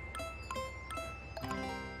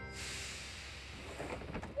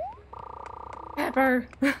 Pepper.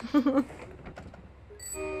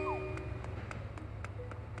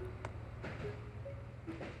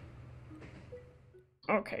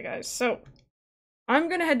 Okay, guys, so I'm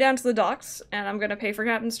gonna head down to the docks, and I'm gonna pay for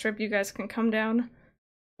Captain's trip. You guys can come down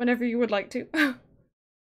whenever you would like to.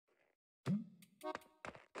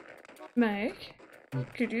 Meg,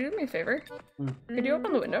 could you do me a favor? Could you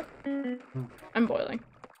open the window? I'm boiling.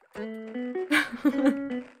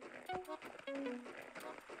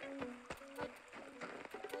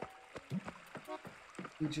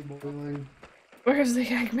 Boiling. Where's the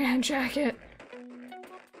Eggman jacket?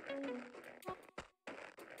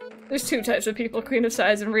 There's two types of people, Queen of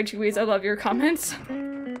Sighs and Raging Weeds. I love your comments.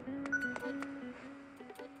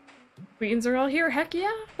 Queens are all here, heck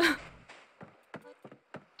yeah!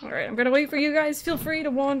 Alright, I'm gonna wait for you guys. Feel free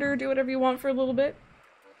to wander, do whatever you want for a little bit.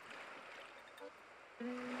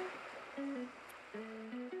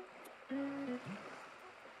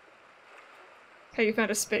 Okay, you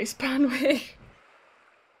found a space pun wig.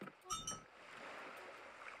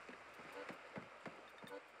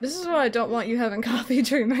 This is why I don't want you having coffee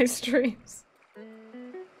during my streams.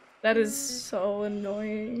 That is so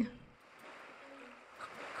annoying.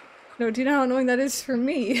 No, do you know how annoying that is for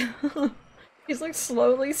me? He's like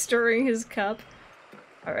slowly stirring his cup.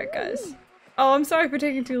 Alright, guys. Oh, I'm sorry for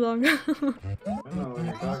taking too long. I don't know what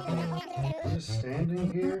you're talking about. I'm just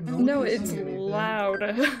standing here. No, it's loud.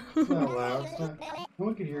 It's not loud. It's not. No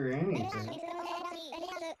one could hear anything.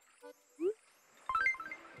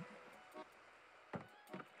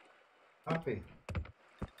 Copy.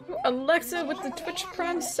 Ooh, Alexa with the Twitch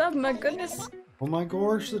Prime sub, my goodness. Oh my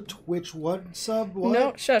gosh, the Twitch what sub? What?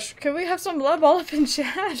 No, shush. Can we have some love all up in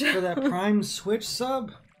chat? For that Prime Switch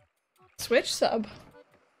sub? Switch sub.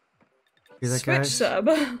 Hear that, Switch guys? sub.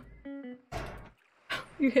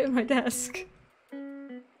 You hit my desk.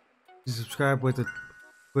 You subscribe with the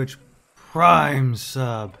Twitch Prime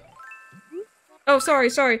sub. Oh, sorry.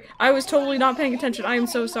 I was totally not paying attention. I am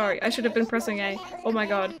so sorry. I should have been pressing A. Oh my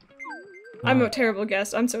god. I'm a terrible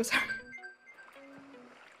guest. I'm so sorry.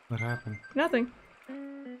 What happened? Nothing.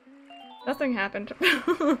 Nothing happened.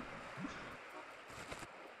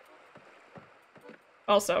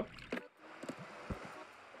 Also.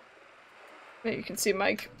 Yeah, you can see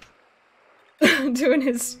Mike doing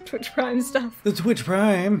his Twitch Prime stuff. The Twitch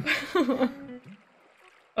Prime.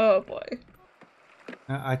 Oh boy.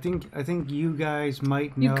 I think you guys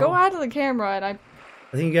might know. You go out of the camera and I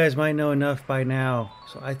think you guys might know enough by now,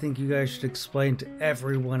 so I think you guys should explain to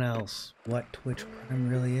everyone else what Twitch Prime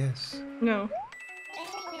really is. No.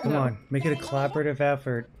 Come on, make it a collaborative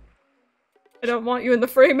effort. I don't want you in the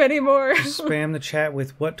frame anymore. Spam the chat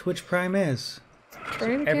with what Twitch Prime is.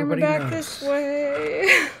 Turn the camera everybody back knows. this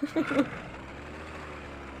way.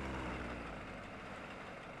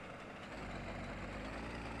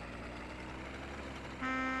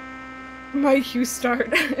 Mike, you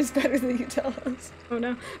start is better than you tell us. Oh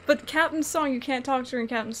no. But Captain's Song, you can't talk during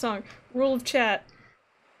Captain's Song. Rule of chat.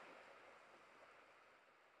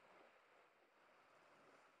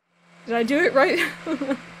 Did I do it right?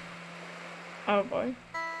 Oh boy.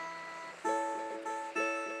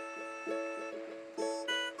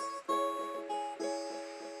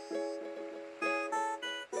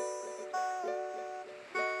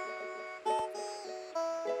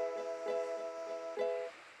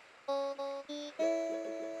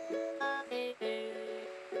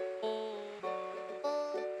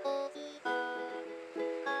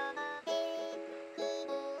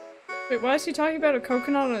 Wait, why is he talking about a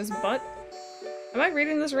coconut on his butt? Am I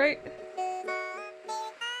reading this right?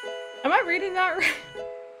 Am I reading that right?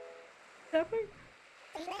 Happening?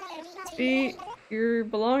 See, you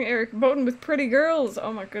belong, Eric. Voting with pretty girls.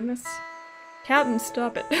 Oh my goodness. Captain,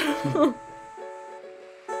 stop it.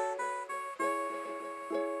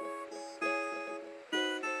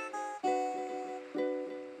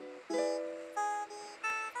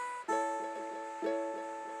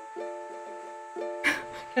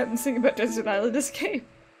 Captain singing about Desert Island Escape.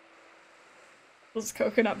 This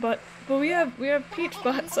coconut butt. But we have peach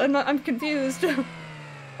butts. I'm confused.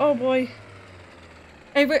 Oh boy.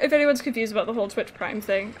 Anyway, if anyone's confused about the whole Twitch Prime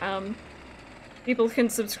thing, people can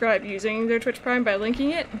subscribe using their Twitch Prime by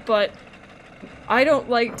linking it, but I don't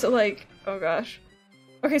like to oh gosh.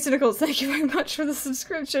 Okay, Cynicals, thank you very much for the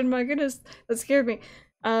subscription. My goodness, that scared me.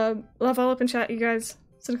 Love all up in chat, you guys.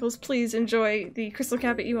 Cynicals, please enjoy the Crystal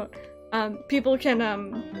Capet emote. People can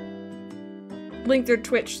link their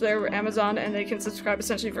Twitch, their Amazon, and they can subscribe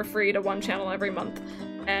essentially for free to one channel every month.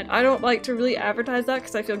 And I don't like to really advertise that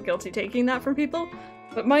because I feel guilty taking that from people,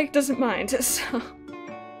 but Mike doesn't mind, so...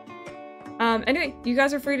 Anyway, you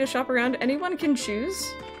guys are free to shop around. Anyone can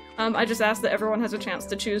choose. I just ask that everyone has a chance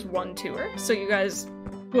to choose one tour, so you guys,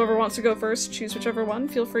 whoever wants to go first, choose whichever one,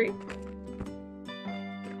 feel free.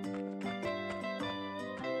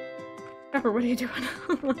 Pepper, what are you doing?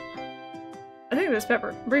 I think that's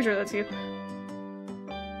Pepper. I'm pretty sure that's you.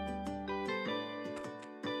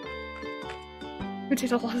 Who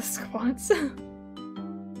did a lot of squats?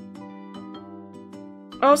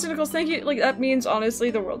 Oh, Cynicals, thank you. Like, that means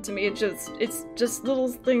honestly the world to me. It's just little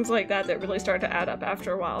things like that that really start to add up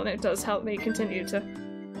after a while, and it does help me continue to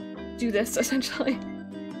do this, essentially.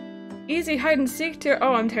 Easy hide and seek tier.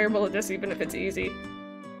 Oh, I'm terrible at this even if it's easy.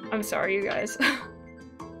 I'm sorry, you guys.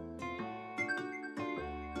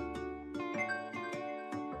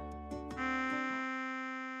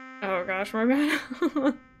 Oh gosh, my man.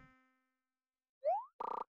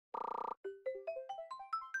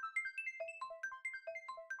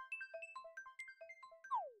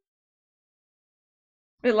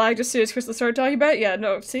 It lagged as soon as Crystal started talking about it? Yeah,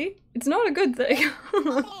 no, see? It's not a good thing.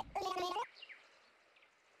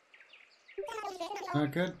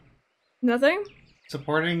 Not good? Nothing?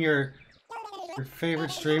 Supporting your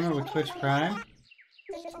favorite streamer with Twitch Prime?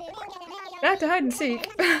 Back to hide and seek.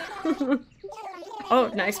 Oh,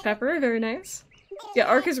 nice, Pepper. Very nice. Yeah,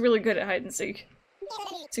 Ark is really good at hide and seek.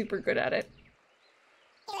 Super good at it.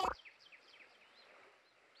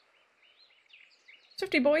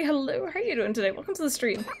 Swifty boy, hello. How are you doing today? Welcome to the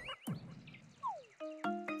stream.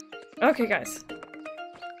 Okay, guys.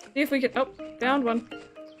 See if we can— oh, found one.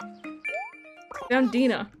 Found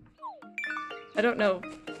Dina. I don't know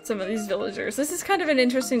some of these villagers. This is kind of an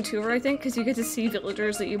interesting tour, I think, because you get to see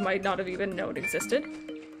villagers that you might not have even known existed.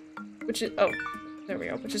 Which is- oh, there we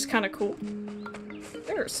go, which is kind of cool.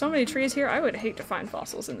 There are so many trees here, I would hate to find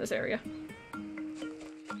fossils in this area.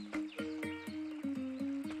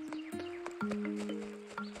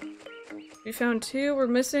 We found 2, we're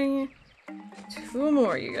missing 2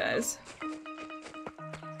 more, you guys.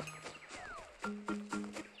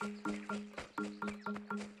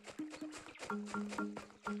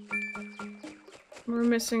 We're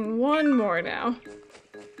missing 1 more now.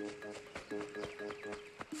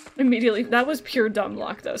 Immediately, that was pure dumb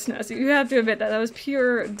luck though, Snazzy. You have to admit that was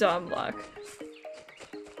pure dumb luck.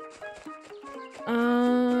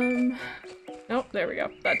 Nope, there we go.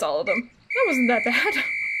 That's all of them. That wasn't that bad.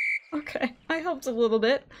 Okay, I helped a little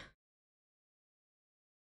bit.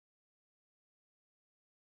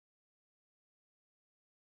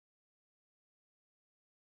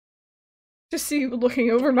 Just see you looking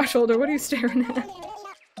over my shoulder. What are you staring at?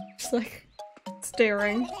 Just like,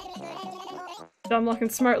 staring. Dumb luck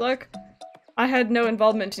and smart luck. I had no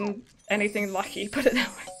involvement in anything lucky, put it that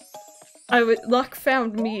way. Luck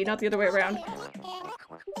found me, not the other way around.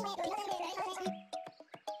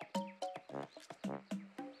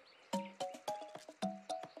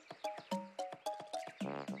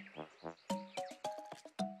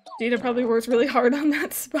 Dina probably worked really hard on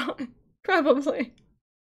that spot. Probably.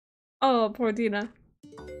 Oh, poor Dina.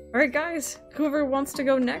 Alright guys, whoever wants to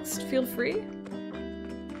go next, feel free.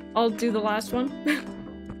 I'll do the last one.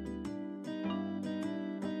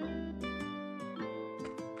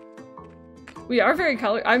 We are very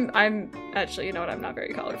color- I'm actually, you know what, I'm not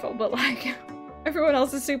very colorful, but like, everyone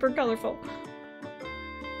else is super colorful.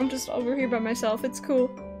 I'm just over here by myself, it's cool.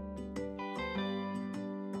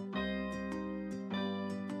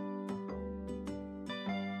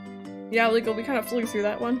 Yeah, legal, we kind of flew through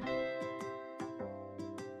that one.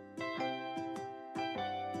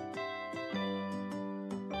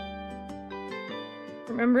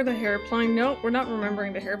 Remember the hairplane? Nope, we're not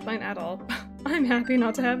remembering the hairplane at all. I'm happy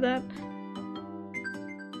not to have that.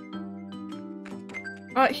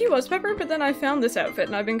 He was Pepper, but then I found this outfit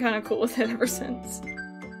and I've been kind of cool with it ever since.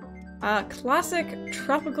 Classic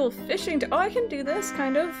tropical fishing. Oh, I can do this,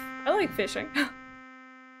 kind of. I like fishing.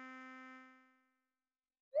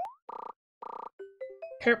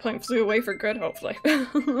 Hairplane flew away for good, hopefully.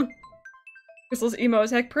 Crystal's emo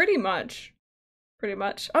as heck, pretty much. Pretty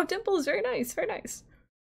much. Oh, Dimple is very nice, very nice.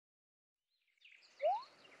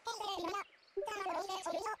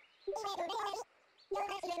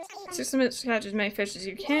 Just catch as many fish as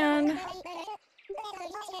you can.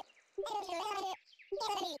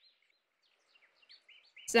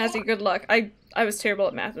 Snazzy, good luck. I was terrible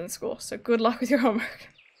at math in school, so good luck with your homework.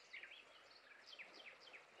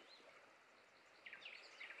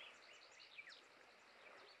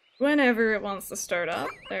 Whenever it wants to start up.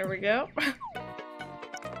 There we go.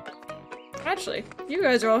 Actually, you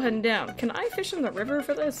guys are all heading down. Can I fish in the river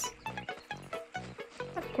for this? I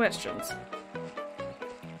have questions.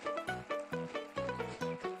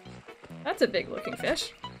 That's a big looking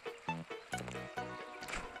fish.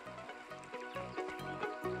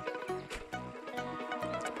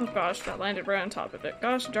 Oh gosh, that landed right on top of it.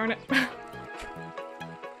 Gosh darn it.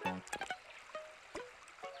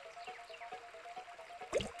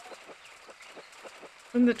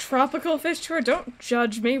 And the tropical fish tour? Don't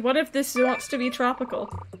judge me. What if this wants to be tropical?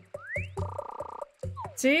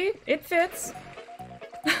 See? It fits.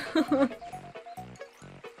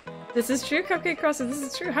 This is true, Cupcake Crosser. This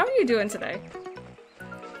is true. How are you doing today?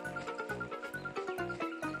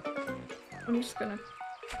 I'm just gonna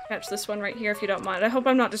catch this one right here if you don't mind. I hope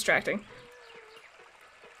I'm not distracting.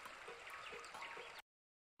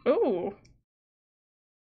 Ooh.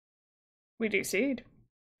 We DC'd.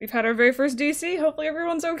 We've had our very first DC. Hopefully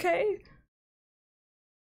everyone's okay.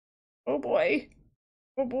 Oh boy.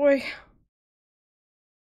 Oh boy.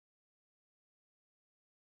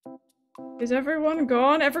 Is everyone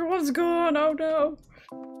gone? Everyone's gone! Oh no!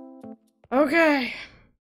 Okay.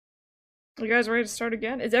 You guys ready to start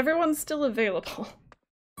again? Is everyone still available?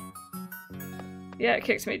 Yeah, it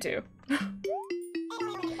kicks me too.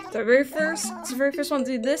 So very first one,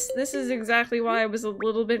 dude, this is exactly why I was a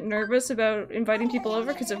little bit nervous about inviting people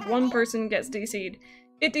over, because if one person gets DC'd,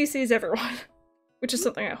 it DCs everyone. Which is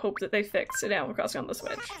something I hope that they fix in Animal Crossing on the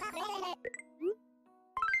Switch.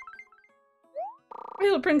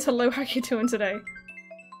 Little Prince, hello, how you doing today?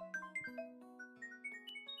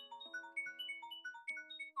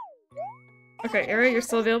 Okay, Era, you're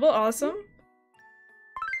still available, awesome.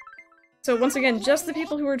 So once again, just the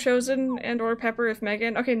people who were chosen and or Pepper if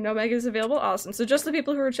Megan. Okay, no Megan is available, awesome. So just the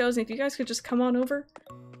people who were chosen, if you guys could just come on over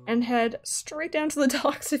and head straight down to the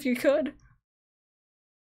docks if you could.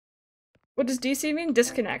 What does DC mean?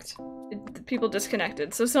 Disconnect. People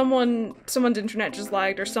disconnected. So someone's internet just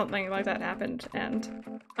lagged or something like that happened,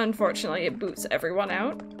 and unfortunately it boots everyone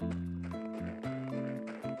out.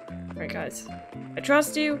 Alright guys, I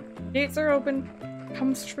trust you. Gates are open.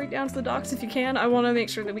 Come straight down to the docks if you can. I want to make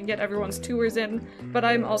sure that we get everyone's tours in, but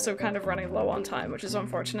I'm also kind of running low on time, which is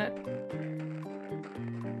unfortunate.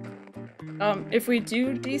 If we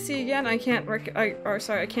do DC again, I can't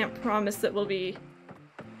I can't promise that we'll be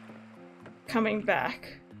coming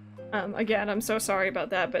back. Again, I'm so sorry about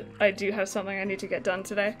that, but I do have something I need to get done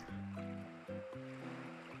today.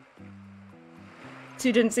 So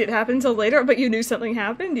you didn't see it happen until later, but you knew something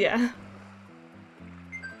happened? Yeah.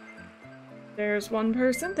 There's one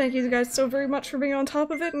person. Thank you guys so very much for being on top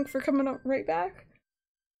of it and for coming up right back.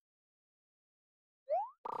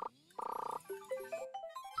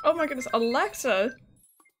 Oh my goodness, Alexa!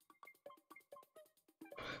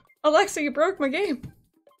 Alexa, you broke my game!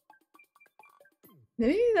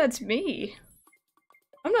 Maybe that's me.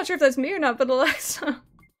 I'm not sure if that's me or not, but Alexa,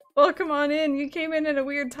 welcome on in. You came in at a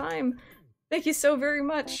weird time. Thank you so very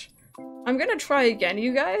much. I'm gonna try again,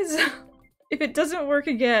 you guys. If it doesn't work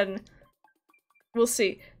again, we'll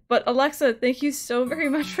see. But Alexa, thank you so very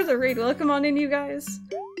much for the raid. Welcome on in, you guys.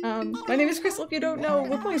 My name is Crystal, if you don't know.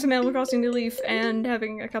 We're playing some Animal Crossing New Leaf and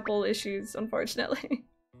having a couple issues, unfortunately.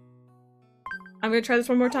 I'm gonna try this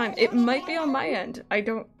one more time. It might be on my end. I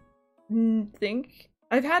don't think.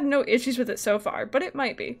 I've had no issues with it so far, but it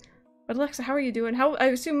might be. But Alexa, how are you doing? I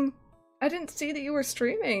assume I didn't see that you were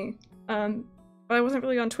streaming. But I wasn't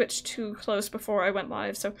really on Twitch too close before I went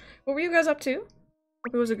live, so what were you guys up to?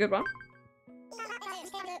 Hope it was a good one.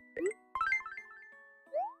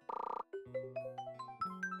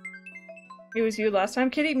 It was you last time,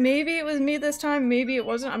 Kitty? Maybe it was me this time, maybe it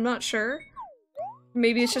wasn't, I'm not sure.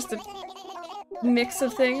 Maybe it's just a mix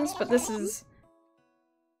of things, but this is...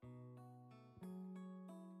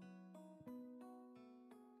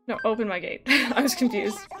 No, open my gate. I was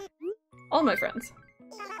confused. All my friends.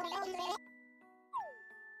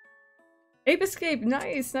 Ape Escape,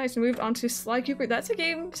 nice, nice. We moved on to Sly Cooper. That's a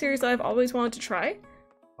game series that I've always wanted to try.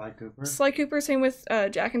 Sly Cooper? Sly Cooper, same with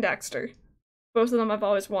Jack and Daxter. Both of them I've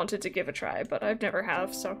always wanted to give a try, but I've never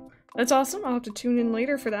have, so that's awesome. I'll have to tune in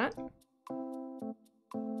later for that.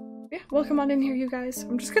 Yeah, welcome on in here, you guys.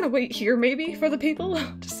 I'm just gonna wait here, maybe, for the people,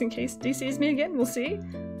 just in case he sees me again. We'll see.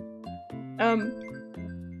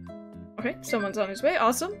 Okay, someone's on his way.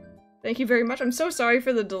 Awesome. Thank you very much. I'm so sorry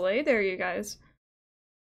for the delay there, you guys.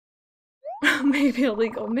 Maybe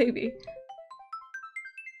illegal, maybe.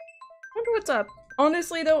 Wonder what's up.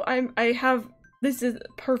 Honestly, though, this is a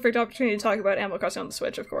perfect opportunity to talk about Animal Crossing on the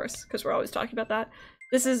Switch, of course, because we're always talking about that.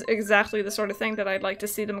 This is exactly the sort of thing that I'd like to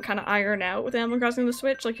see them kind of iron out with Animal Crossing on the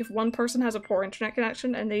Switch. Like, if one person has a poor internet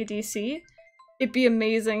connection and they DC, it'd be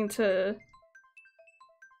amazing to,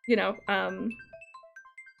 you know,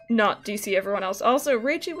 not DC everyone else. Also,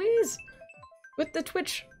 Ragey Wheeze! With the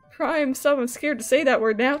Twitch Prime sub, I'm scared to say that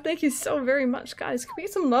word now. Thank you so very much, guys. Can we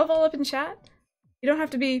get some love all up in chat? You don't have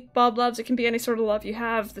to be Bob Loves, it can be any sort of love you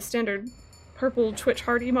have. The standard purple Twitch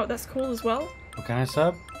heart emote, that's cool as well. What kind of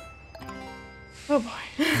sub? Oh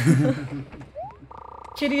boy.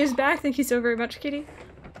 Kitty is back, thank you so very much, Kitty.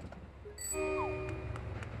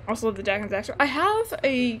 Also love the Jack and Daxter. I have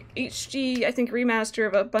a HD, I think, remaster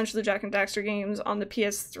of a bunch of the Jack and Daxter games on the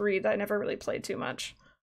PS3 that I never really played too much.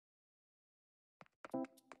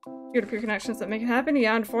 Peer-to-peer connections that make it happen?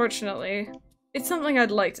 Yeah, unfortunately. It's something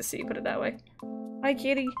I'd like to see, put it that way. Hi,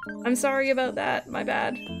 Kitty. I'm sorry about that. My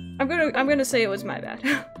bad. I'm gonna say it was my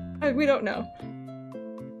bad. We don't know.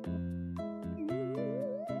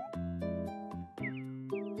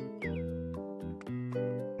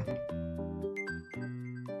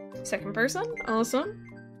 Second person? Awesome.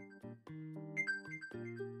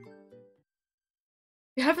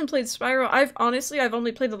 You haven't played Spyro? I've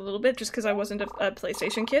only played a little bit just because I wasn't a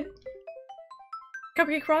PlayStation kid.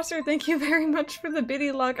 Cupcake Crosser, thank you very much for the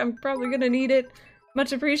biddy luck. I'm probably gonna need it.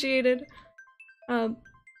 Much appreciated.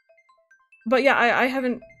 But yeah, I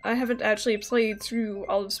haven't actually played through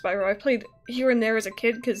all of Spyro. I played here and there as a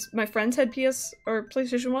kid because my friends had PS or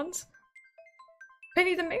PlayStation 1s.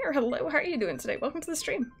 Penny the Mayor, hello, how are you doing today? Welcome to the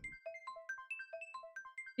stream.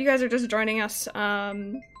 You guys are just joining us.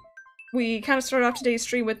 We kind of started off today's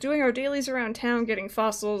stream with doing our dailies around town, getting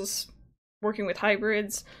fossils, working with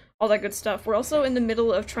hybrids, all that good stuff. We're also in the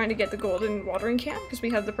middle of trying to get the golden watering can because we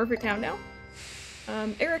have the perfect town now.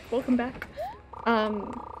 Eric, welcome back.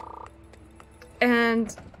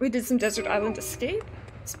 And we did some Desert Island Escape.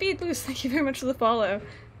 Speed Boost, thank you very much for the follow.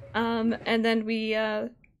 And then we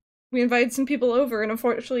We invited some people over, and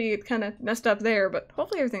unfortunately it kind of messed up there, but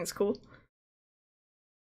hopefully everything's cool.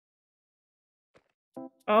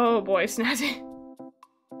 Oh boy, Snazzy.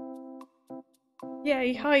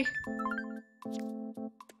 Yay, hi.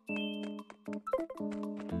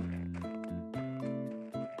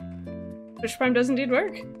 Twitch Prime does indeed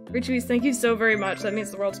work. Richie's, thank you so very much. That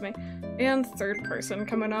means the world to me. And third person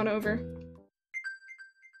coming on over.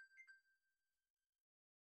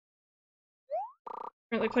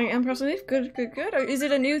 Currently playing Empress Leaf. Good, good, good. Is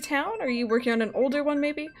it a new town? Are you working on an older one,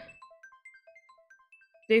 maybe?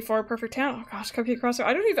 Day 4, perfect town. Oh gosh, Cupcake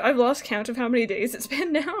Crossroad. I've lost count of how many days it's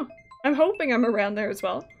been now. I'm hoping I'm around there as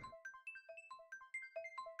well.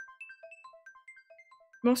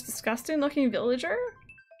 Most disgusting looking villager?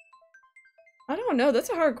 I don't know, that's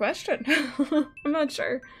a hard question. I'm not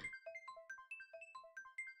sure.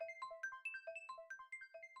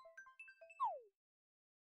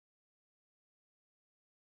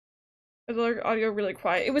 The audio really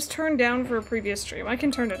quiet. It was turned down for a previous stream. I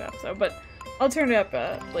can turn it up though, but I'll turn it up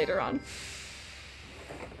later on.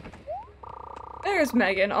 There's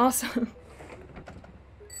Megan, awesome.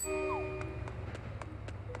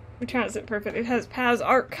 Which one is it perfect? It has Paz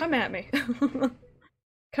art. Come at me.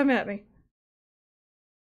 Come at me.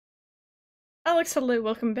 Alex, hello,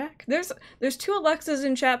 welcome back. There's two Alexas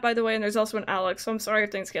in chat, by the way, and there's also an Alex, so I'm sorry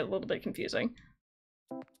if things get a little bit confusing.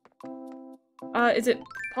 Is it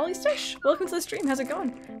Polystish? Welcome to the stream, how's it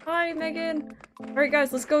going? Hi, Megan! Alright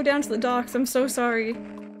guys, let's go down to the docks. I'm so sorry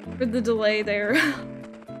for the delay there.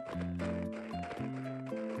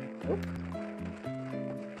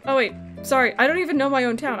 Oh wait, sorry, I don't even know my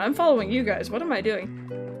own town. I'm following you guys. What am I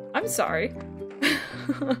doing? I'm sorry.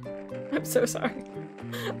 I'm so sorry.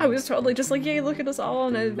 I was totally just like, yay, look at us all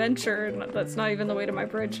on an adventure, and that's not even the way to my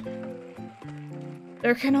bridge.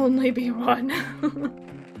 There can only be one.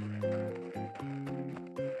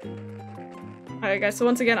 Alright guys, so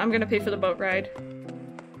once again, I'm gonna pay for the boat ride.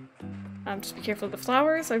 Just be careful of the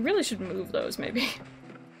flowers. I really should move those, maybe.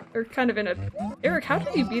 They're kind of in a... Eric, how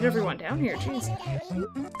did you beat everyone down here? Jeez.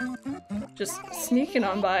 Just sneaking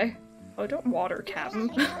on by. Oh, don't water,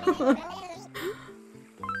 Captain.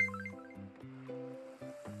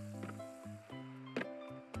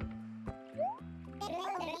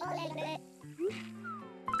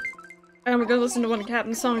 And we're gonna listen to one of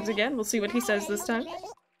Captain's songs again. We'll see what he says this time.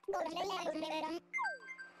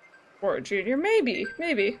 Or a junior, maybe,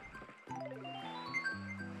 maybe.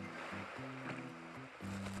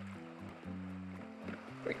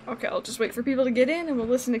 Okay, I'll just wait for people to get in and we'll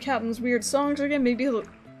listen to Captain's weird songs again. Maybe he'll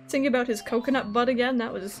sing about his coconut butt again.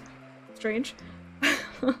 That was strange.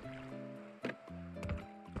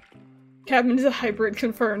 Captain is a hybrid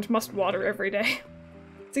confirmed. Must water every day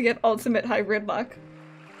to get ultimate hybrid luck.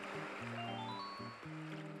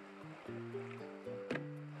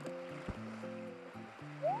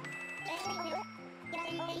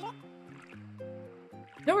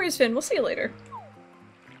 No worries, Finn. We'll see you later.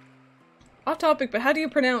 Off topic, but how do you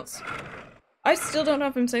pronounce... I still don't know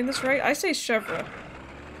if I'm saying this right. I say chevre.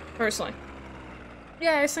 Personally.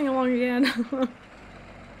 Yeah, I sing along again.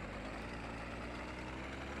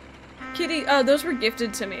 Kitty, those were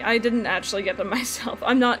gifted to me. I didn't actually get them myself.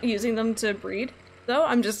 I'm not using them to breed, though.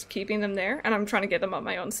 I'm just keeping them there, and I'm trying to get them on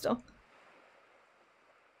my own still.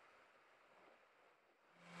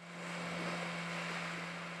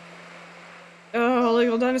 Oh,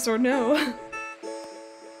 legal dinosaur, no.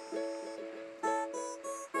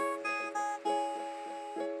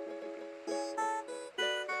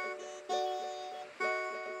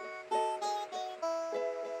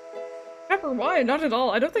 Pepper, why? Not at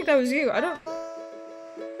all. I don't think that was you. I don't...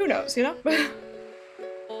 Who knows, you know?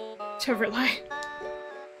 Chevrolet.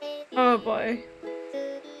 Oh boy.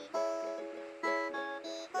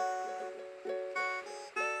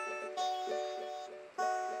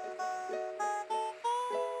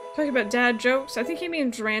 Talking about dad jokes. I think he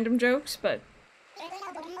means random jokes, but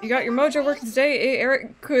you got your mojo working today, eh,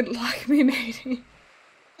 Eric? Good luck, me matey.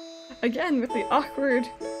 Again with the awkward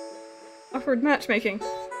matchmaking.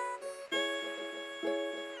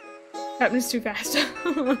 Captain is too fast.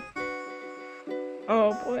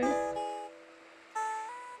 Oh boy.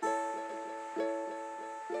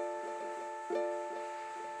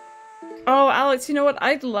 Oh, Alex, you know what?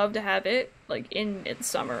 I'd love to have it like in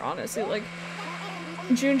midsummer, honestly. Like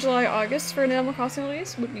June, July, August for an Animal Crossing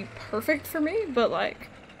release would be perfect for me, but like,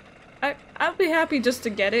 I'll be happy just to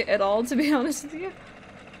get it at all, to be honest with you.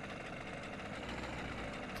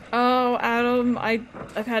 Oh, Adam, I've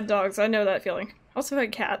had dogs, I know that feeling. Also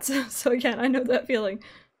had cats, so again, I know that feeling.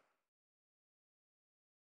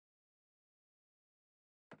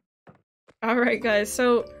 Alright guys,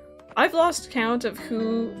 so I've lost count of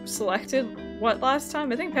who selected what last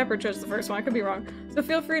time. I think Pepper chose the first one, I could be wrong. So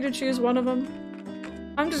feel free to choose one of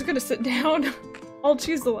them. I'm just gonna sit down. I'll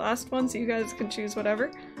choose the last one so you guys can choose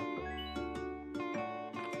whatever.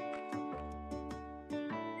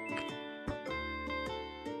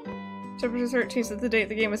 September 13th is the date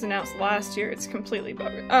the game was announced last year. It's completely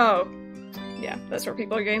buggered. Oh. Yeah, that's where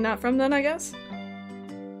people are getting that from then, I guess.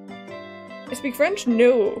 I speak French?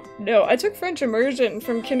 No. No, I took French immersion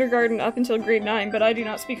from kindergarten up until grade 9, but I do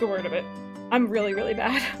not speak a word of it. I'm really, really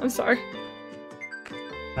bad. I'm sorry.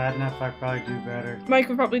 Bad enough, I'd probably do better. Mike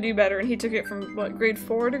would probably do better, and he took it from, what, grade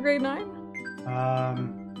 4 to grade 9?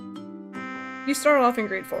 You started off in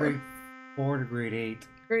grade 4. Grade 4 to grade 8.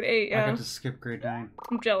 Grade 8, yeah. I got to skip grade 9.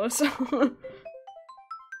 I'm jealous.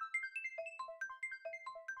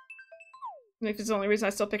 And if it's the only reason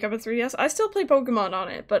I still pick up a 3DS, I still play Pokemon on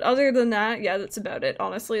it, but other than that, yeah, that's about it,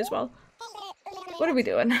 honestly, as well. What are we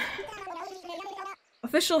doing?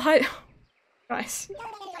 Official hide- Nice.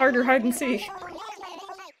 Harder hide and seek.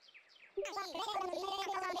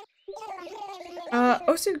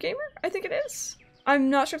 Osu Gamer? I think it is. I'm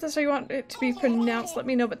not sure if that's how you want it to be pronounced, let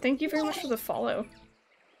me know, but thank you very much for the follow.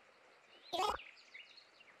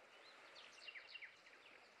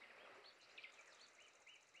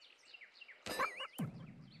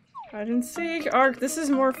 Hide and seek. Ark, this is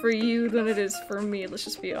more for you than it is for me, let's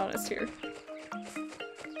just be honest here.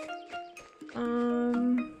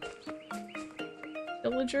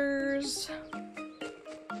 Villagers?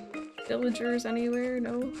 Villagers anywhere?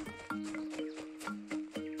 No?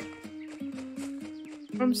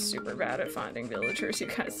 I'm super bad at finding villagers, you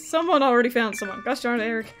guys. Someone already found someone. Gosh darn it,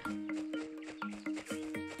 Eric.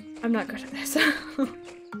 I'm not good at this.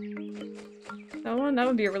 That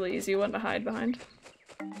would be a really easy one to hide behind.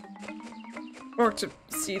 Or to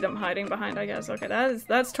see them hiding behind, I guess. Okay,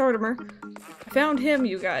 that's Tortimer. I found him,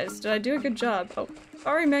 you guys. Did I do a good job? Oh,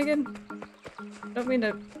 sorry, Megan. Don't mean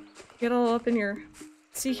to get all up in your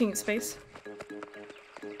seeking space.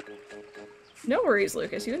 No worries,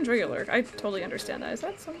 Lucas. You enjoy your lurk. I totally understand that. Is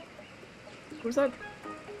that some... Was that...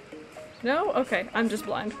 No? Okay, I'm just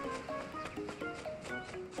blind.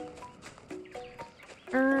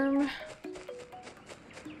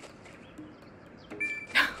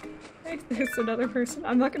 There's another person.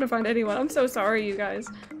 I'm not gonna find anyone. I'm so sorry, you guys.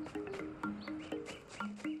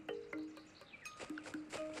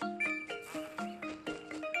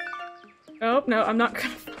 Oh, no, I'm not gonna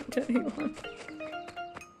find anyone.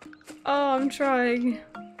 Oh, I'm trying.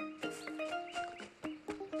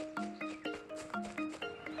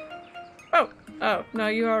 Oh, no,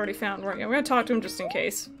 you already found, weren't you? I'm gonna talk to him just in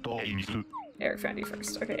case. Eric found you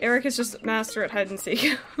first. Okay, Eric is just master at hide and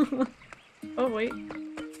seek. Oh, wait.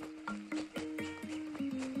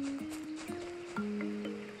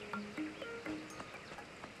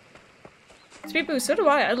 Sweet Boo, so do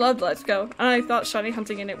I. I loved Let's Go. And I thought shiny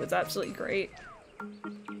hunting in it was absolutely great.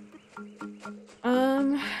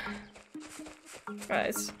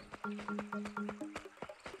 Guys.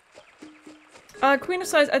 Queen of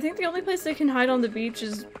Sighs, I think the only place they can hide on the beach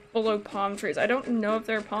is below palm trees. I don't know if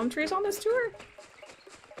there are palm trees on this tour.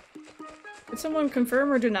 Did someone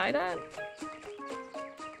confirm or deny that?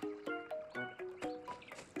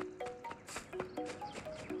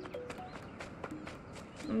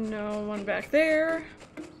 No one back there.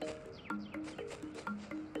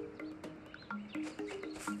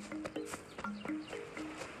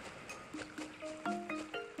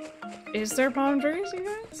 Is there palm trees, you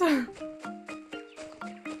guys?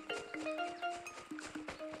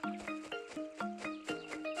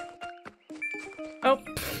 Oh,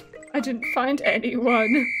 I didn't find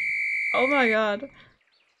anyone. Oh my god.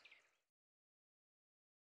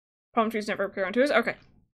 Palm trees never appear on tours? Okay.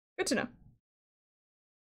 Good to know.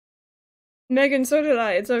 Megan, so did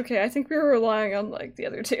I. It's okay. I think we were relying on, like, the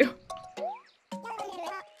other two.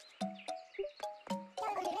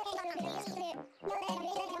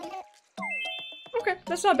 Okay,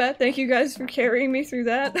 that's not bad. Thank you guys for carrying me through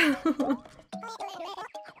that.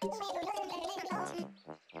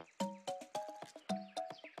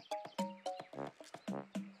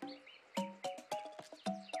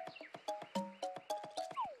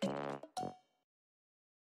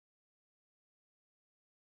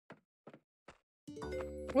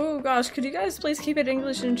 Oh gosh, could you guys please keep it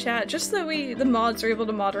English in chat, just so the mods are able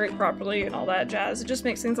to moderate properly and all that jazz. It just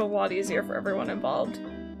makes things a lot easier for everyone involved.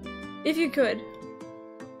 If you could.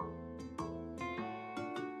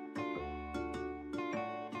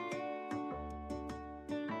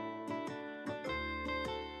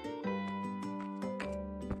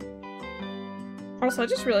 Also, I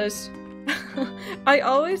just realized I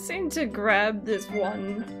always seem to grab this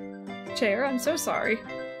one chair. I'm so sorry.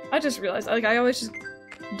 I just realized, like, I always just...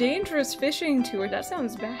 Dangerous fishing tour, that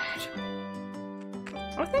sounds bad.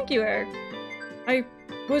 Oh, thank you, Eric.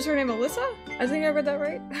 Was her name Alyssa? I think I read that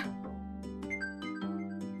right.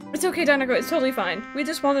 It's okay, Dinoco, it's totally fine. We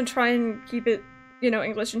just want to try and keep it, you know,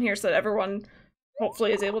 English in here so that everyone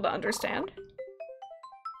hopefully is able to understand.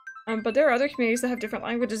 But there are other communities that have different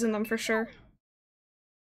languages in them for sure.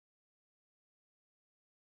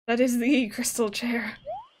 That is the crystal chair.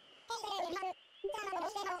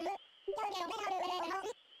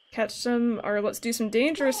 Catch some, or let's do some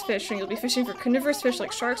dangerous fishing. You'll be fishing for carnivorous fish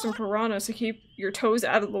like sharks and piranhas to keep your toes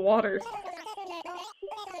out of the water.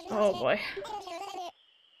 Oh boy.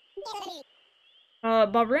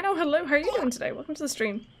 Bob Reno, hello, how are you doing today? Welcome to the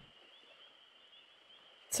stream.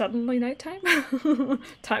 Suddenly nighttime?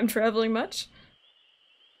 Time traveling much?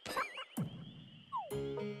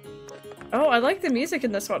 Oh, I like the music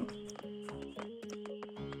in this one.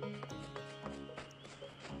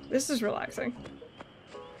 This is relaxing.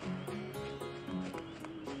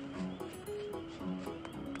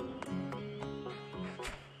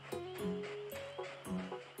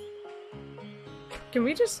 Can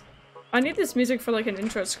we just... I need this music for like an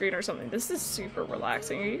intro screen or something. This is super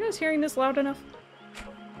relaxing. Are you guys hearing this loud enough?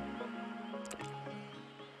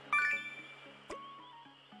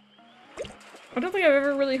 I don't think I've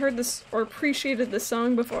ever really heard this or appreciated this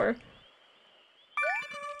song before.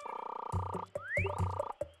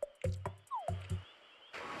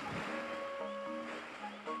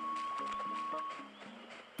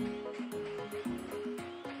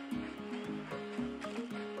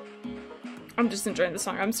 I'm just enjoying the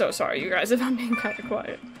song. I'm so sorry, you guys, if I'm being kind of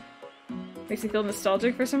quiet. Makes me feel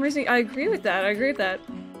nostalgic for some reason. I agree with that. I agree with that.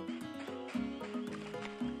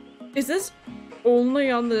 Is this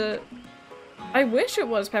only on the... I wish it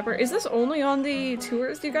was, Pepper. Is this only on the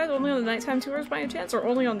tours, do you guys? Only on the nighttime tours by any chance? Or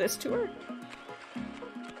only on this tour?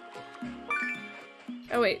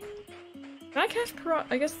 Oh, wait. Can I catch piranha?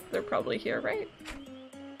 I guess they're probably here, right?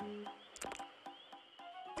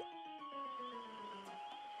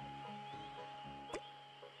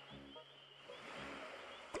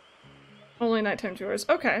 Only nighttime tours.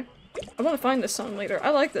 Okay. I want to find this song later. I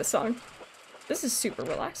like this song. This is super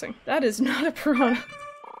relaxing. That is not a piranha.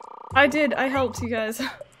 I helped you guys.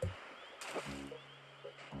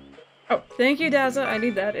 Oh, thank you, Daza. I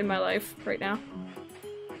need that in my life right now.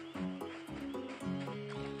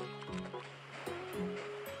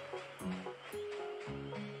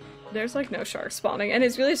 There's like no shark spawning, and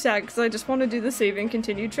it's really sad because I just want to do the save and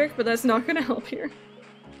continue trick, but that's not gonna help here.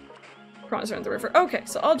 Prawns are in the river. Okay,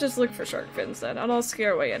 so I'll just look for shark fins then, and I'll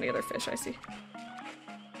scare away any other fish I see.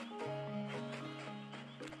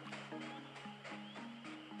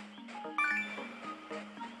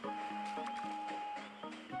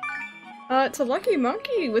 To Lucky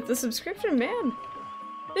Monkey with the subscription, man.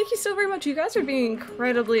 Thank you so very much. You guys are being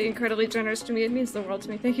incredibly, incredibly generous to me. It means the world to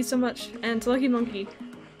me. Thank you so much. And to Lucky Monkey,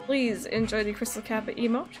 please enjoy the Crystal Kappa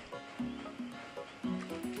emote.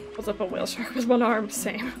 Holds up a whale shark with one arm.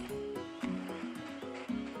 Same.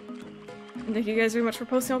 And thank you guys very much for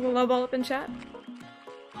posting all the love all up in chat.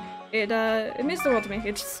 It means the world to me.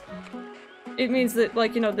 It means that,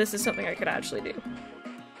 like, you know, this is something I could actually do.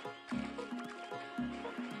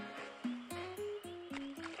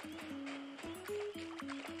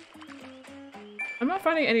 I'm not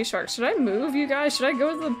finding any sharks. Should I move, you guys? Should I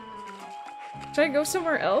go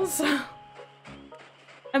somewhere else?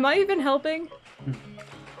 Am I even helping?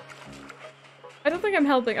 I don't think I'm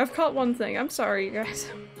helping. I've caught one thing. I'm sorry, you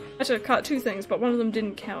guys. I should have caught two things, but one of them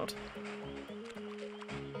didn't count.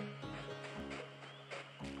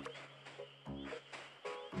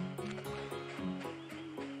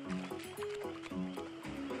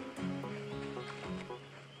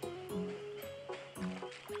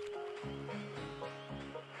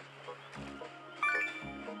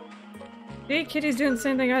 Hey, Kitty's doing the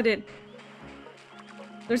same thing I did.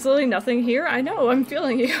 There's literally nothing here? I know, I'm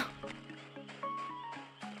feeling you.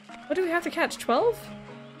 What do we have to catch? 12?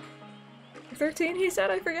 13, he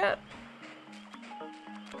said? I forget.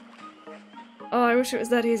 Oh, I wish it was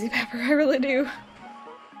that easy, Pepper. I really do.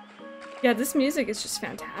 Yeah, this music is just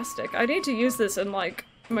fantastic. I need to use this in, like,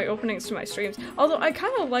 my openings to my streams. Although, I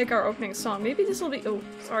kind of like our opening song. Maybe this will be- oh,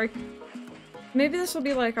 sorry. Maybe this will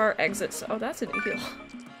be like our exit- oh, that's an eel.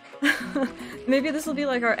 Maybe this will be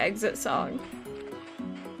like our exit song.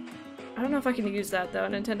 I don't know if I can use that though.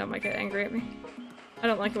 Nintendo might get angry at me. I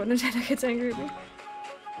don't like it when Nintendo gets angry at me.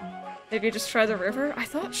 Maybe just try the river? I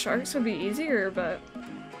thought sharks would be easier, but...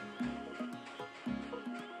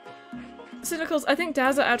 I think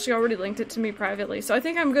Daza actually already linked it to me privately, so I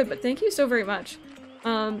think I'm good, but thank you so very much.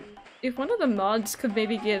 If one of the mods could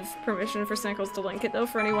maybe give permission for Snickles to link it, though,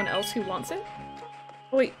 for anyone else who wants it.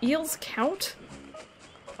 Oh, wait, eels count?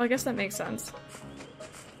 Well, I guess that makes sense.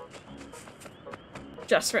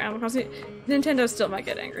 Just for Animal Crossing. Nintendo still might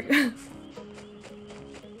get angry.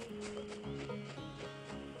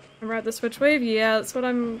 I'm ride the Switch Wave? Yeah, that's what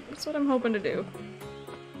I'm hoping to do.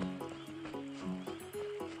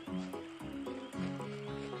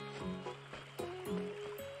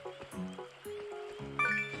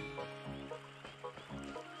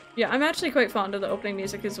 Yeah, I'm actually quite fond of the opening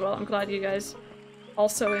music as well. I'm glad you guys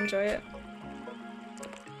also enjoy it.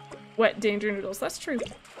 Wet Danger Noodles, that's true.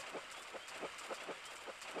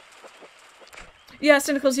 Yeah,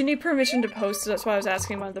 Cynicals, you need permission to post, so that's why I was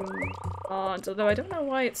asking one of them mods, although I don't know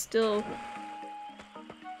why it's still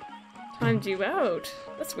timed you out.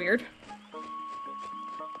 That's weird.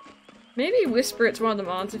 Maybe whisper it to one of the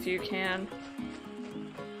mods if you can.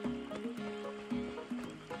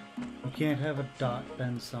 You can't have a dot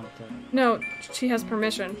then something. No, she has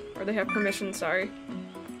permission. Or they have permission, sorry.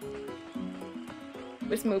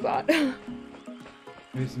 With Moobot.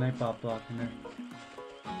 There's Nightbot blocking her.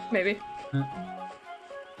 Maybe. Huh.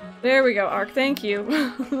 There we go, Ark, thank you.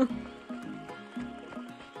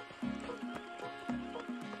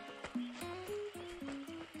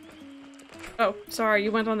 Oh, sorry,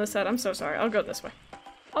 you went on this side. I'm so sorry. I'll go this way.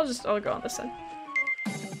 I'll go on this side.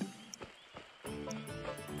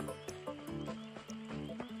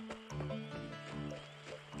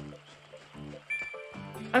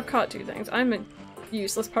 I've caught two things. I'm a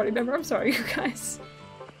useless party member. I'm sorry, you guys.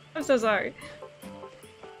 I'm so sorry.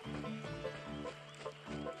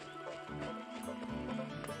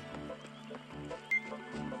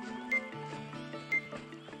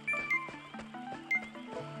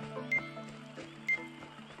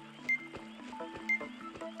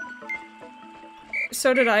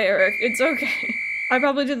 So did I, Eric. It's okay. I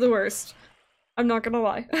probably did the worst. I'm not gonna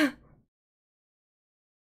lie.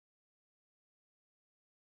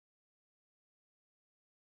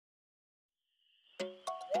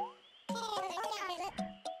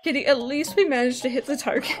 Kitty, at least we managed to hit the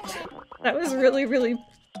target. That was really, really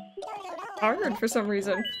hard for some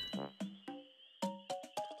reason.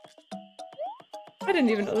 I didn't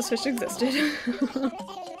even know this fish existed.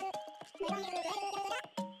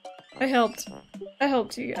 I helped. I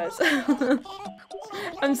helped you guys.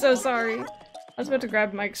 I'm so sorry. I was about to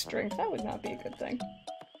grab Mike's drink. That would not be a good thing.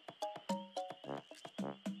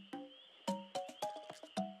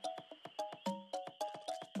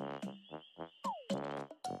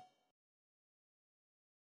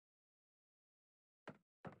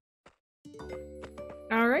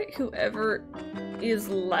 Alright, whoever is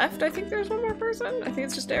left, I think there's one more person. I think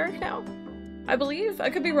it's just Eric now. I believe.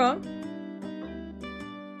 I could be wrong.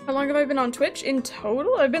 How long have I been on Twitch? In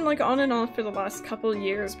total? I've been like on and off for the last couple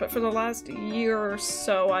years, but for the last year or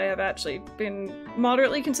so I have actually been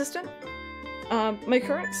moderately consistent. My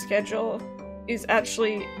current schedule is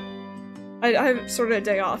actually... I haven't sorted a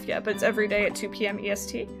day off yet, but it's every day at 2 PM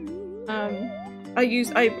EST.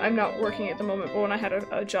 I'm not working at the moment, but when I had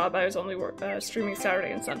a job I was only streaming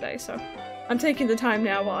Saturday and Sunday, so I'm taking the time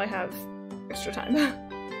now while I have extra time.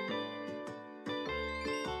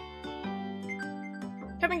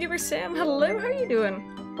 Kevin Giver Sam, hello, how are you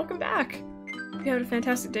doing? Welcome back. Hope you had a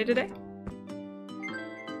fantastic day today.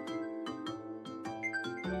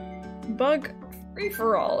 Bug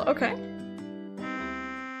free-for-all, okay.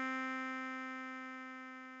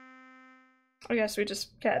 I guess we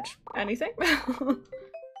just catch anything?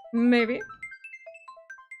 Maybe.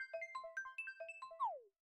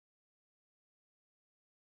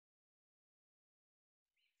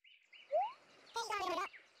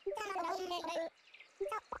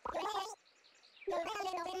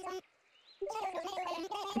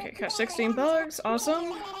 Okay, catch 16 bugs,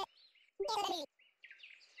 awesome.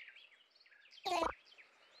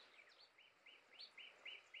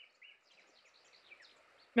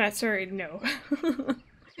 Not sorry, no.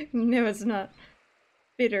 No, it's not.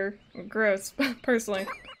 Bitter and gross, personally.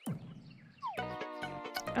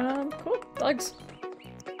 Cool. Bugs.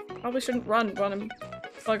 Probably shouldn't run when I'm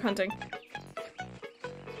bug hunting.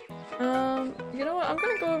 You know what? I'm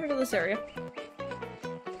gonna go over to this area.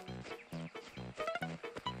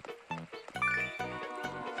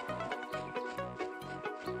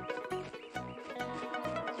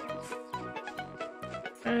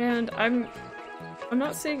 And I'm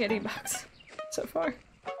not seeing any bugs so far.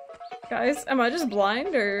 Guys, am I just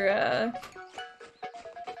blind or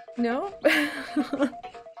no?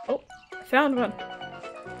 Oh, I found one.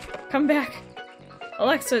 Come back.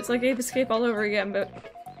 Alexa, it's like Ape Escape all over again, but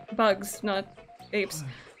bugs, not apes.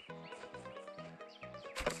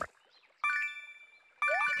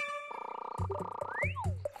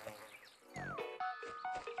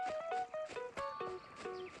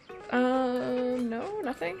 No,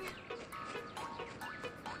 nothing.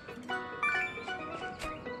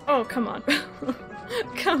 Oh, come on.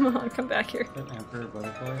 Come on, come back here. An emperor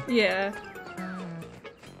butterfly? Yeah.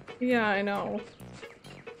 Yeah, I know.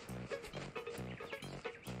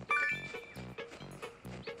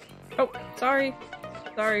 Oh, sorry.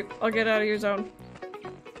 Sorry, I'll get out of your zone.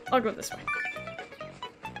 I'll go this way.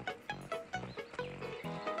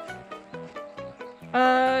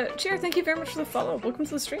 Cheer, thank you very much for the follow. Welcome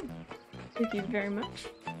to the stream. Thank you very much.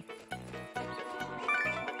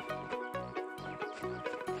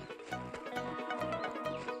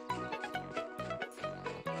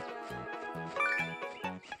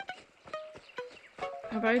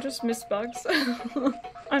 Have I just missed bugs?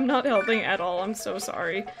 I'm not helping at all, I'm so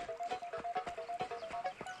sorry.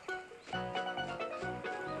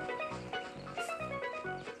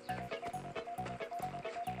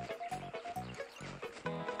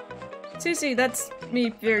 Cece, that's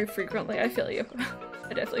me very frequently, I feel you.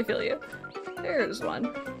 I definitely feel you. There's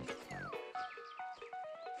one.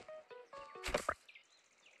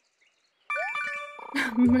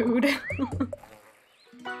 Mood. Nothing.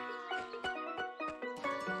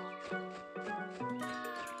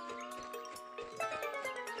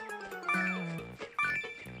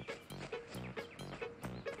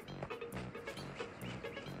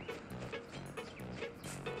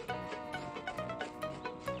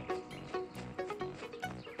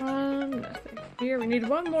 Here, we need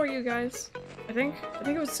one more, you guys. I think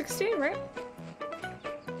it was 16, right?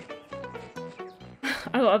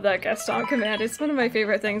 I love that Gaston command. It's one of my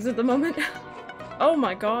favorite things at the moment. Oh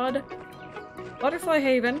my god. Butterfly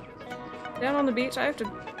Haven. Down on the beach. I have to...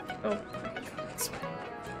 Oh. This way.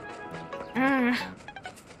 Ah.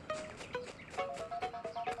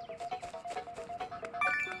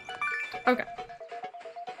 Okay.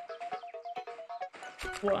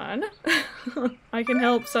 One. I can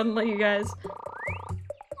help suddenly, you guys.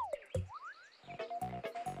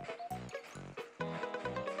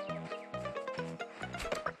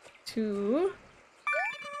 Two.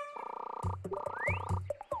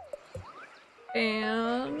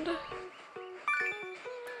 And...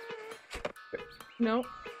 No.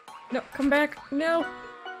 No, come back. No.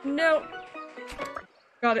 No.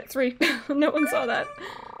 Got it. 3. No one saw that.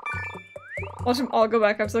 Watch them all go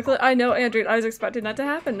back up so quickly. I know, Andrew, I was expecting that to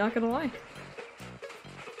happen, not gonna lie.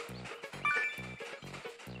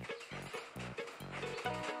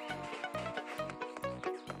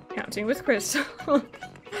 Counting with Chris.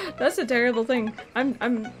 That's a terrible thing.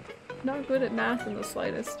 I'm not good at math in the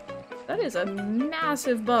slightest. That is a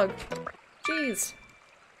massive bug. Jeez.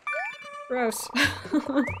 Gross.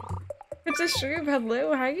 It's a stream.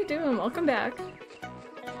 Hello, how you doing? Welcome back.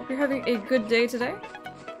 Hope you're having a good day today.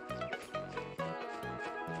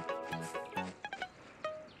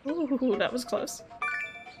 Ooh, that was close.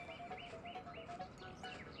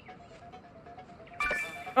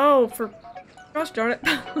 Oh, for gosh darn it.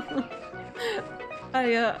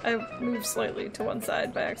 I moved slightly to one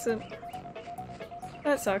side by accident.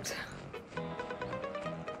 That sucked.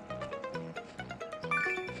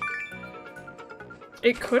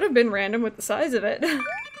 It could have been random with the size of it.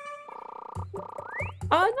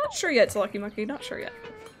 Not sure yet, Lucky Monkey, not sure yet.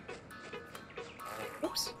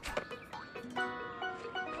 Oops.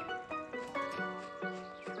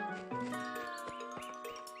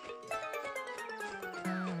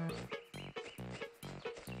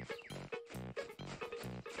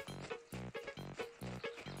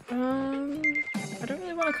 I don't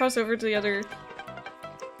really want to cross over to the other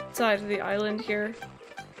side of the island here.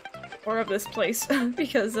 Or of this place,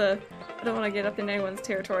 because, I don't want to get up in anyone's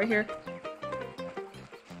territory here.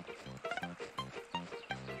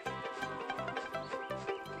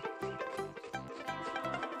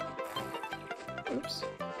 Oops.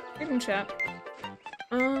 Freedom chat.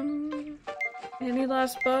 Any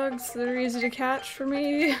last bugs that are easy to catch for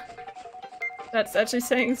me? That's actually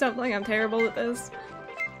saying something. I'm terrible at this.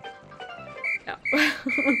 No.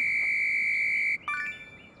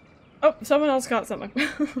 Oh, someone else got something.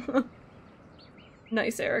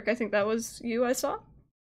 Nice, Eric. I think that was you I saw.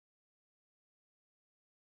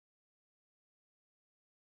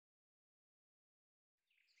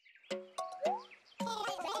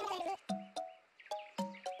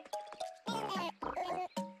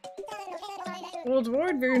 Old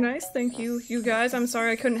Ward, very nice. Thank you, you guys. I'm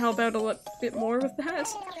sorry I couldn't help out a bit more with that.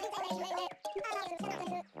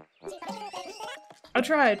 I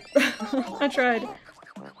tried. I tried.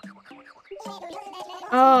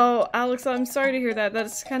 Oh, Alex, I'm sorry to hear that.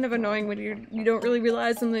 That's kind of annoying when you don't really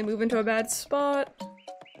realize when they move into a bad spot.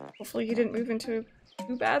 Hopefully he didn't move into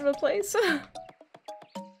too bad of a place.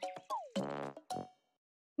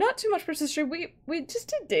 Not too much persistence. We just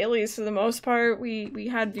did dailies for the most part. We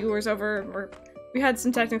had viewers over, or we had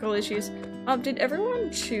some technical issues. Did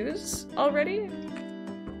everyone choose already?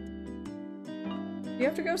 Do you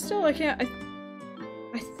have to go still? I can't.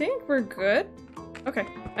 I think we're good. Okay,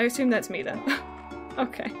 I assume that's me then.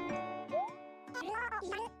 Okay.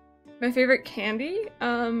 My favorite candy?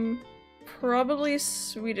 Probably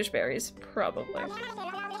Swedish berries. Probably.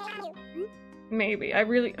 Maybe. I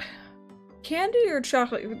really... Candy or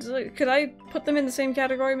chocolate? Could I put them in the same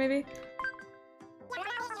category, maybe?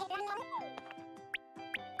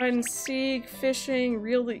 Hide and seek, fishing,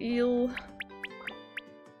 reel the eel.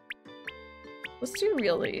 Let's do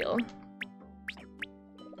reel the eel.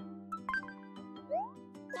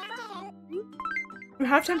 I'm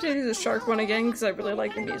half tempted to do the shark one again because I really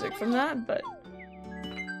like the music from that, but...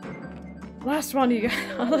 Last one, you guys.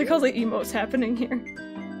 I like all the emotes happening here.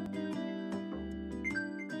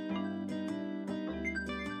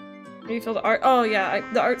 Do you feel the art? Oh yeah,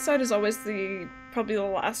 the art side is always probably the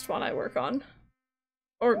last one I work on.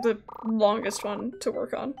 Or the longest one to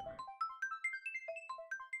work on.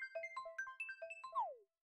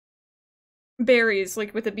 Berries,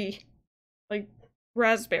 like with a B. Like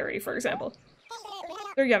raspberry, for example.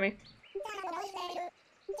 They're yummy.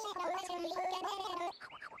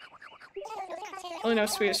 Only no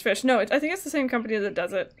Swedish fish. No, I think it's the same company that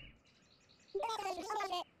does it.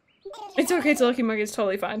 It's okay, it's a Lucky Monkey, it's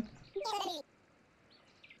totally fine.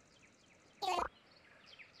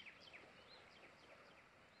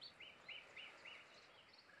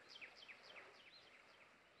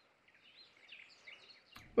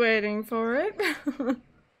 Waiting for it.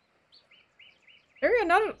 Area,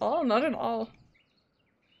 not at all, not at all.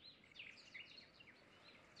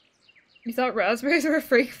 You thought raspberries were a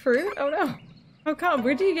fake fruit? Oh no. How come?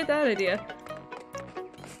 Where did you get that idea?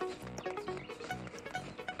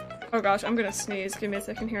 Oh gosh, I'm gonna sneeze. Give me a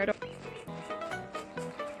second here.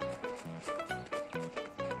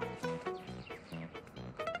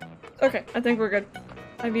 Okay, I think we're good.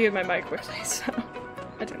 I muted my mic quickly, so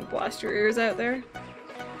I didn't blast your ears out there.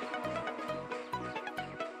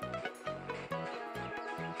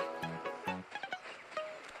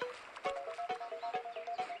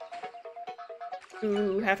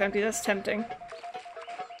 Ooh, half empty. That's tempting.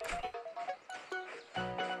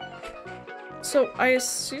 So, I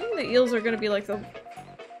assume the eels are gonna be like the...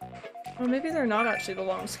 Well, maybe they're not actually the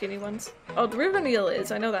long, skinny ones. Oh, the ribbon eel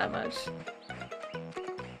is. I know that much.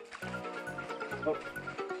 Oh.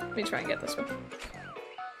 Let me try and get this one.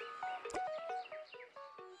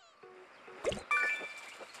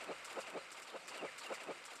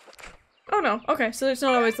 Oh no. Okay, so there's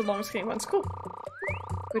not always the long, skinny ones. Cool.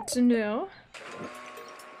 Good to know.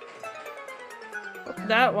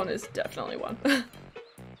 That one is definitely one.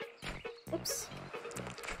 Oops.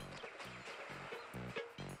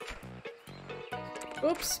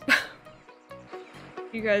 Oops.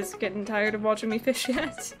 You guys getting tired of watching me fish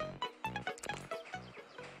yet?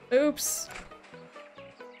 Oops.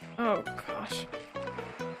 Oh gosh.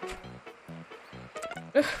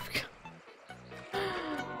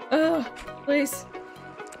 Ugh, please.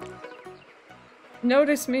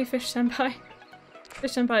 Notice me, Fish Senpai.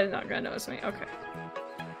 Fish Senpai is not gonna notice me. Okay.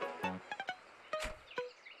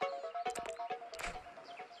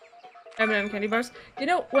 M&M candy bars. You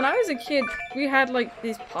know, when I was a kid, we had like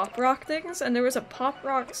these Pop Rock things, and there was a Pop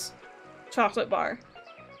Rocks chocolate bar,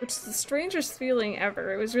 which is the strangest feeling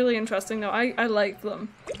ever. It was really interesting though. I liked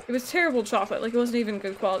them. It was terrible chocolate. Like, it wasn't even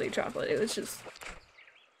good quality chocolate. It was just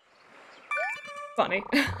funny.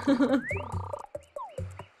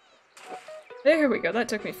 There we go. That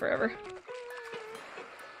took me forever.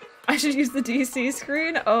 I should use the DC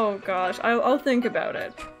screen? Oh gosh. I'll think about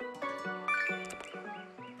it.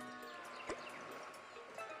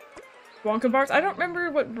 Wonka bars? I don't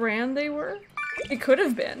remember what brand they were. It could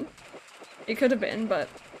have been. It could have been, but...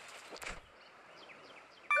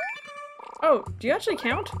 Oh, do you actually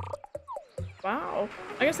count? Wow.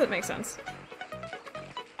 I guess that makes sense.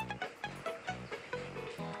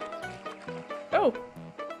 Oh!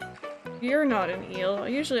 You're not an eel.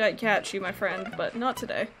 Usually I'd catch you, my friend, but not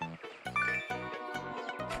today.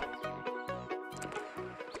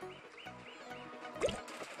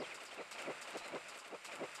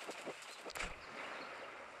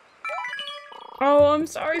 Oh, I'm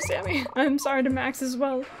sorry, Sammy. I'm sorry to Max as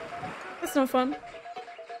well. That's no fun.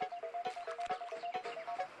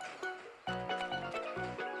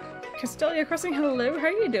 Castelia Crossing, hello, how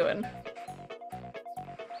are you doing?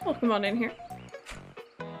 Oh, come on in here.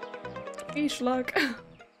 Beach luck.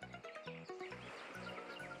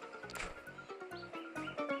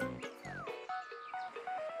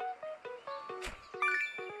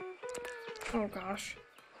 Oh gosh.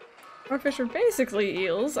 Our fish are basically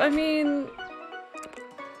eels. I mean...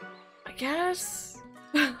 I guess?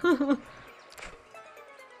 I'm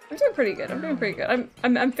doing pretty good. I'm doing pretty good.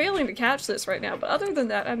 I'm failing to catch this right now, but other than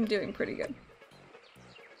that, I'm doing pretty good.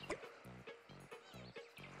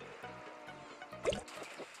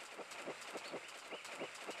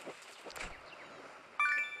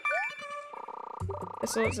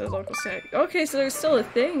 So it says local snack. Okay, so there's still a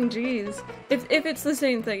thing, jeez. If it's the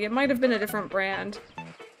same thing, it might have been a different brand.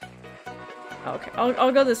 Okay,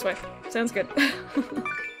 I'll go this way. Sounds good.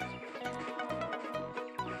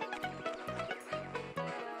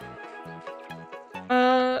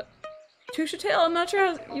 Tusha Tail, I'm not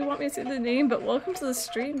sure how you want me to say the name, but welcome to the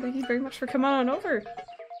stream. Thank you very much for coming on over.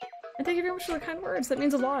 And thank you very much for the kind words. That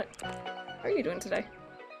means a lot. How are you doing today?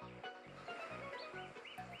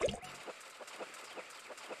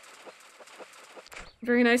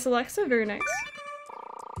 Very nice, Alexa. Very nice.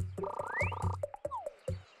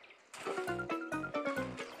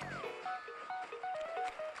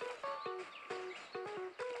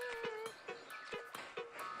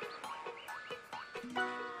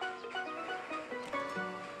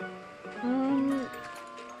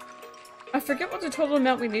 I forget what the total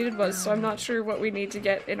amount we needed was, so I'm not sure what we need to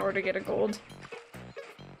get in order to get a gold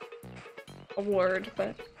award,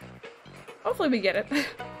 but hopefully we get it.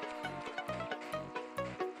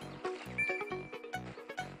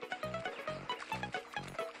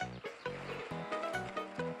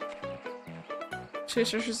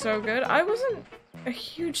 Shishers are so good. I wasn't a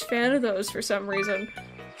huge fan of those for some reason.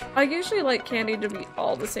 I usually like candy to be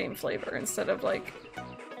all the same flavor instead of like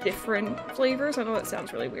different flavors. I know that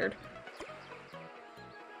sounds really weird.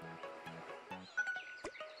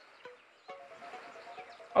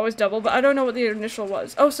 Always double, but I don't know what the initial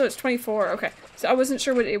was. Oh, so it's 24, okay. So I wasn't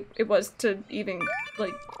sure what it was to even,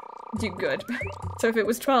 like, do good. So if it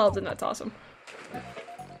was 12, then that's awesome.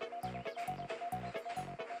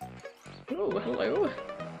 Oh, hello.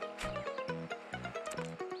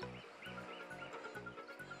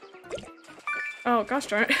 Oh, gosh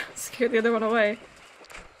darn it. Scared the other one away.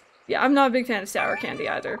 Yeah, I'm not a big fan of sour candy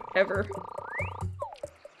either, ever.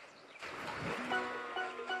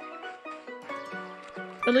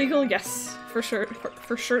 Illegal? Yes, for sure.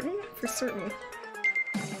 For certain? For certain.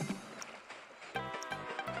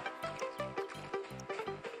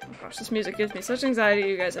 Oh gosh, this music gives me such anxiety,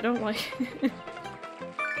 you guys. I don't like it.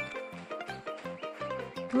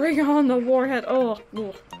 Bring on the warhead! Oh,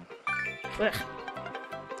 ugh. Ugh.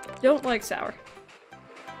 Don't like sour.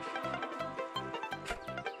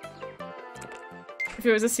 If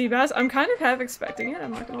it was a sea bass, I'm kind of half expecting it,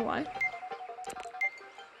 I'm not gonna lie.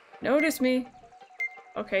 Notice me.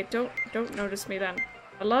 Okay, don't notice me then.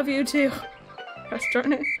 I love you too. Gosh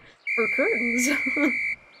darn it. For curtains.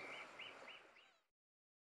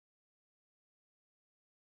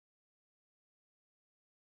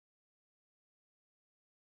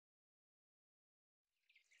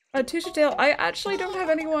 Tusha Tail, I actually don't have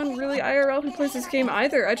anyone really IRL who plays this game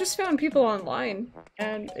either. I just found people online,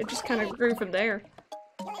 and it just kind of grew from there.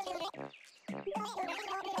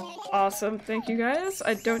 Awesome, thank you guys.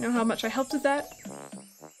 I don't know how much I helped with that.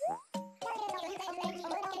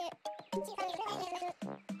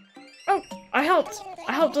 Oh, I helped!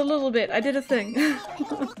 I helped a little bit. I did a thing.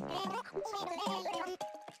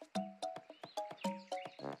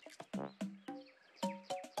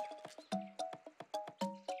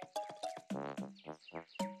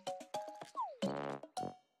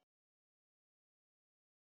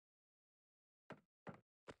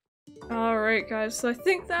 Alright guys, so I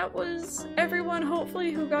think that was everyone,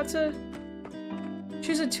 hopefully, who got to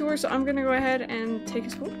choose a tour, so I'm gonna go ahead and take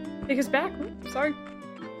us back. Oops, sorry.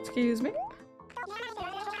 Excuse me.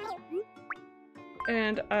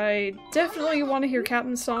 And I definitely want to hear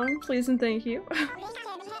Captain's song, please and thank you.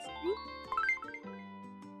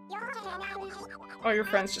 Oh, your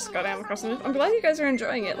friends just got Animal Crossing. I'm glad you guys are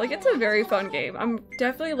enjoying it. Like, it's a very fun game. I'm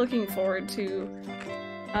definitely looking forward to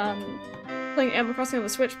playing Animal Crossing on the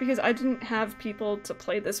Switch because I didn't have people to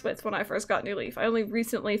play this with when I first got New Leaf. I only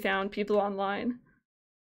recently found people online.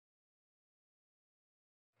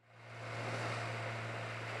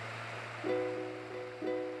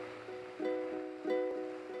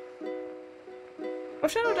 Oh,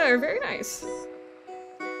 Shadow Dyer, very nice.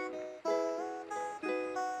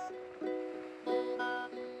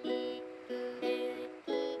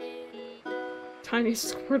 Tiny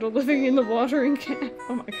Squirtle living in the watering can.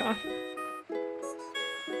 Oh my god.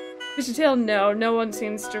 Tusha Tail, no. No one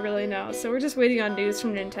seems to really know, so we're just waiting on news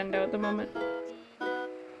from Nintendo at the moment.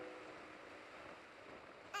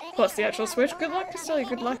 Plus the actual Switch. Good luck, Castelia,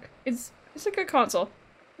 good luck. It's a good console.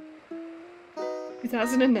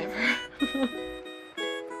 2000 and never.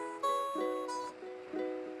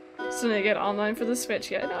 Still need to get online for the Switch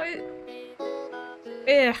yet. No,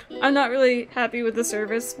 I'm not really happy with the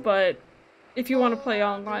service, but if you want to play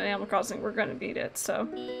online Animal Crossing, we're gonna need it, so.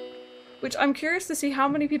 Which I'm curious to see how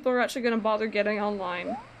many people are actually gonna bother getting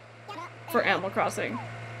online for Animal Crossing.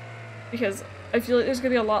 Because I feel like there's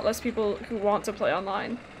gonna be a lot less people who want to play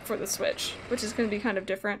online for the Switch, which is gonna be kind of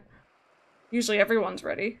different. Usually everyone's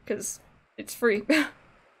ready, because it's free.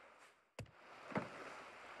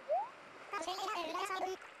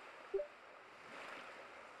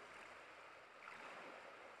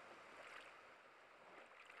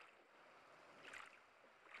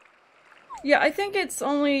 Yeah, I think it's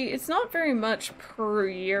not very much per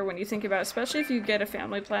year when you think about it, especially if you get a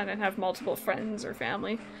family plan and have multiple friends or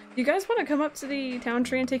family. You guys want to come up to the town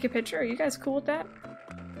tree and take a picture? Are you guys cool with that?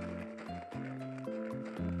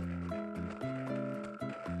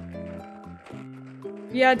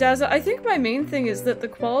 Yeah, Dazza, I think my main thing is that the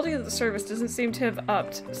quality of the service doesn't seem to have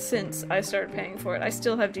upped since I started paying for it. I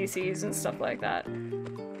still have DCs and stuff like that.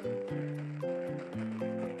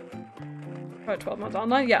 About 12 months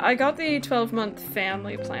online? Yeah, I got the 12-month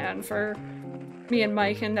family plan for me and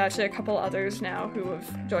Mike and actually a couple others now who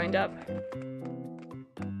have joined up.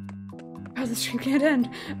 Oh, the stream can't end!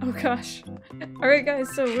 Oh gosh. Alright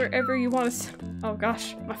guys, so wherever you want to oh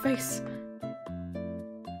gosh, my face.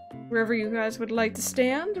 Wherever you guys would like to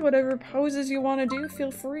stand, whatever poses you want to do,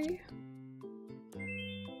 feel free.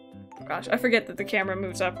 Oh gosh, I forget that the camera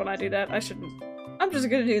moves up when I do that. I shouldn't. I'm just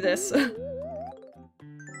gonna do this.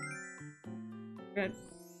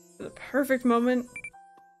 For the perfect moment.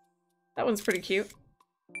 That one's pretty cute.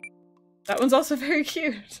 That one's also very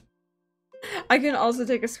cute. I can also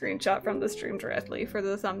take a screenshot from the stream directly for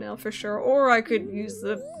the thumbnail for sure, or I could use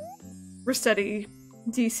the Rossetti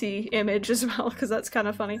DC image as well, because that's kind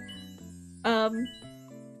of funny.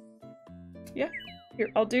 Yeah.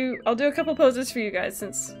 Here, I'll do a couple poses for you guys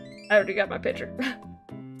since I already got my picture.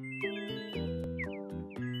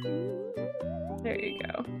 There you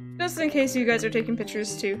go. Just in case you guys are taking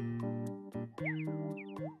pictures too.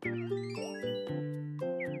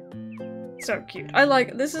 So cute.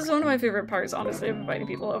 This is one of my favorite parts, honestly, of inviting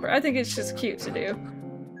people over. I think it's just cute to do,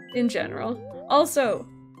 in general. Also,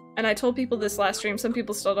 and I told people this last stream, some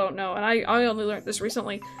people still don't know, and I only learned this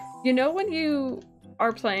recently. You know when you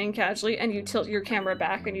are playing casually and you tilt your camera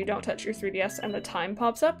back and you don't touch your 3DS and the time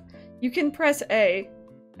pops up? You can press A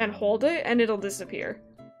and hold it and it'll disappear.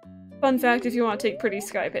 Fun fact if you want to take pretty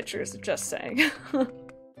sky pictures, just saying.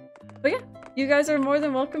 But yeah, you guys are more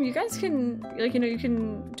than welcome. You guys can, like, you know, you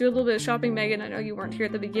can do a little bit of shopping, Megan. I know you weren't here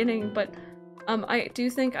at the beginning, but I do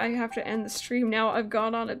think I have to end the stream now. I've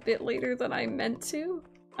gone on a bit later than I meant to.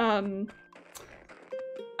 I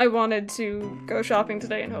wanted to go shopping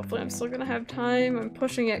today and hopefully I'm still gonna have time. I'm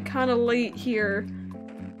pushing it kind of late here.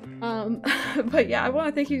 But yeah, I want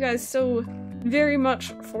to thank you guys so very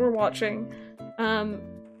much for watching.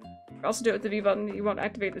 Also do it with the V button. You won't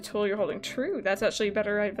activate the tool you're holding. True, that's actually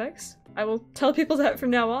better advice. I will tell people that from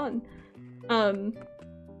now on.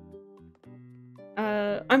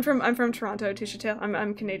 I'm from Toronto, Tisha Tail.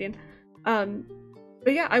 I'm Canadian.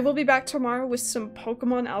 But yeah, I will be back tomorrow with some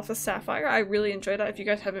Pokemon Alpha Sapphire. I really enjoyed that. If you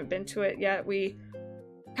guys haven't been to it yet, we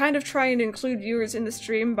kind of try and include viewers in the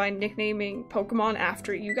stream by nicknaming Pokemon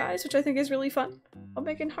after you guys, which I think is really fun. I'm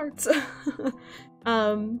making hearts.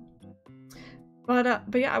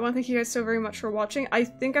 But yeah, I want to thank you guys so very much for watching. I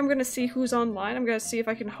think I'm gonna see who's online. I'm gonna see if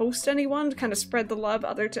I can host anyone to kind of spread the love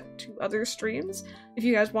to other streams. If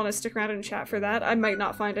you guys want to stick around and chat for that, I might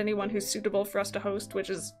not find anyone who's suitable for us to host, which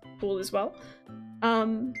is cool as well.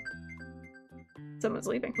 Someone's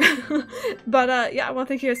leaving. But yeah, I want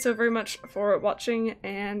to thank you guys so very much for watching,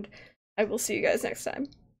 and I will see you guys next time.